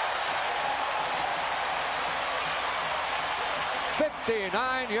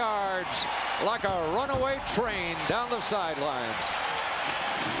 59 yards like a runaway train down the sidelines.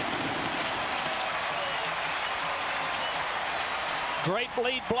 Great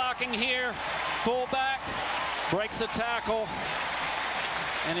lead blocking here. Fullback breaks a tackle.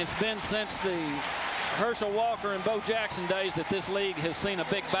 And it's been since the Herschel Walker and Bo Jackson days that this league has seen a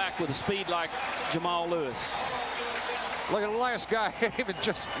big back with a speed like Jamal Lewis. Look at the last guy. Even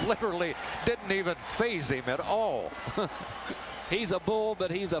just literally didn't even phase him at all. He's a bull, but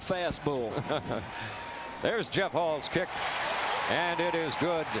he's a fast bull. There's Jeff Hall's kick. And it is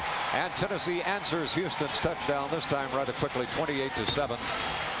good. And Tennessee answers Houston's touchdown this time rather quickly, 28-7.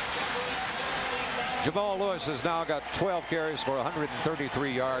 Jamal Lewis has now got 12 carries for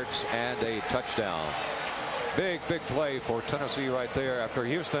 133 yards and a touchdown. Big play for Tennessee right there after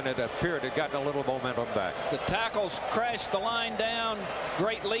Houston, it appeared, had gotten a little momentum back. The tackles crashed the line down.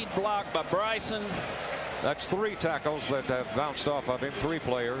 Great lead block by Bryson. That's 3 tackles that have bounced off of him, 3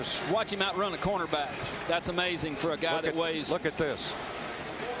 players. Watch him outrun a cornerback. That's amazing for a guy that weighs. Look at this.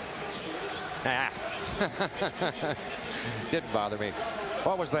 Nah. Didn't bother me.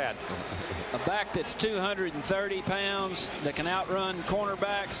 What was that? A back that's 230 pounds that can outrun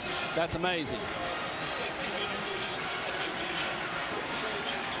cornerbacks. That's amazing.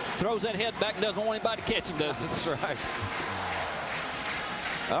 Throws that head back and doesn't want anybody to catch him, does he? That's right.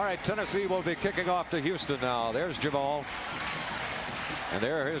 All right, Tennessee will be kicking off to Houston now. There's Jamal. And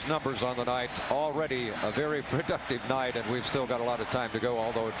there are his numbers on the night. Already a very productive night, and we've still got a lot of time to go,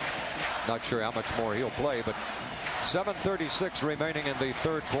 although not sure how much more he'll play. But 7:36 remaining in the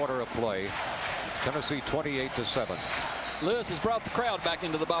third quarter of play. Tennessee 28-7. Lewis has brought the crowd back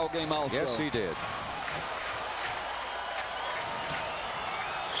into the ball game also. Yes, he did.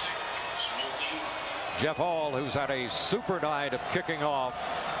 Jeff Hall, who's had a super night of kicking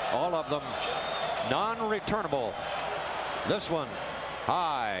off, all of them non-returnable. This one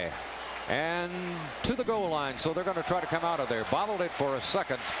high and to the goal line, so they're going to try to come out of there. Bobbled it for a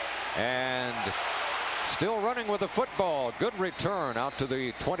second and still running with the football. Good return out to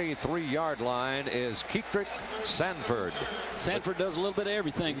the 23-yard line is Keetrick Sanford. Sanford does a little bit of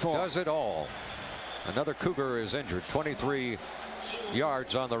everything for him. Does it all. Another Cougar is injured. 23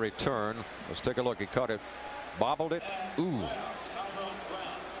 yards on the return. Let's take a look. He caught it, bobbled it. Ooh.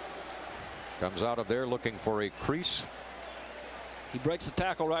 Comes out of there looking for a crease. He breaks the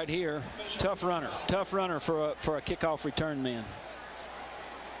tackle right here. Tough runner for a kickoff return man.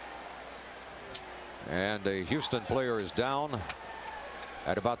 And a Houston player is down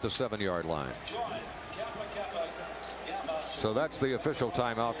at about the 7-yard line. So that's the official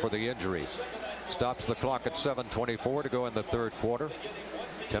timeout for the injury. Stops the clock at 7:24 to go in the third quarter.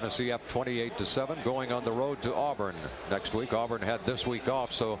 Tennessee up 28-7, going on the road to Auburn next week. Auburn had this week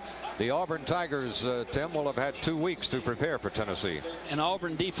off, so the Auburn Tigers, Tim, will have had 2 weeks to prepare for Tennessee. And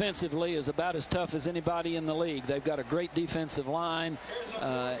Auburn defensively is about as tough as anybody in the league. They've got a great defensive line.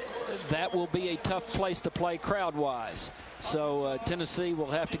 That will be a tough place to play crowd-wise. So Tennessee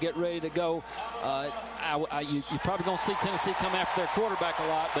will have to get ready to go. You're probably going to see Tennessee come after their quarterback a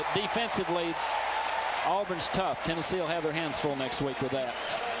lot, but defensively, Auburn's tough. Tennessee will have their hands full next week with that.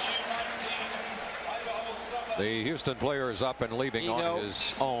 The Houston player is up and leaving on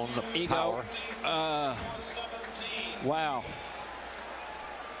his own power. Wow.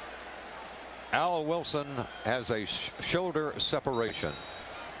 Al Wilson has a shoulder separation.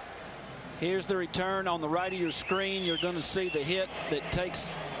 Here's the return on the right of your screen. You're going to see the hit that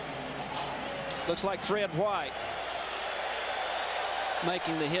takes, looks like Fred White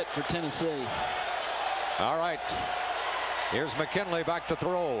making the hit for Tennessee. All right. Here's McKinley back to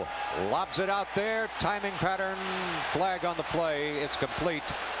throw. Lobs it out there. Timing pattern. Flag on the play. It's complete.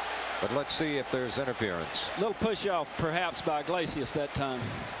 But let's see if there's interference. A little push off perhaps by Iglesias that time.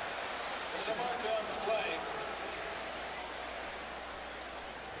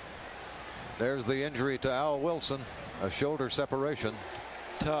 There's the injury to Al Wilson. A shoulder separation.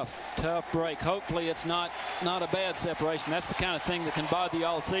 Tough break. Hopefully it's not a bad separation. That's the kind of thing that can bother you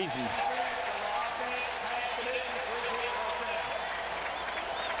all season.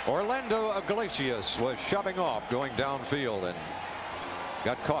 Orlando Iglesias was shoving off going downfield and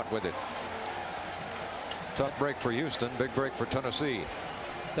got caught with it. Tough break for Houston. Big break for Tennessee.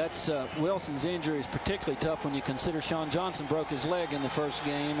 That's Wilson's injury is particularly tough when you consider Sean Johnson broke his leg in the first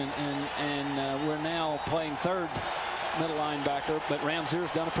game, and we're now playing third middle linebacker, but Ramsier's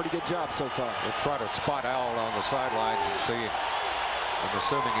done a pretty good job so far. We'll try to spot Al on the sidelines and see. I'm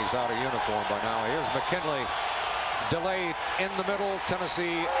assuming he's out of uniform by now. Here's McKinley. Delayed in the middle.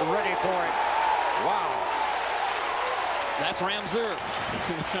 Tennessee ready for it. Wow. That's Ramseur.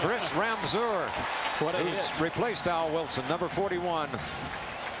 Chris Ramseur, who's replaced Al Wilson, number 41.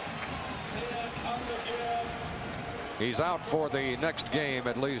 He's out for the next game,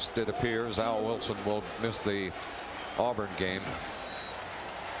 at least it appears. Al Wilson will miss the Auburn game.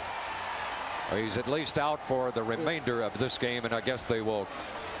 He's at least out for the remainder of this game, and I guess they will,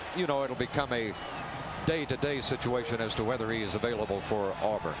 it'll become a day-to-day situation as to whether he is available for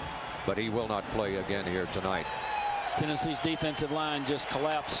Auburn. But he will not play again here tonight. Tennessee's defensive line just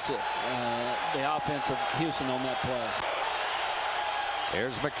collapsed the offense of Houston on that play.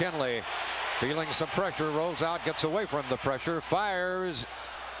 Here's McKinley feeling some pressure, rolls out, gets away from the pressure, fires.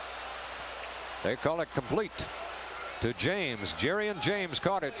 They call it complete to James. Jarian James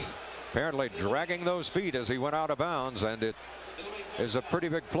caught it, apparently dragging those feet as he went out of bounds, and it is a pretty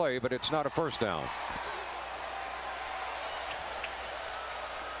big play, but it's not a first down.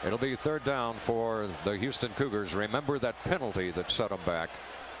 It'll be third down for the Houston Cougars. Remember that penalty that set them back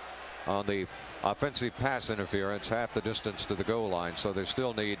on the offensive pass interference, half the distance to the goal line. So they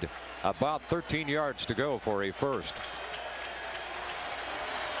still need about 13 yards to go for a first.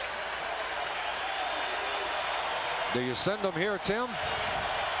 Do you send them here, Tim?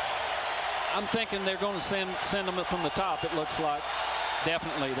 I'm thinking they're going to send them from the top, it looks like.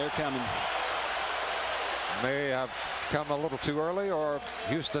 Definitely, they're coming. May have come a little too early, or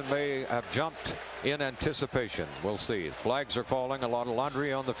Houston may have jumped in anticipation. We'll see. Flags are falling. A lot of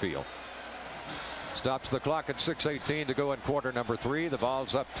laundry on the field. Stops the clock at 6:18 to go in quarter number 3. The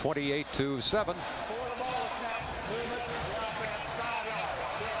Vols up 28-7.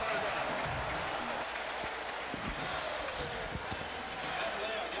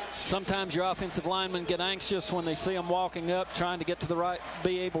 Sometimes your offensive linemen get anxious when they see them walking up, trying to get to the right,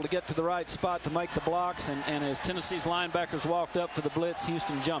 be able to get to the right spot to make the blocks. And as Tennessee's linebackers walked up for the blitz,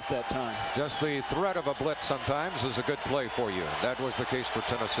 Houston jumped that time. Just the threat of a blitz sometimes is a good play for you. That was the case for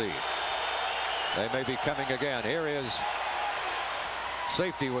Tennessee. They may be coming again. Here is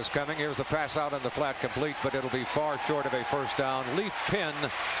safety was coming. Here's the pass out in the flat, complete, but it'll be far short of a first down. Leaf Penn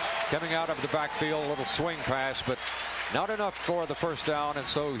coming out of the backfield, a little swing pass, but not enough for the first down, and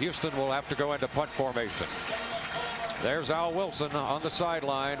so Houston will have to go into punt formation. There's Al Wilson on the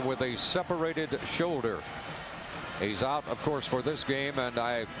sideline with a separated shoulder. He's out, of course, for this game, and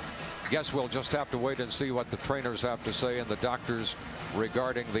I guess we'll just have to wait and see what the trainers have to say and the doctors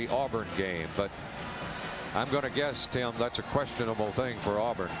regarding the Auburn game. But I'm going to guess, Tim, that's a questionable thing for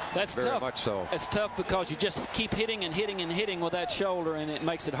Auburn. That's very tough. much so. It's tough because you just keep hitting and hitting and hitting with that shoulder, and it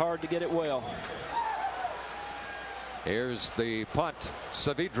makes it hard to get it well. Here's the punt.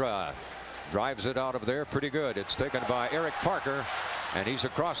 Saavedra drives it out of there pretty good. It's taken by Eric Parker, and he's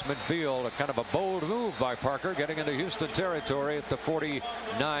across midfield. A kind of a bold move by Parker, getting into Houston territory at the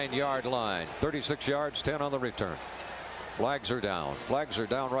 49-yard line. 36 yards, 10 on the return. Flags are down. Flags are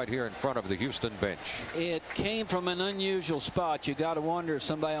down right here in front of the Houston bench. It came from an unusual spot. You got to wonder if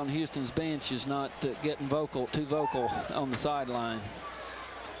somebody on Houston's bench is not getting too vocal on the sideline.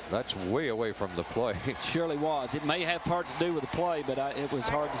 That's way away from the play. Surely was. It may have part to do with the play, but it was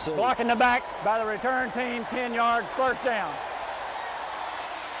hard to see. Block in the back by the return team, 10 yards, first down.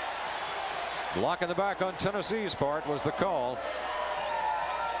 Block in the back on Tennessee's part was the call.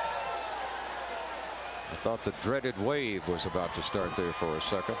 I thought the dreaded wave was about to start there for a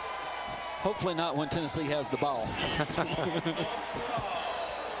second. Hopefully not when Tennessee has the ball.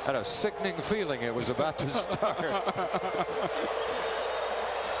 Had a sickening feeling it was about to start.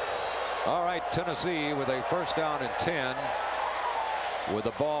 All right, Tennessee with a first down and 10 with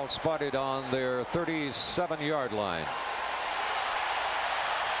the ball spotted on their 37-yard line.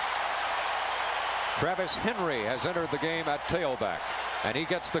 Travis Henry has entered the game at tailback, and he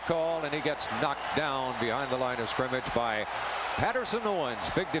gets the call, and he gets knocked down behind the line of scrimmage by Patterson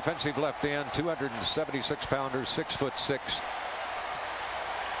Owens, big defensive left end, 276-pounder, 6'6".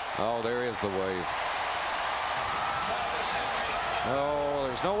 Oh, there is the wave. Oh,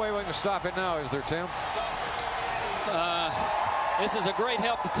 there's no way we can stop it now, is there, Tim? This is a great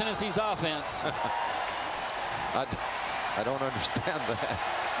help to Tennessee's offense. I don't understand that.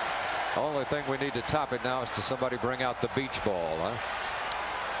 The only thing we need to top it now is to somebody bring out the beach ball, huh?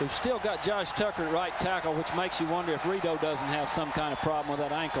 We've still got Josh Tucker at right tackle, which makes you wonder if Rito doesn't have some kind of problem with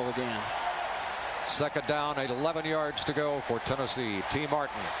that ankle again. Second down, 11 yards to go for Tennessee. T.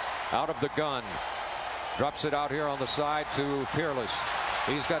 Martin out of the gun. Drops it out here on the side to Peerless.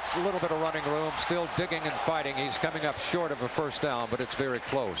 He's got a little bit of running room, still digging and fighting. He's coming up short of a first down, but it's very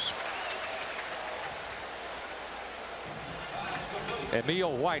close.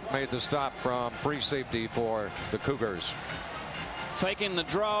 Emil White made the stop from free safety for the Cougars. Faking the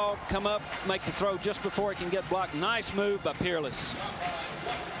draw, come up, make the throw just before he can get blocked. Nice move by Peerless.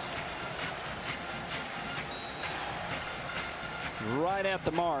 Right at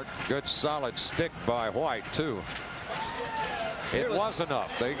the mark. Good solid stick by White, too. It was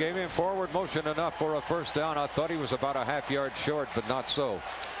enough. They gave him forward motion enough for a first down. I thought he was about a half yard short, but not so.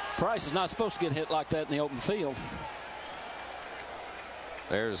 Price is not supposed to get hit like that in the open field.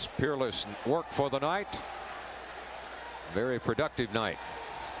 There's Peerless work for the night. Very productive night.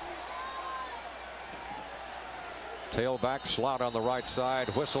 Tailback slot on the right side.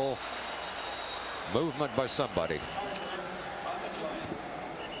 Whistle. Movement by somebody.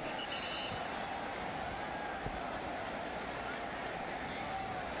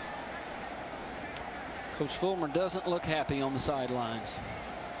 Coach Fulmer doesn't look happy on the sidelines.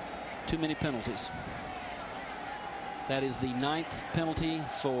 Too many penalties. That is the 9th penalty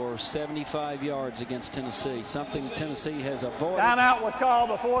for 75 yards against Tennessee, something Tennessee has avoided. Timeout was called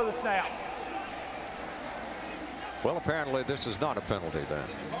before the snap. Well, apparently this is not a penalty then.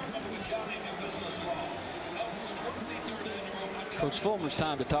 Coach Fulmer's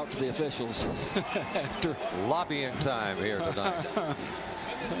time to talk to the officials after lobbying time here tonight.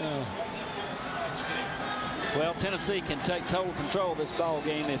 Well, Tennessee can take total control of this ball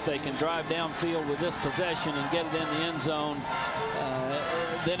game if they can drive downfield with this possession and get it in the end zone.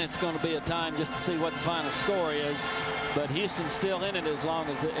 Then it's going to be a time just to see what the final score is. But Houston's still in it as long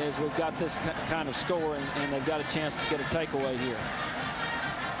as we've got this kind of score, and they've got a chance to get a takeaway here.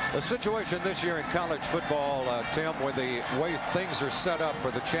 The situation this year in college football, Tim, with the way things are set up for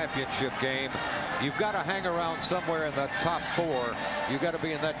the championship game, you've got to hang around somewhere in the top 4. You've got to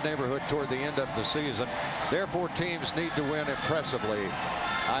be in that neighborhood toward the end of the season. Therefore, teams need to win impressively.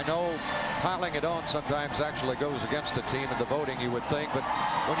 I know piling it on sometimes actually goes against a team in the voting, you would think, but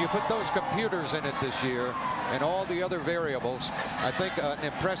when you put those computers in it this year and all the other variables, I think an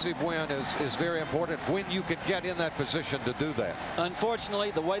impressive win is very important when you can get in that position to do that.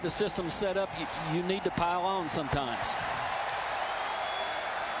 Unfortunately, the way the system's set up, you need to pile on sometimes.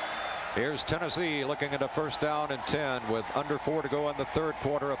 Here's Tennessee looking at a 1st down and 10 with under 4 to go in the 3rd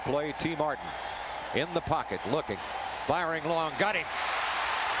quarter of play. T. Martin in the pocket, looking, firing long, got him.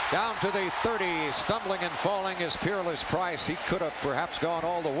 Down to the 30, stumbling and falling is Peerless Price. He could have perhaps gone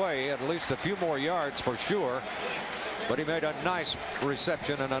all the way, at least a few more yards for sure. But he made a nice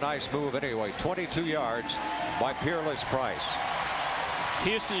reception and a nice move anyway. 22 yards by Peerless Price.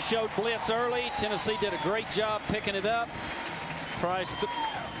 Houston showed blitz early. Tennessee did a great job picking it up. Price,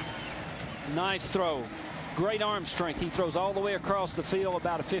 nice throw. Great arm strength. He throws all the way across the field,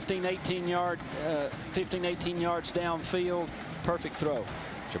 about a 15-18 yards downfield. Perfect throw.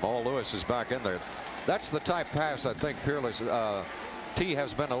 Jamal Lewis is back in there. That's the type pass I think Peerless T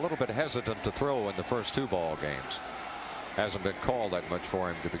has been a little bit hesitant to throw in the first 2 ball games. Hasn't been called that much for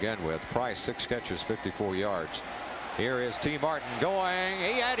him to begin with. Price 6 catches, 54 yards. Here is T. Martin going.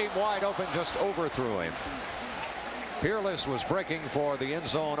 He had him wide open, just overthrew him. Peerless was breaking for the end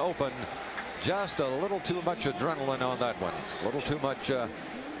zone open. Just a little too much adrenaline on that one. A little too much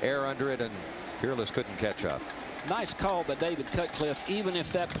air under it, and Peerless couldn't catch up. Nice call by David Cutcliffe. Even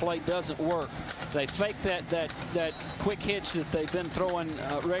if that play doesn't work, they fake that quick hitch that they've been throwing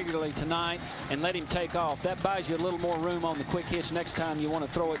regularly tonight and let him take off. That buys you a little more room on the quick hitch next time you want to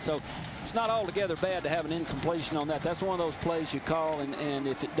throw it. So it's not altogether bad to have an incompletion on that. That's one of those plays you call, and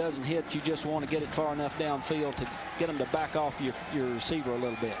if it doesn't hit, you just want to get it far enough downfield to get them to back off your receiver a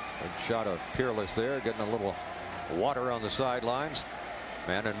little bit. Good shot of Peerless there, getting a little water on the sidelines.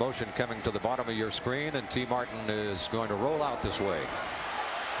 Man in motion coming to the bottom of your screen, and T. Martin is going to roll out this way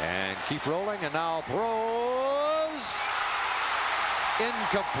and keep rolling, and now throws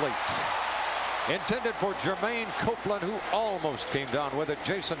incomplete. Intended for Jermaine Copeland, who almost came down with it.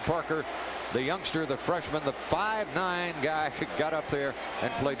 Jason Parker, the youngster, the freshman, the 5'9" guy, got up there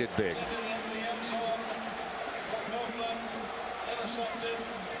and played it big.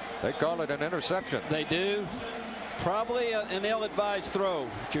 They call it an interception. They do. Probably an ill-advised throw.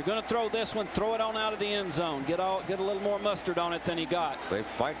 If you're going to throw this one, throw it on out of the end zone. Get a little more mustard on it than he got. They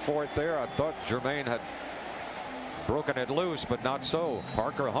fight for it there. I thought Jermaine had broken it loose, but not so.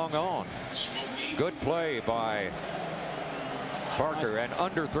 Parker hung on. Good play by Parker, and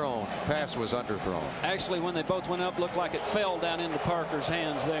underthrown. Pass was underthrown. Actually, when they both went up, looked like it fell down into Parker's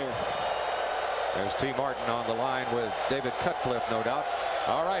hands there. There's T. Martin on the line with David Cutcliffe, no doubt.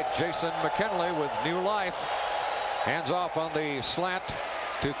 All right, Jason McKinley with new life. Hands off on the slant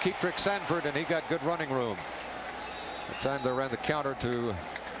to Keetrick Sanford, and he got good running room. The time they ran the counter to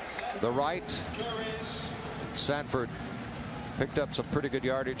the right. Sanford picked up some pretty good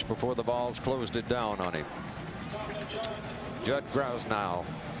yardage before the Vols closed it down on him. Judd Grosnow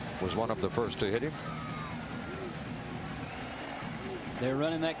was one of the first to hit him. They're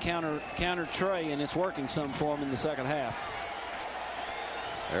running that counter tray, and it's working some for them in the second half.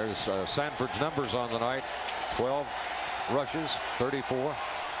 There's Sanford's numbers on the night. 12 rushes, 34.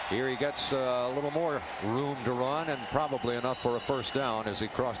 Here he gets a little more room to run, and probably enough for a first down as he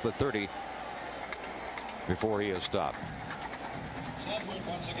crossed the 30 before he is stopped.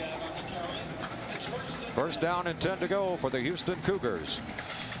 First down and 10 to go for the Houston Cougars.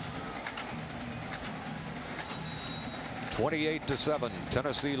 28-7,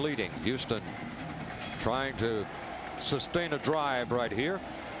 Tennessee leading. Houston trying to sustain a drive right here.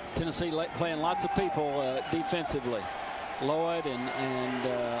 Tennessee playing lots of people defensively. Lloyd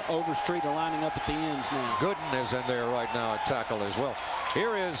and Overstreet are lining up at the ends now. Gooden is in there right now at tackle as well.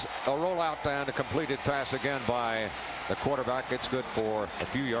 Here is a rollout and a completed pass again by the quarterback. It's good for a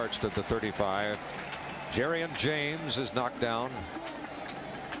few yards to the 35. Jarian James is knocked down.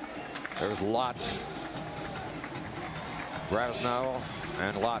 There's Lott. Grosnow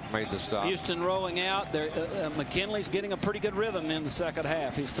and Lott made the stop. Houston rolling out. McKinley's getting a pretty good rhythm in the second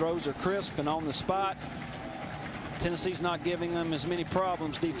half. His throws are crisp and on the spot. Tennessee's not giving them as many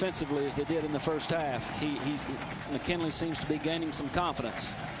problems defensively as they did in the first half. McKinley seems to be gaining some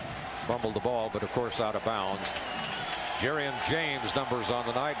confidence. Fumbled the ball, but of course out of bounds. Jerian James numbers on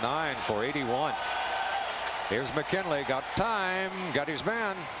the night, 9 for 81. Here's McKinley, got time, got his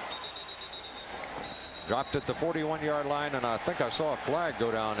man. Dropped at the 41-yard line, and I think I saw a flag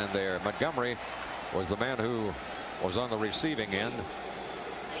go down in there. Montgomery was the man who was on the receiving end.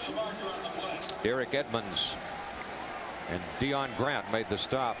 Eric Edmonds and Dion Grant made the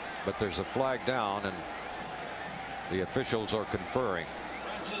stop, but there's a flag down, and the officials are conferring.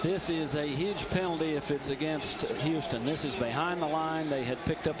 This is a huge penalty if it's against Houston. This is behind the line. They had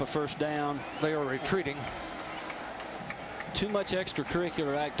picked up a first down. They are retreating. Too much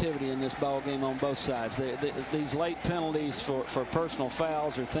extracurricular activity in this ball game on both sides. These late penalties for personal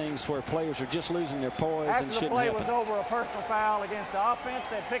fouls are things where players are just losing their poise and shouldn't happen. After the play was over, a personal foul against the offense.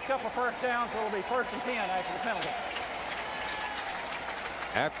 They picked up a first down, so it'll be 1st and 10 after the penalty.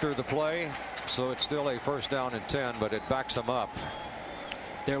 After the play, so it's still a 1st down and 10, but it backs them up.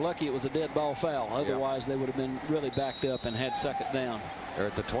 They're lucky it was a dead ball foul. Otherwise, they would have been really backed up and had 2nd down. They're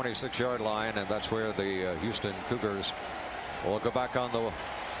at the 26-yard line, and that's where the Houston Cougars will go back on the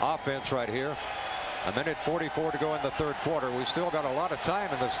offense right here. 1:44 to go in the 3rd quarter. We still got a lot of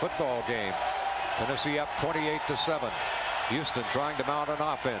time in this football game. Tennessee up 28-7. Houston trying to mount an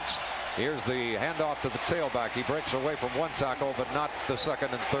offense. Here's the handoff to the tailback. He breaks away from one tackle, but not the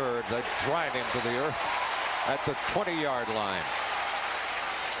 2nd and 3rd. They drive him to the earth at the 20-yard line.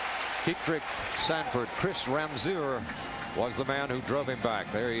 Keekrick Sanford, Chris Ramzier was the man who drove him back.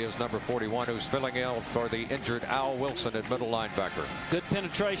 There he is, number 41, who's filling in for the injured Al Wilson at middle linebacker. Good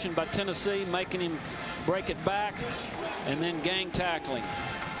penetration by Tennessee, making him break it back and then gang tackling.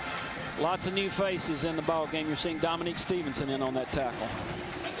 Lots of new faces in the ball game. You're seeing Dominique Stevenson in on that tackle.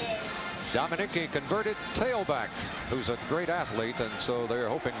 Dominique, a converted tailback, who's a great athlete, and so they're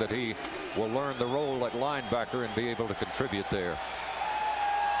hoping that he will learn the role at linebacker and be able to contribute there.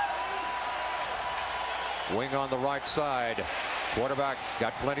 Wing on the right side. Quarterback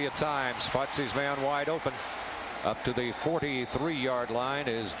got plenty of time. Spots his man wide open. Up to the 43-yard line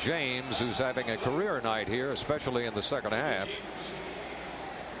is James, who's having a career night here, especially in the 2nd half.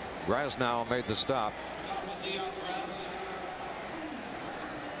 Grasnow made the stop.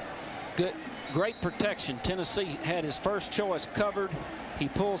 Good, great protection. Tennessee had his first choice covered. He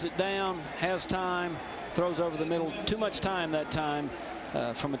pulls it down, has time, throws over the middle. Too much time that time.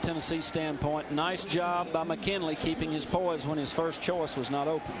 From a Tennessee standpoint. Nice job by McKinley keeping his poise when his first choice was not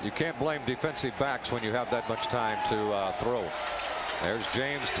open. You can't blame defensive backs when you have that much time to throw. There's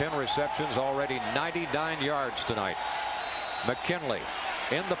James, 10 receptions, already 99 yards tonight. McKinley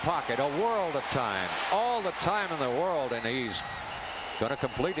in the pocket, a world of time, all the time in the world, and he's going to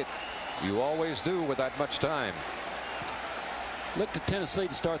complete it. You always do with that much time. Look to Tennessee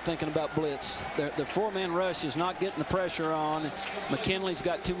to start thinking about blitz. The 4-man rush is not getting the pressure on. McKinley's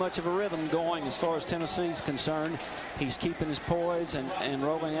got too much of a rhythm going as far as Tennessee's concerned. He's keeping his poise and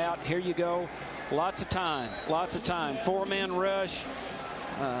rolling out. Here you go. Lots of time. Lots of time. 4-man rush.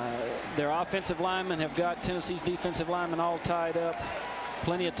 Their offensive linemen have got Tennessee's defensive linemen all tied up.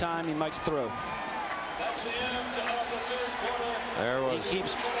 Plenty of time. He makes the throw. There was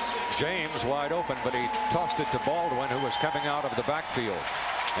James wide open, but he tossed it to Baldwin, who was coming out of the backfield.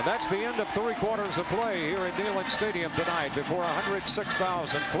 And that's the end of 3 quarters of play here at Neyland Stadium tonight before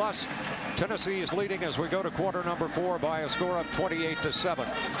 106,000 plus. Tennessee is leading as we go to quarter number 4 by a score of 28-7.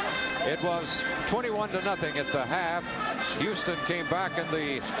 It was 21-0 at the half. Houston came back in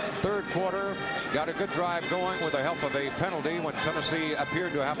the 3rd quarter, got a good drive going with the help of a penalty when Tennessee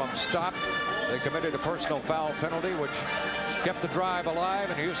appeared to have them stopped. They committed a personal foul penalty, which kept the drive alive,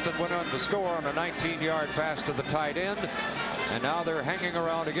 and Houston went on to score on a 19-yard pass to the tight end. And now they're hanging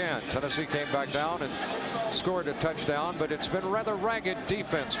around again. Tennessee came back down and scored a touchdown, but it's been rather ragged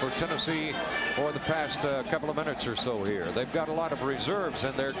defense for Tennessee for the past couple of minutes or so here. They've got a lot of reserves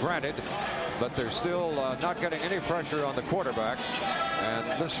in there, granted, but they're still not getting any pressure on the quarterback.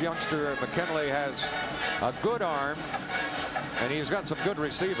 And this youngster, McKinley, has a good arm, and he's got some good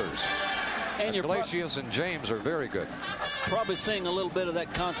receivers. And Iglesias and James are very good. Probably seeing a little bit of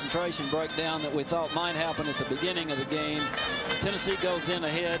that concentration breakdown that we thought might happen at the beginning of the game. Tennessee goes in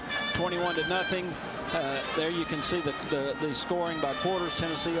ahead 21-0. There you can see the scoring by quarters.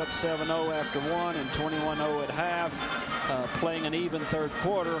 Tennessee up 7-0 after 1 and 21-0 at half, playing an even 3rd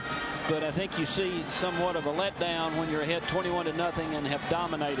quarter. But I think you see somewhat of a letdown when you're ahead 21-0 and have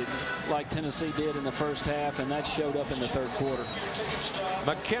dominated like Tennessee did in the first half, and that showed up in the 3rd quarter.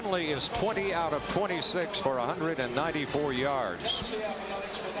 McKinley is 20 out of 26 for 194 yards.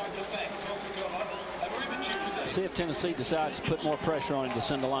 See if Tennessee decides to put more pressure on him to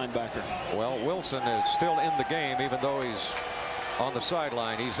send a linebacker. Well, Wilson is still in the game, even though he's on the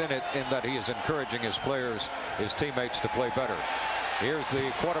sideline. He's in it in that he is encouraging his players, his teammates, to play better. Here's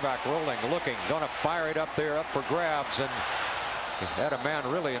the quarterback rolling, looking, going to fire it up there, up for grabs, and had a man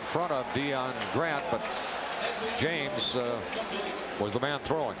really in front of Deion Grant, but James was the man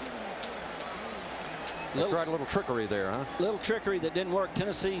throwing. They tried a little trickery there, huh? Little trickery that didn't work.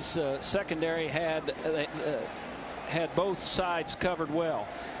 Tennessee's secondary had both sides covered well.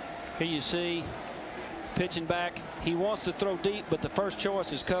 Here you see pitching back. He wants to throw deep, but the first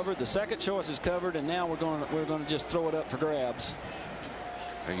choice is covered. The second choice is covered, and now we're going to just throw it up for grabs.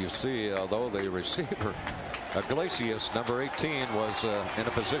 And you see, though, the receiver, Iglesias, number 18, was in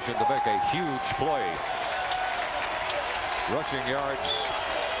a position to make a huge play. Rushing yards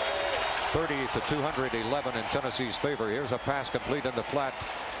 30 to 211 in Tennessee's favor. Here's a pass complete in the flat.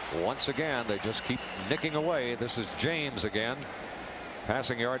 Once again, they just keep nicking away. This is James again.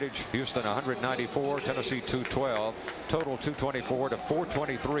 Passing yardage, Houston 194, Tennessee 212. Total 224 to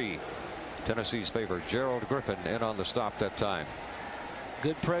 423. Tennessee's favor. Gerald Griffin in on the stop that time.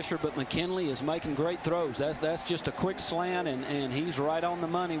 Good pressure, but McKinley is making great throws. That's just a quick slant, and he's right on the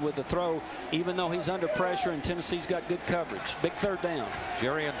money with the throw, even though he's under pressure, and Tennessee's got good coverage. Big third down.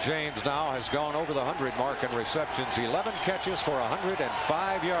 Jerian James now has gone over the 100 mark in receptions. 11 catches for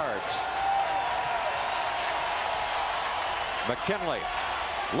 105 yards. McKinley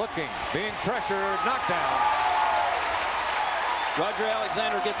looking, being pressured, knocked down. Roger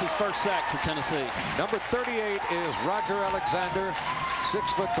Alexander gets his first sack for Tennessee. Number 38 is Roger Alexander,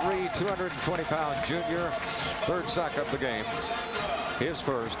 6'3", 220-pound junior. Third sack of the game. His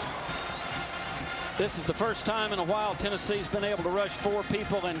first. This is the first time in a while Tennessee's been able to rush 4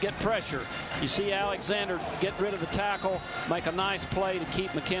 people and get pressure. You see Alexander get rid of the tackle, make a nice play to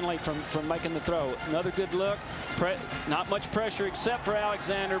keep McKinley from making the throw. Another good look. Not much pressure except for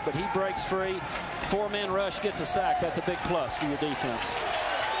Alexander, but he breaks free. 4-man rush, gets a sack. That's a big plus for your defense.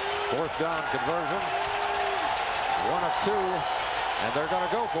 Fourth down conversion. 1 of 2, and they're going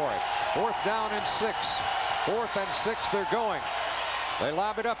to go for it. Fourth down and 6. 4th and 6, they're going. They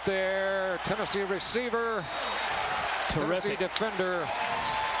lob it up there. Tennessee receiver. Terrific. Tennessee defender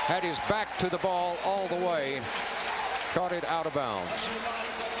had his back to the ball all the way. Caught it out of bounds.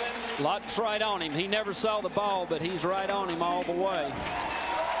 Lott's right on him. He never saw the ball, but he's right on him all the way.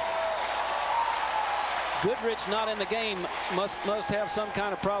 Goodrich not in the game must have some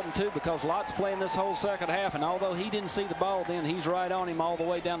kind of problem too, because Lott's playing this whole second half, and although he didn't see the ball then, he's right on him all the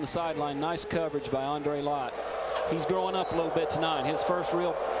way down the sideline. Nice coverage by Andre Lott. He's growing up a little bit tonight. His first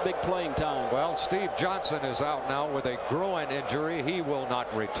real big playing time. Well, Steve Johnson is out now with a groin injury. He will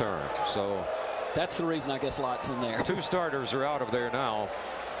not return. So that's the reason I guess Lott's in there. 2 starters are out of there now.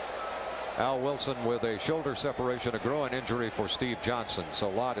 Al Wilson with a shoulder separation, a groin injury for Steve Johnson. So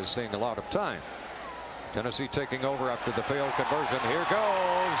Lott is seeing a lot of time. Tennessee taking over after the failed conversion. Here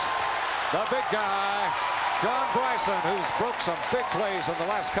goes the big guy, John Bryson, who's broke some big plays in the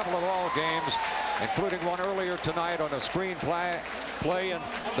last couple of ball games, including one earlier tonight on a screen play, and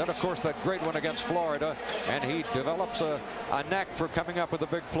then, of course, that great one against Florida. And he develops a knack for coming up with a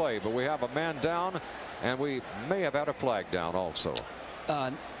big play. But we have a man down, and we may have had a flag down also.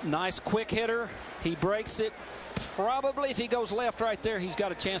 Nice quick hitter. He breaks it. Probably if he goes left right there, he's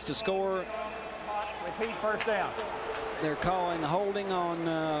got a chance to score. Repeat first down. They're calling holding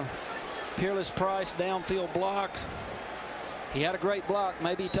on Peerless Price, downfield block. He had a great block.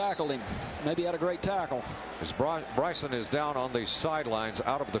 Maybe he tackled him. Maybe he had a great tackle. As Bryson is down on the sidelines,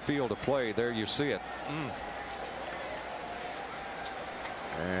 out of the field of play. There you see it.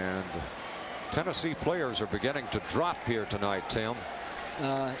 And Tennessee players are beginning to drop here tonight, Tim.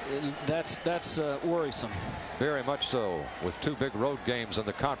 That's worrisome. Very much so, with 2 big road games in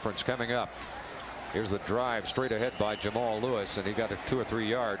the conference coming up. Here's the drive straight ahead by Jamal Lewis, and he got it 2 or 3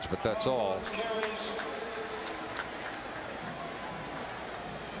 yards, but that's all.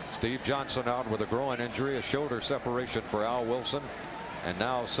 Steve Johnson out with a groin injury, a shoulder separation for Al Wilson, and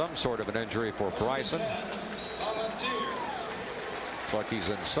now some sort of an injury for Bryson. Looks like he's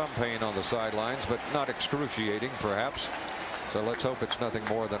in some pain on the sidelines, but not excruciating, perhaps. So let's hope it's nothing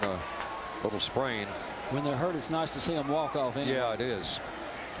more than a little sprain. When they're hurt, it's nice to see them walk off. Anyway. Yeah, it is.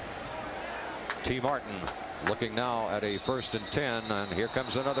 T. Martin looking now at a 1st and 10, and here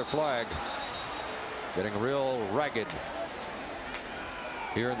comes another flag. Getting real ragged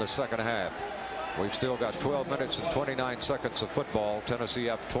here in the second half. We've still got 12 minutes and 29 seconds of football. Tennessee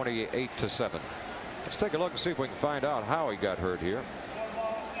up 28-7. Let's take a look and see if we can find out how he got hurt here.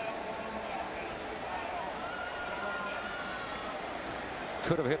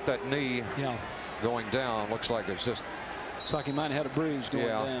 Could have hit that knee. Yeah. going down. Looks like it's just. It's like he might have had a bruise going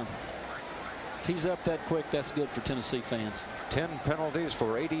Yeah. down. If he's up that quick, that's good for Tennessee fans. 10 penalties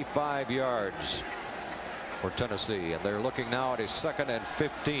for 85 yards for Tennessee, and they're looking now at his 2nd and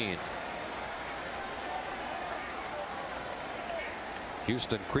 15.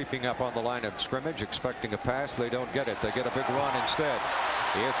 Houston creeping up on the line of scrimmage, expecting a pass. They don't get it. They get a big run instead.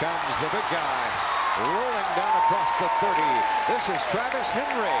 Here comes the big guy rolling down across the 30. This is Travis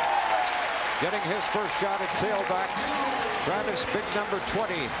Henry getting his first shot at tailback. Travis, big number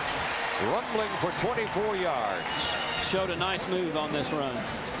 20, rumbling for 24 yards. Showed a nice move on this run.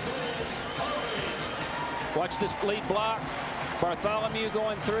 Watch this lead block. Bartholomew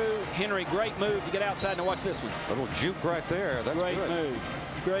going through. Henry, great move to get outside. Now watch this one. Little juke right there. That's great good. move.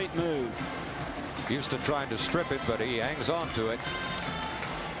 Great move. Houston trying to strip it, but he hangs on to it.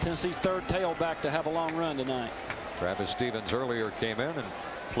 Tennessee's 3rd tailback to have a long run tonight. Travis Stevens earlier came in and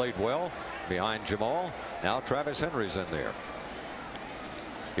played well behind Jamal. Now Travis Henry's in there.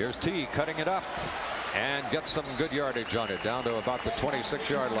 Here's T cutting it up and gets some good yardage on it, down to about the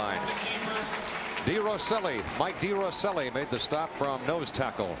 26-yard line. Mike DeRosselli made the stop from nose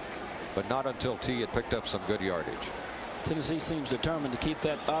tackle, but not until T had picked up some good yardage. Tennessee seems determined to keep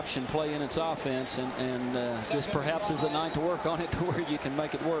that option play in its offense, and this perhaps is a night to work on it to where you can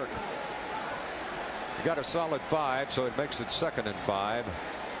make it work. You got a solid 5, so it makes it 2nd and 5.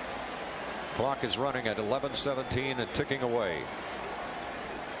 Clock is running at 11:17 and ticking away.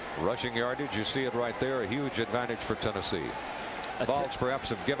 Rushing yardage, you see it right there, a huge advantage for Tennessee. Vols perhaps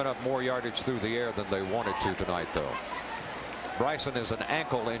have given up more yardage through the air than they wanted to tonight, though. Bryson is an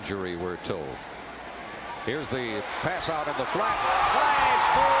ankle injury, we're told. Here's the pass out in the flat. Nice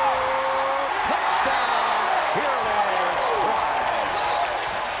move! Touchdown! Peerless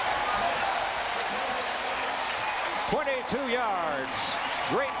Price. 22 yards.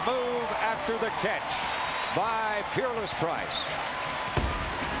 Great move after the catch by Peerless Price.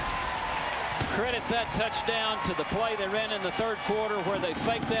 Credit that touchdown to the play they ran in the 3rd quarter where they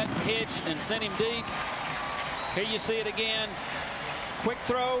faked that hitch and sent him deep. Here you see it again. Quick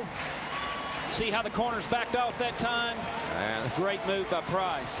throw. See how the corners backed off that time? And great move by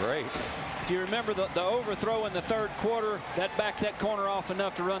Price. Great. If you remember the overthrow in the 3rd quarter, that backed that corner off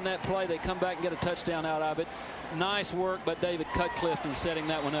enough to run that play. They come back and get a touchdown out of it. Nice work by David Cutcliffe in setting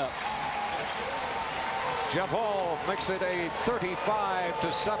that one up. Jeff Hall makes it a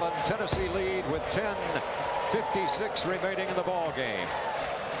 35-7 Tennessee lead with 10:56 remaining in the ball game.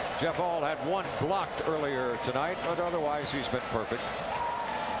 Jeff Hall had 1 blocked earlier tonight, but otherwise he's been perfect.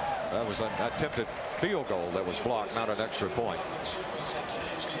 That was an attempted field goal that was blocked, not an extra point.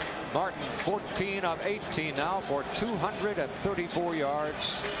 Martin 14 of 18 now for 234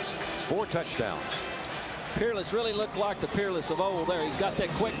 yards, 4 touchdowns. Peerless really looked like the Peerless of old there. He's got that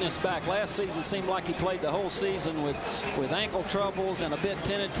quickness back. Last season seemed like he played the whole season with ankle troubles and a bit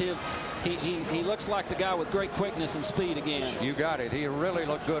tentative. He looks like the guy with great quickness and speed again. You got it. He really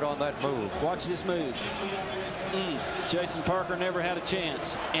looked good on that move. Watch this move. Jason Parker never had a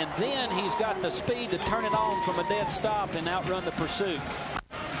chance. And then he's got the speed to turn it on from a dead stop and outrun the pursuit.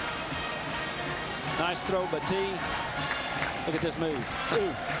 Nice throw by T. Look at this move.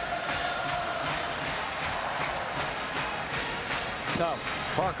 Ooh.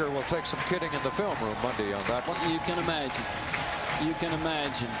 Tough. Parker will take some kidding in the film room Monday on that one. You can imagine. You can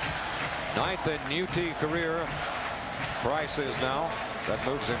imagine. 9th in UT career. Price is now. That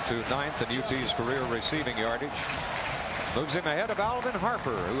moves him to 9th in UT's career receiving yardage. Moves him ahead of Alvin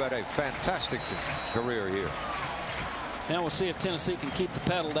Harper, who had a fantastic career here. Now we'll see if Tennessee can keep the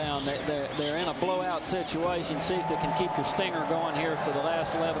pedal down. They're in a blowout situation. See if they can keep their stinger going here for the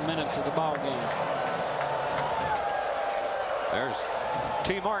last 11 minutes of the ball game. There's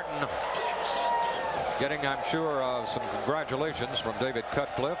T. Martin getting, I'm sure, some congratulations from David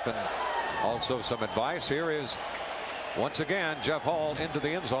Cutcliffe and also some advice. Here is, once again, Jeff Hall into the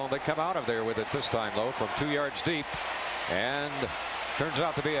end zone. They come out of there with it this time, though, from 2 yards deep. And turns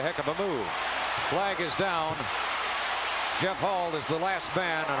out to be a heck of a move. Flag is down. Jeff Hall is the last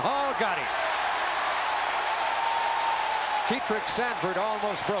man, and Hall got him. Keatrick Sanford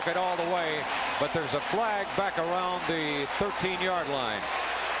almost broke it all the way, but there's a flag back around the 13-yard line.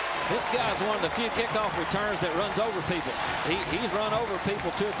 This guy's one of the few kickoff returners that runs over people. He's run over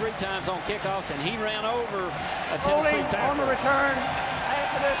people 2 or 3 times on kickoffs, and he ran over a Tennessee tackle. On the return,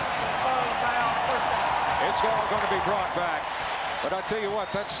 after this, first down. It's all going to be brought back. But I tell you what,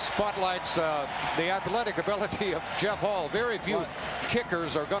 that spotlights the athletic ability of Jeff Hall. Very few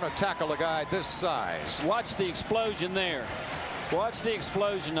kickers are going to tackle a guy this size. Watch the explosion there. Watch the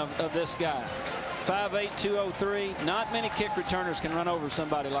explosion of this guy. 5'8", 203. Not many kick returners can run over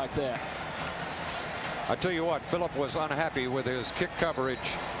somebody like that. I tell you what, Phillip was unhappy with his kick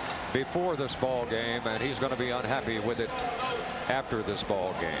coverage before this ball game, and he's going to be unhappy with it after this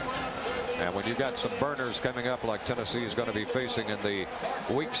ball game. And when you got some burners coming up like Tennessee is going to be facing in the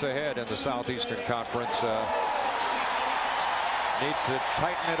weeks ahead in the Southeastern Conference, need to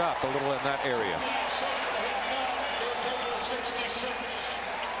tighten it up a little in that area.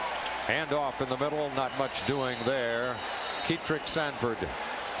 Handoff in the middle, not much doing there. Keatrick Sanford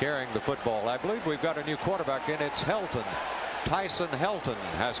carrying the football. I believe we've got a new quarterback in. It's Helton. Tyson Helton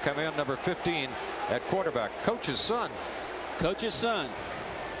has come in, number 15 at quarterback. Coach's son. Coach's son.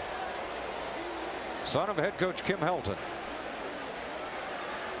 Son of head coach Kim Helton.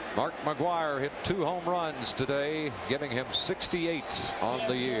 Mark McGuire hit 2 home runs today, giving him 68 on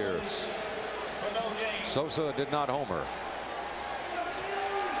the year. Sosa did not homer.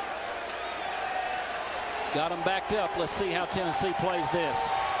 Got him backed up. Let's see how Tennessee plays this.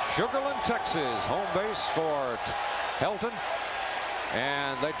 Sugar Land, Texas, home base for Helton.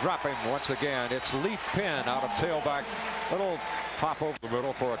 And they drop him once again. It's Leaf Penn out of tailback. Little pop over the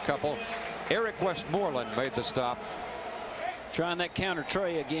middle for a couple. Eric Westmoreland made the stop. Trying that counter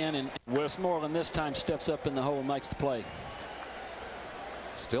tray again, and Westmoreland this time steps up in the hole and makes the play.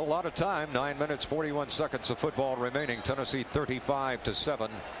 Still a lot of time. 9 minutes 41 seconds of football remaining. Tennessee 35-7.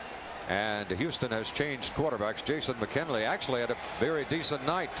 And Houston has changed quarterbacks. Jason McKinley actually had a very decent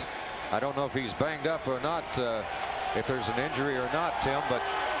night. I don't know if he's banged up or not, if there's an injury or not, Tim, but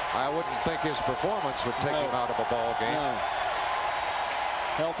I wouldn't think his performance would take him out of a ball game. No.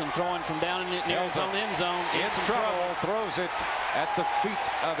 Helton throwing from down near his own end zone. In trouble. Throws it at the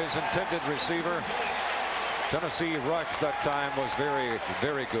feet of his intended receiver. Tennessee rush that time was very,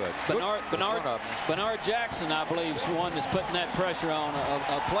 very good. Bernard Jackson, I believe, is one that's putting that pressure on.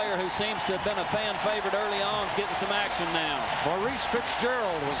 A player who seems to have been a fan favorite early on is getting some action now. Maurice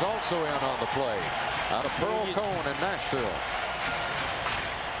Fitzgerald was also in on the play out of Pearl Cone in Nashville.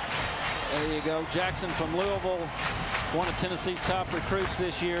 There you go. Jackson from Louisville, one of Tennessee's top recruits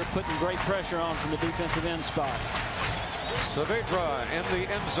this year, putting great pressure on from the defensive end spot. Saavedra in the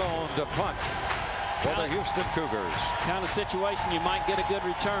end zone to punt for the Houston Cougars. Kind of situation you might get a good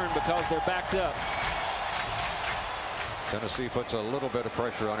return because they're backed up. Tennessee puts a little bit of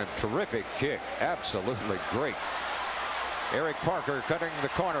pressure on him. Terrific kick. Absolutely great. Eric Parker cutting the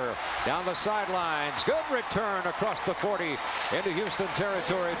corner down the sidelines. Good return across the 40 into Houston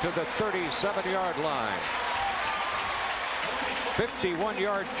territory to the 37-yard line.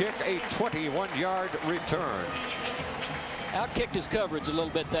 51-yard kick, a 21-yard return. Outkicked his coverage a little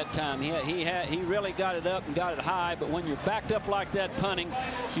bit that time. He really got it up and got it high, but when you're backed up like that punting,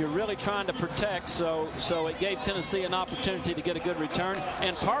 you're really trying to protect, so it gave Tennessee an opportunity to get a good return.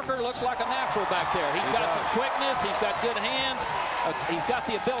 And Parker looks like a natural back there. He's got some quickness, he's got good hands, he's got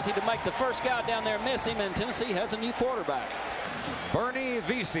the ability to make the first guy down there miss him, and Tennessee has a new quarterback. Bernie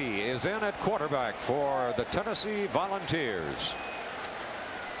Vesey is in at quarterback for the Tennessee Volunteers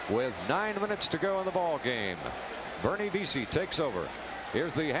with 9 minutes to go in the ball game. Bernie Vesey takes over.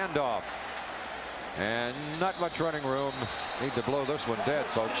 Here's the handoff. And not much running room. Need to blow this one dead,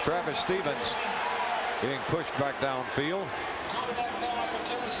 folks. Travis Stevens being pushed back downfield.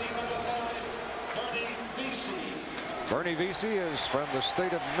 Bernie Vesey is from the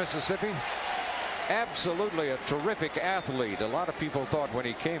state of Mississippi. Absolutely a terrific athlete. A lot of people thought when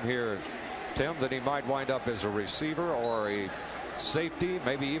he came here, Tim, that he might wind up as a receiver or a safety,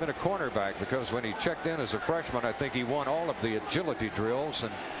 maybe even a cornerback, because when he checked in as a freshman, I think he won all of the agility drills,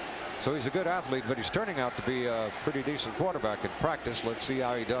 and so he's a good athlete, but he's turning out to be a pretty decent quarterback in practice. Let's see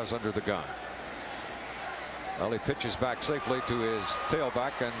how he does under the gun. Well, he pitches back safely to his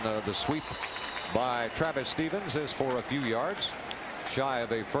tailback, and the sweep by Travis Stevens is for a few yards, shy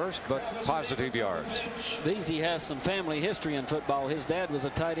of a first, but positive yards. Vesey has some family history in football. His dad was a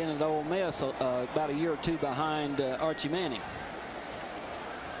tight end at Ole Miss, about a year or two behind Archie Manning.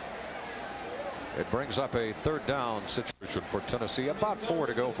 It brings up a third down situation for Tennessee. About 4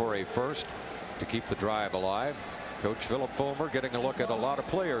 to go for a first to keep the drive alive. Coach Phillip Fulmer getting a look at a lot of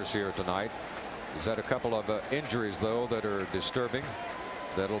players here tonight. He's had a couple of injuries, though, that are disturbing.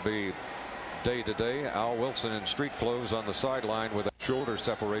 That'll be day to day. Al Wilson in street clothes on the sideline with a shoulder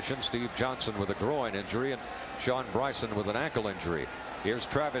separation. Steve Johnson with a groin injury, and Sean Bryson with an ankle injury. Here's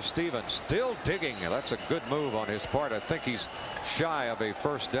Travis Stevens still digging. That's a good move on his part. I think he's shy of a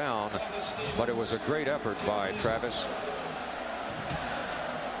first down, but it was a great effort by Travis.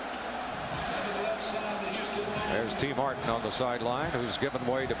 There's T. Martin on the sideline, who's given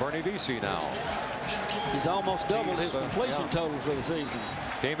way to Bernie Vesey now. He's almost doubled his completion total for the season.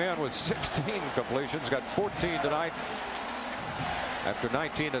 Came in with 16 completions, got 14 tonight. after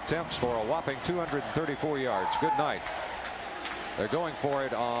 19 attempts for a whopping 234 yards. Good night. They're going for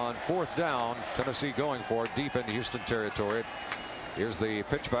it on 4th down. Tennessee going for it deep in Houston territory. Here's the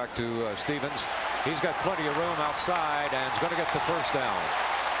pitch back to Stevens. He's got plenty of room outside and is going to get the first down.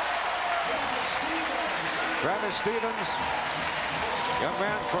 Travis Stevens, young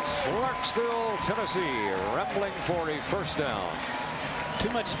man from Clarksville, Tennessee, rambling for a first down. Too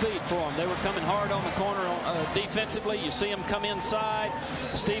much speed for them. They were coming hard on the corner defensively. You see them come inside.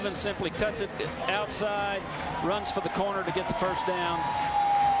 Stevens simply cuts it outside, runs for the corner to get the first down.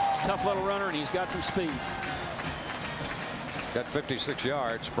 Tough little runner, and he's got some speed. Got 56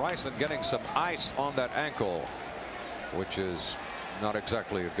 yards. Bryson getting some ice on that ankle, which is not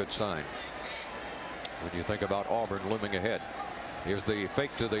exactly a good sign when you think about Auburn looming ahead. Here's the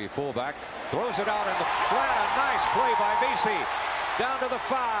fake to the fullback. Throws it out in the flat. A nice play by Vesey. Down to the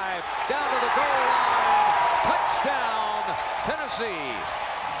 5. Down to the goal line. Touchdown, Tennessee.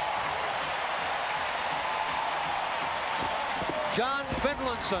 John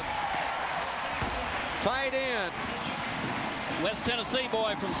Finlinson, tight end. West Tennessee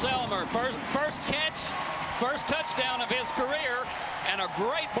boy from Selmer. First catch, first touchdown of his career, and a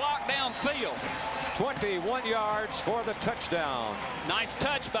great block downfield. 21 yards for the touchdown. Nice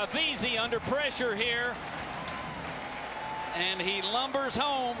touch by Vesey under pressure here. And he lumbers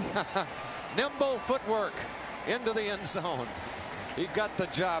home. Nimble footwork into the end zone. He got the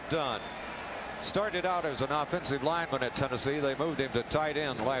job done. Started out as an offensive lineman at Tennessee. They moved him to tight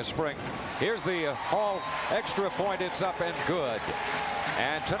end last spring. Here's the Hall extra point. It's up and good.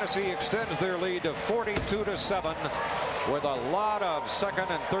 And Tennessee extends their lead to 42-7 with a lot of second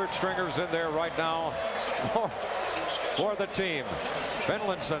and third stringers in there right now for the team.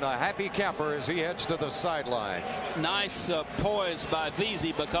 Finlinson, a happy camper as he heads to the sideline. Nice poise by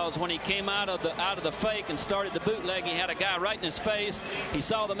Vesey, because when he came out of the fake and started the bootleg, he had a guy right in his face. He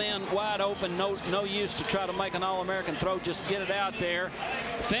saw the man wide open. No use to try to make an All-American throw. Just get it out there.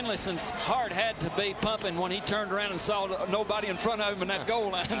 Finlinson's heart had to be pumping when he turned around and saw nobody in front of him in that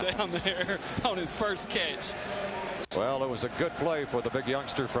goal line down there on his first catch. Well, it was a good play for the big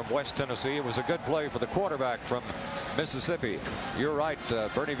youngster from West Tennessee. It was a good play for the quarterback from Mississippi. You're right.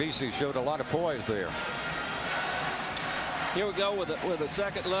 Bernie Vesey showed a lot of poise there. Here we go with a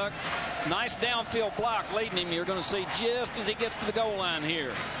second look. Nice downfield block leading him. You're going to see just as he gets to the goal line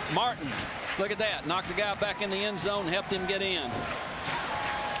here. Martin, look at that. Knocked the guy back in the end zone, helped him get in.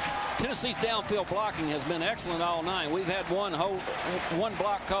 Tennessee's downfield blocking has been excellent all night. We've had one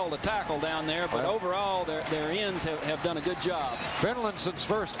block called a tackle down there, but overall their ends have done a good job. Finlinson's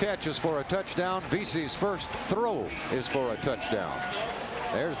first catch is for a touchdown. Vesey's first throw is for a touchdown.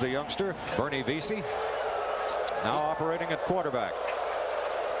 There's the youngster, Bernie Vesey, now operating at quarterback.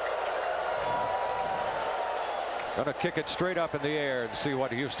 Going to kick it straight up in the air and see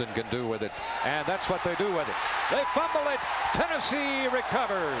what Houston can do with it. And that's what they do with it. They fumble it. Tennessee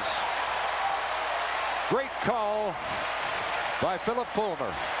recovers. Great call by Philip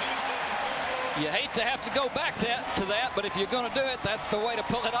Fulmer. You hate to have to go back to that, but if you're going to do it, that's the way to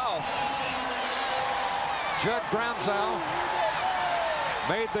pull it off. Judd Granzow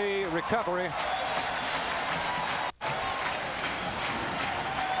made the recovery.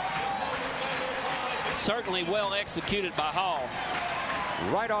 Certainly well executed by Hall.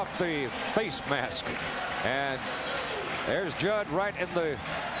 Right off the face mask. And there's Judd right in the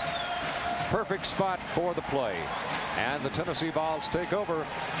perfect spot for the play. And the Tennessee Vols take over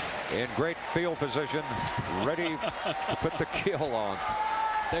in great field position, ready to put the kill on.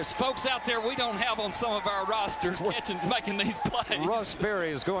 There's folks out there we don't have on some of our rosters making these plays. Russ Berry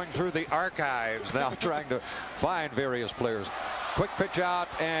is going through the archives now trying to find various players. Quick pitch out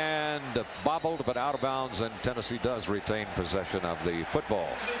and bobbled, but out of bounds, and Tennessee does retain possession of the football.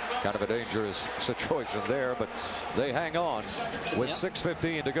 Kind of a dangerous situation there, but they hang on with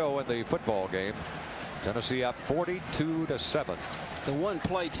 6:15 to go in the football game. Tennessee up 42-7. The one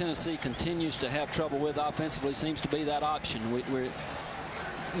play Tennessee continues to have trouble with offensively seems to be that option.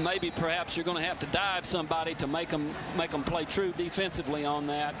 Maybe perhaps you're going to have to dive somebody to make them play true defensively on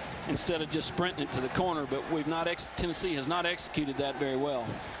that instead of just sprinting it to the corner. But Tennessee has not executed that very well.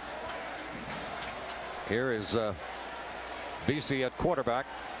 Here is Vesey at quarterback.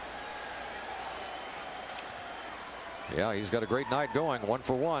 Yeah, he's got a great night going, 1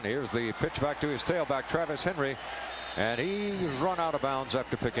 for 1. Here's the pitch back to his tailback, Travis Henry, and he's run out of bounds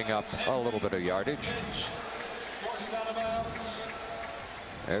after picking up a little bit of yardage.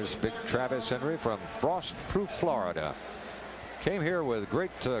 There's big Travis Henry from Frostproof, Florida. Came here with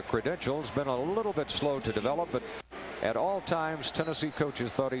great credentials, been a little bit slow to develop, but at all times Tennessee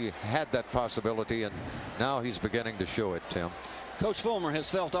coaches thought he had that possibility, and now he's beginning to show it, Tim. Coach Fulmer has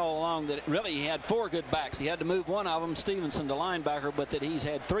felt all along that really he had 4 good backs. He had to move one of them, Stevenson, to linebacker, but that he's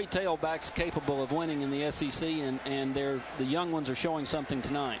had 3 tailbacks capable of winning in the SEC, and the young ones are showing something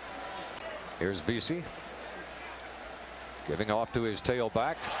tonight. Here's Vesey giving off to his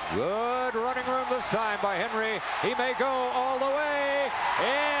tailback. Good running room this time by Henry. He may go all the way.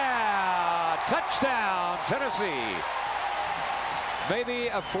 Yeah! Touchdown, Tennessee. Maybe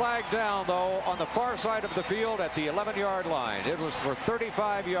a flag down, though, on the far side of the field at the 11-yard line. It was for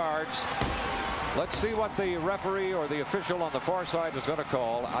 35 yards. Let's see what the referee or the official on the far side is going to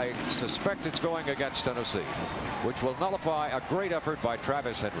call. I suspect it's going against Tennessee, which will nullify a great effort by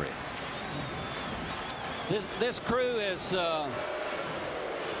Travis Henry. This crew is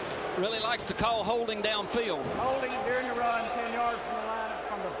really likes to call holding downfield. Holding during the run, 10 yards from the line,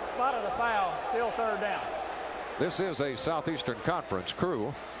 from the spot of the foul, still 3rd down. This is a Southeastern Conference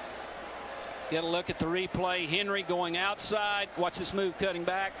crew. Get a look at the replay. Henry going outside. Watch this move, cutting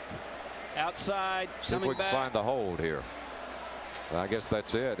back. Outside, see if we can find the hold here. I guess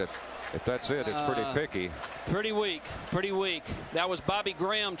that's it. If that's it, it's pretty picky. Pretty weak. Pretty weak. That was Bobby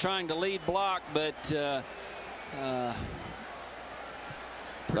Graham trying to lead block, but that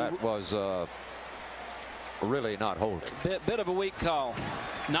was really not holding. Bit of a weak call.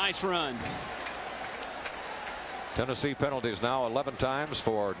 Nice run. Tennessee penalties now 11 times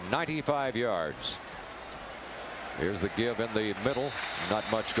for 95 yards. Here's the give in the middle. Not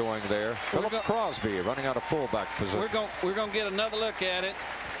much going there. Philip Crosby running out of fullback position. We're going to get another look at it.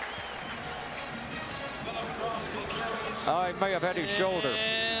 He may have had his shoulder.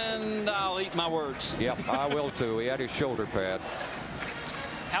 And I'll eat my words. Yep, I will too. He had his shoulder pad.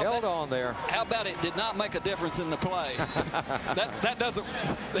 Held on there. How about it did not make a difference in the play? that doesn't.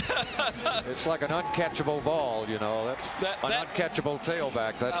 It's like an uncatchable ball, you know. That's an uncatchable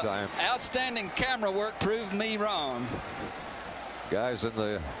tailback that time. Outstanding camera work proved me wrong. Guys in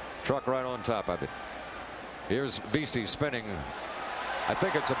the truck right on top of it. Here's Vesey spinning. I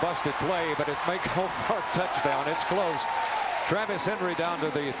think it's a busted play, but it may go for a touchdown. It's close. Travis Henry down to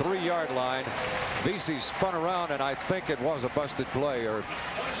the 3-yard line. Vesey spun around, and I think it was a busted play, or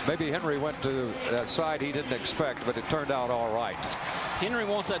maybe Henry went to that side he didn't expect, but it turned out all right. Henry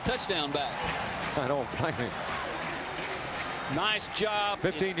wants that touchdown back. I don't blame him. Nice job.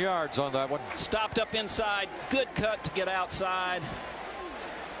 15 yards on that one. Stopped up inside. Good cut to get outside.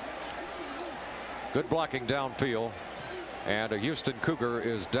 Good blocking downfield. And a Houston Cougar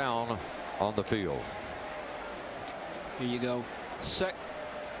is down on the field. Here you go.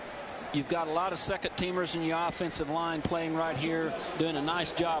 You've got a lot of second teamers in your offensive line playing right here, doing a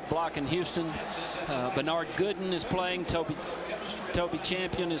nice job blocking Houston. Bernard Gooden is playing. Toby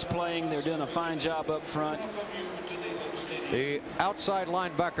Champion is playing. They're doing a fine job up front. The outside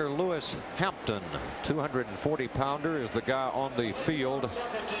linebacker Lewis Hampton, 240-pounder, is the guy on the field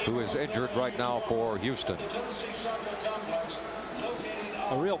who is injured right now for Houston.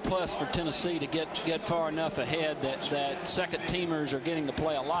 A real plus for Tennessee to get far enough ahead that second teamers are getting to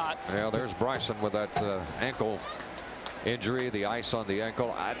play a lot. Yeah, there's Bryson with that ankle injury, the ice on the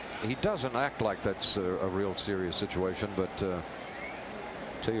ankle. He doesn't act like that's a real serious situation, but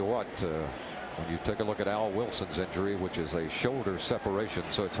tell you what, when you take a look at Al Wilson's injury, which is a shoulder separation,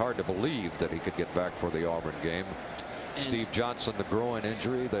 so it's hard to believe that he could get back for the Auburn game. And Steve Johnson, the groin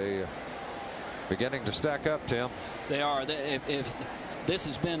injury, they beginning to stack up, Tim. They are. If this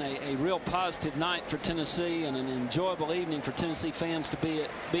has been a real positive night for Tennessee and an enjoyable evening for Tennessee fans to be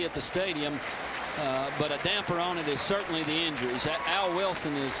at the stadium. But a damper on it is certainly the injuries. Al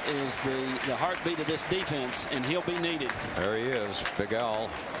Wilson is the heartbeat of this defense, and he'll be needed. There he is, Big Al,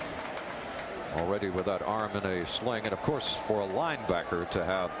 already with that arm in a sling. And of course, for a linebacker to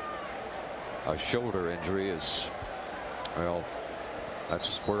have a shoulder injury is, well,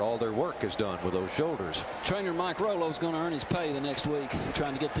 that's where all their work is done, with those shoulders. Trainer Mike Rollo's going to earn his pay the next week,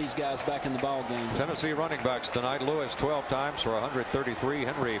 trying to get these guys back in the ball game. Tennessee running backs tonight: Lewis 12 times for 133,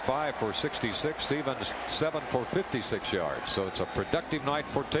 Henry 5 for 66, Stevens 7 for 56 yards. So it's a productive night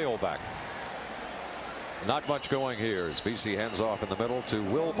for tailback. Not much going here as Vesey hands off in the middle to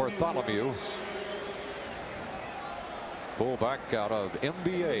Will Bartholomew, fullback out of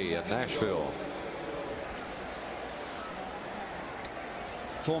MBA in Nashville.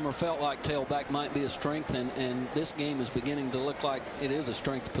 Fulmer felt like tailback might be a strength, and this game is beginning to look like it is a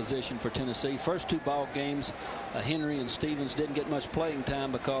strength position for Tennessee. First 2 ball games, Henry and Stevens didn't get much playing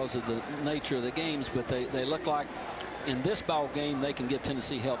time because of the nature of the games, but they look like in this ball game they can give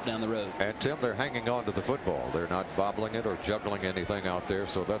Tennessee help down the road. And Tim, they're hanging on to the football. They're not bobbling it or juggling anything out there,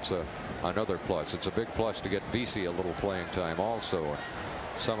 so that's another plus. It's a big plus to get Vesey a little playing time also.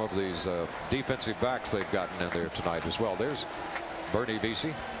 Some of these defensive backs they've gotten in there tonight as well. There's Bernie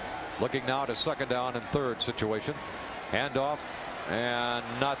Vesey. Looking now to second down and third situation. Handoff and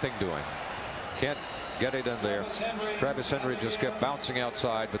nothing doing. Can't get it in there. Travis Henry just kept bouncing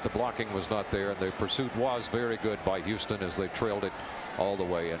outside, but the blocking was not there, and the pursuit was very good by Houston as they trailed it all the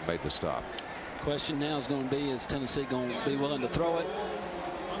way and made the stop. Question now is going to be, is Tennessee going to be willing to throw it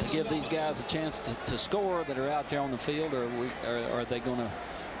to give these guys a chance to score that are out there on the field, or are they going to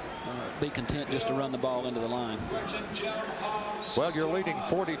be content just to run the ball into the line? Well, you're leading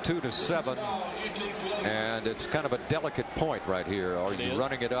 42-7, and it's kind of a delicate point right here. Are you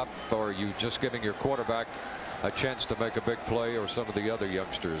running it up, or are you just giving your quarterback a chance to make a big play, or some of the other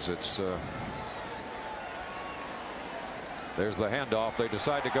youngsters? It's there's the handoff. They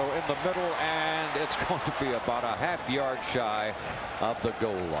decide to go in the middle, and it's going to be about a half-yard shy of the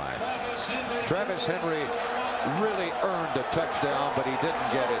goal line. Travis Henry really earned a touchdown, but he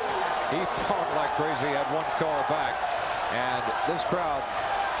didn't get it. He fought like crazy, had one call back, and this crowd,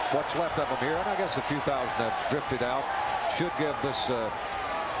 what's left of them here, and I guess a few thousand have drifted out, should give this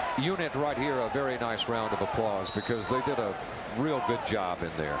unit right here a very nice round of applause, because they did a real good job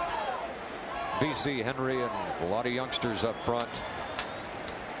in there. Vesey, Henry, and a lot of youngsters up front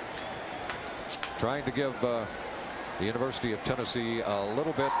trying to give the University of Tennessee a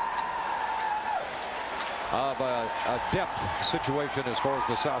little bit of a depth situation as far as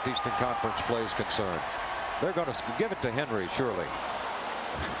the Southeastern Conference play is concerned. They're going to give it to Henry, surely.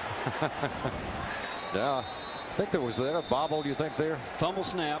 Yeah, I think there was a bobble, you think there? Fumble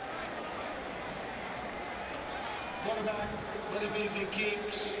snap. Quarterback, Bernie Vesey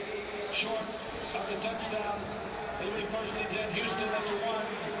keeps short of the touchdown. It'll be first and 10, Houston at the 1.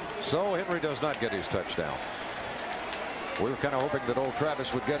 So Henry does not get his touchdown. We were kind of hoping that old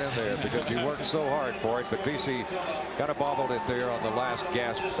Travis would get in there because he worked so hard for it, but Vesey kind of bobbled it there on the last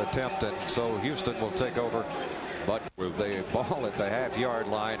gasp attempt, and so Houston will take over. But they ball at the half-yard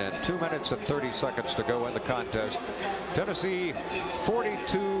line, and 2 minutes and 30 seconds to go in the contest. Tennessee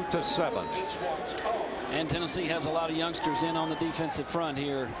 42-7. And Tennessee has a lot of youngsters in on the defensive front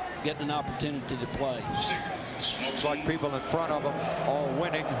here, getting an opportunity to play. Looks like people in front of them all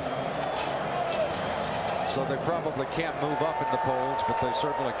winning. So they probably can't move up in the polls, but they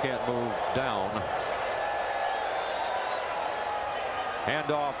certainly can't move down.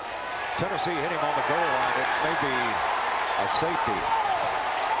 Handoff. Tennessee hit him on the goal line. It may be a safety.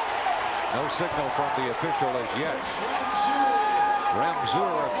 No signal from the official as yet.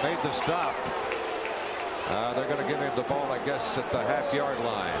 Ramseur made the stop. They're going to give him the ball, I guess, at the half-yard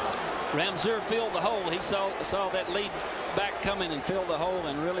line. Ramseur filled the hole. He saw that lead back coming and filled the hole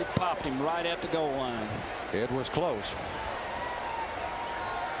and really popped him right at the goal line. It was close.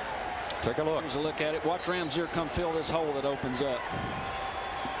 Take a look. Here's a look at it. Watch Ramseur come fill this hole that opens up.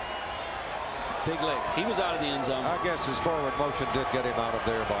 Big leg. He was out of the end zone. I guess his forward motion did get him out of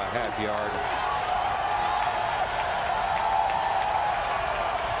there by a half-yard.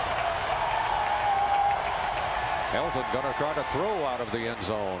 Elton going to try to throw out of the end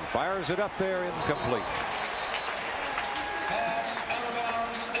zone. Fires it up there, incomplete.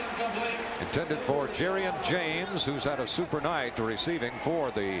 Intended for Jarian James, who's had a super night receiving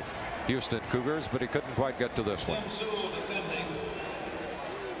for the Houston Cougars, but he couldn't quite get to this one.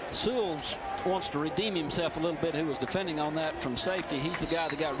 Sewell wants to redeem himself a little bit, who was defending on that from safety. He's the guy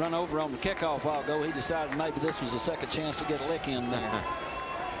that got run over on the kickoff a while ago. He decided maybe this was a second chance to get a lick in there.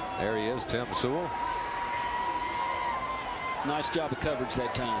 There he is, Tim Sewell. Nice job of coverage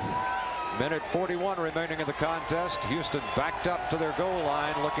that time. Minute 41 remaining in the contest. Houston backed up to their goal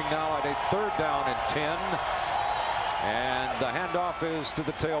line, looking now at a 3rd down and 10. And the handoff is to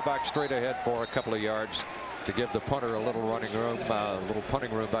the tailback straight ahead for a couple of yards to give the punter a little running room, a little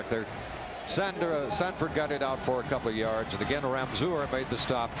punting room back there. Sanford got it out for a couple of yards, and again Ramseur made the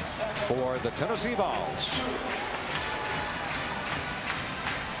stop for the Tennessee Vols.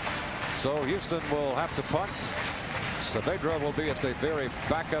 So Houston will have to punt. Saavedra will be at the very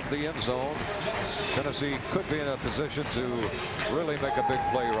back of the end zone. Tennessee could be in a position to really make a big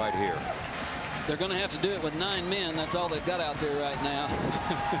play right here. They're going to have to do it with 9 men. That's all they've got out there right now.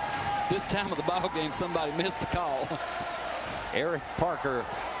 This time of the ball game, somebody missed the call. Eric Parker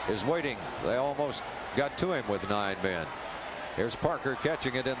is waiting. They almost got to him with 9 men. Here's Parker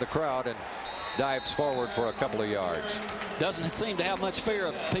catching it in the crowd and dives forward for a couple of yards. Doesn't seem to have much fear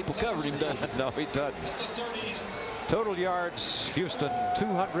of people covering him, does it? No, he doesn't. Total yards, Houston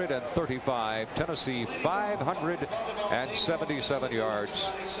 235, Tennessee 577 yards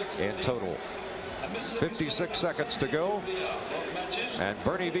in total. 56 seconds to go, and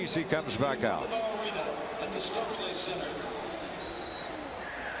Bernie Vesey comes back out.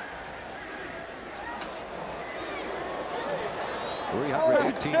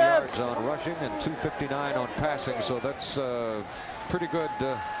 318 yards on rushing and 259 on passing. So that's pretty good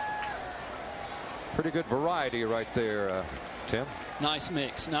variety right there, Tim. Nice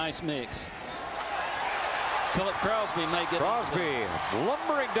mix. Nice mix. Philip Crosby may get Crosby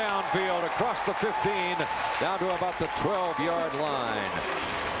lumbering downfield across the 15 down to about the 12-yard line.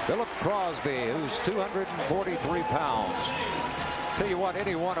 Philip Crosby, who's 243 pounds. Tell you what,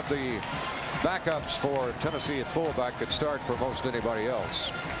 any one of the backups for Tennessee at fullback could start for most anybody else.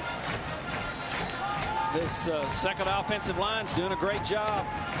 This second offensive line's doing a great job.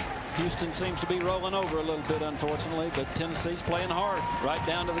 Houston seems to be rolling over a little bit, unfortunately, but Tennessee's playing hard right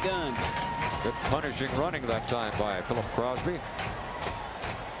down to the gun. Good punishing running that time by Philip Crosby.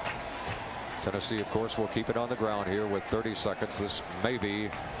 Tennessee, of course, will keep it on the ground here with 30 seconds. This may be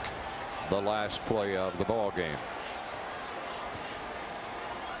the last play of the ball game.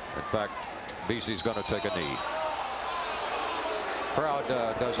 In fact, BC's going to take a knee. Crowd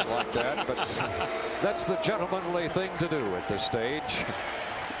doesn't like that, but that's the gentlemanly thing to do at this stage.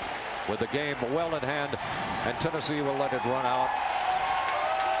 With the game well in hand, and Tennessee will let it run out.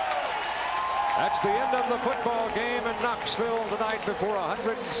 That's the end of the football game in Knoxville tonight before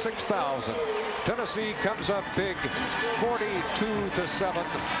 106,000. Tennessee comes up big, 42-7.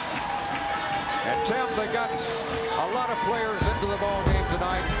 And Tim, they got a lot of players into the ball game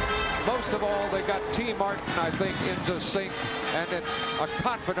tonight. Most of all, they got T. Martin, I think, into sync and in a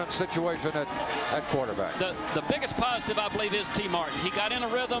confident situation at quarterback. The biggest positive, I believe, is T. Martin. He got in a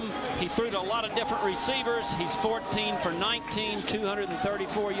rhythm. He threw to a lot of different receivers. He's 14 for 19,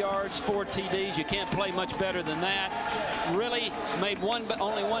 234 yards, 4 TDs. You can't play much better than that. Really made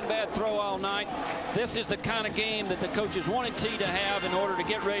only one bad throw all night. This is the kind of game that the coaches wanted T to have in order to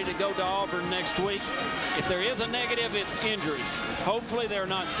get ready to go to Auburn next week. If there is a negative, it's injuries. Hopefully they're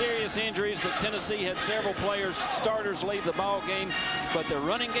not serious injuries, but Tennessee had several players, starters, leave the ball game, but their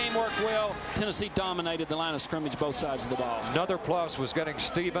running game worked well. Tennessee dominated the line of scrimmage both sides of the ball. Another plus was getting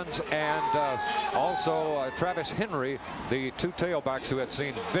Stevens and also Travis Henry, the two tailbacks who had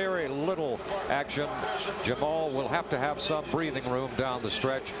seen very little action. Jamal will have to have some breathing room down the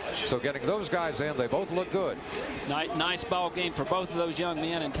stretch, so getting those guys in, they both look good. Nice ball game for both of those young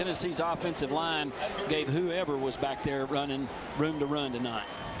men, and Tennessee's offensive line gave whoever was back there running room to run tonight.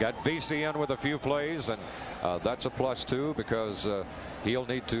 Got VC in with a few plays, and that's a plus too, because he'll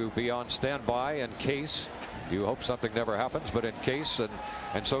need to be on standby in case. You hope something never happens, but in case,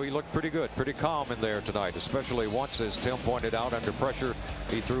 and so he looked pretty good, pretty calm in there tonight, especially once, as Tim pointed out, under pressure,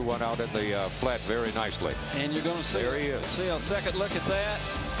 he threw one out in the flat very nicely. And you're going to see a second look at that.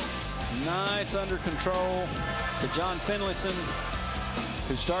 Nice under control to John Finlayson,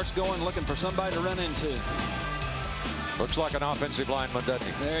 who starts going looking for somebody to run into. Looks like an offensive lineman, doesn't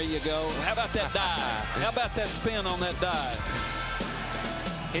he? There you go. How about that dive? How about that spin on that dive?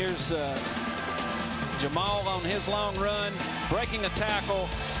 Here's Jamal on his long run, breaking a tackle,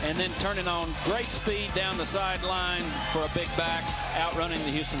 and then turning on great speed down the sideline for a big back, outrunning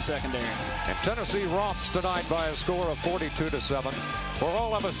the Houston secondary. And Tennessee romps tonight by a score of 42-7. For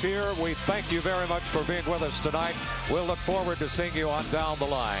all of us here, we thank you very much for being with us tonight. We'll look forward to seeing you on down the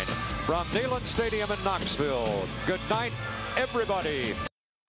line. From Neyland Stadium in Knoxville, good night, everybody.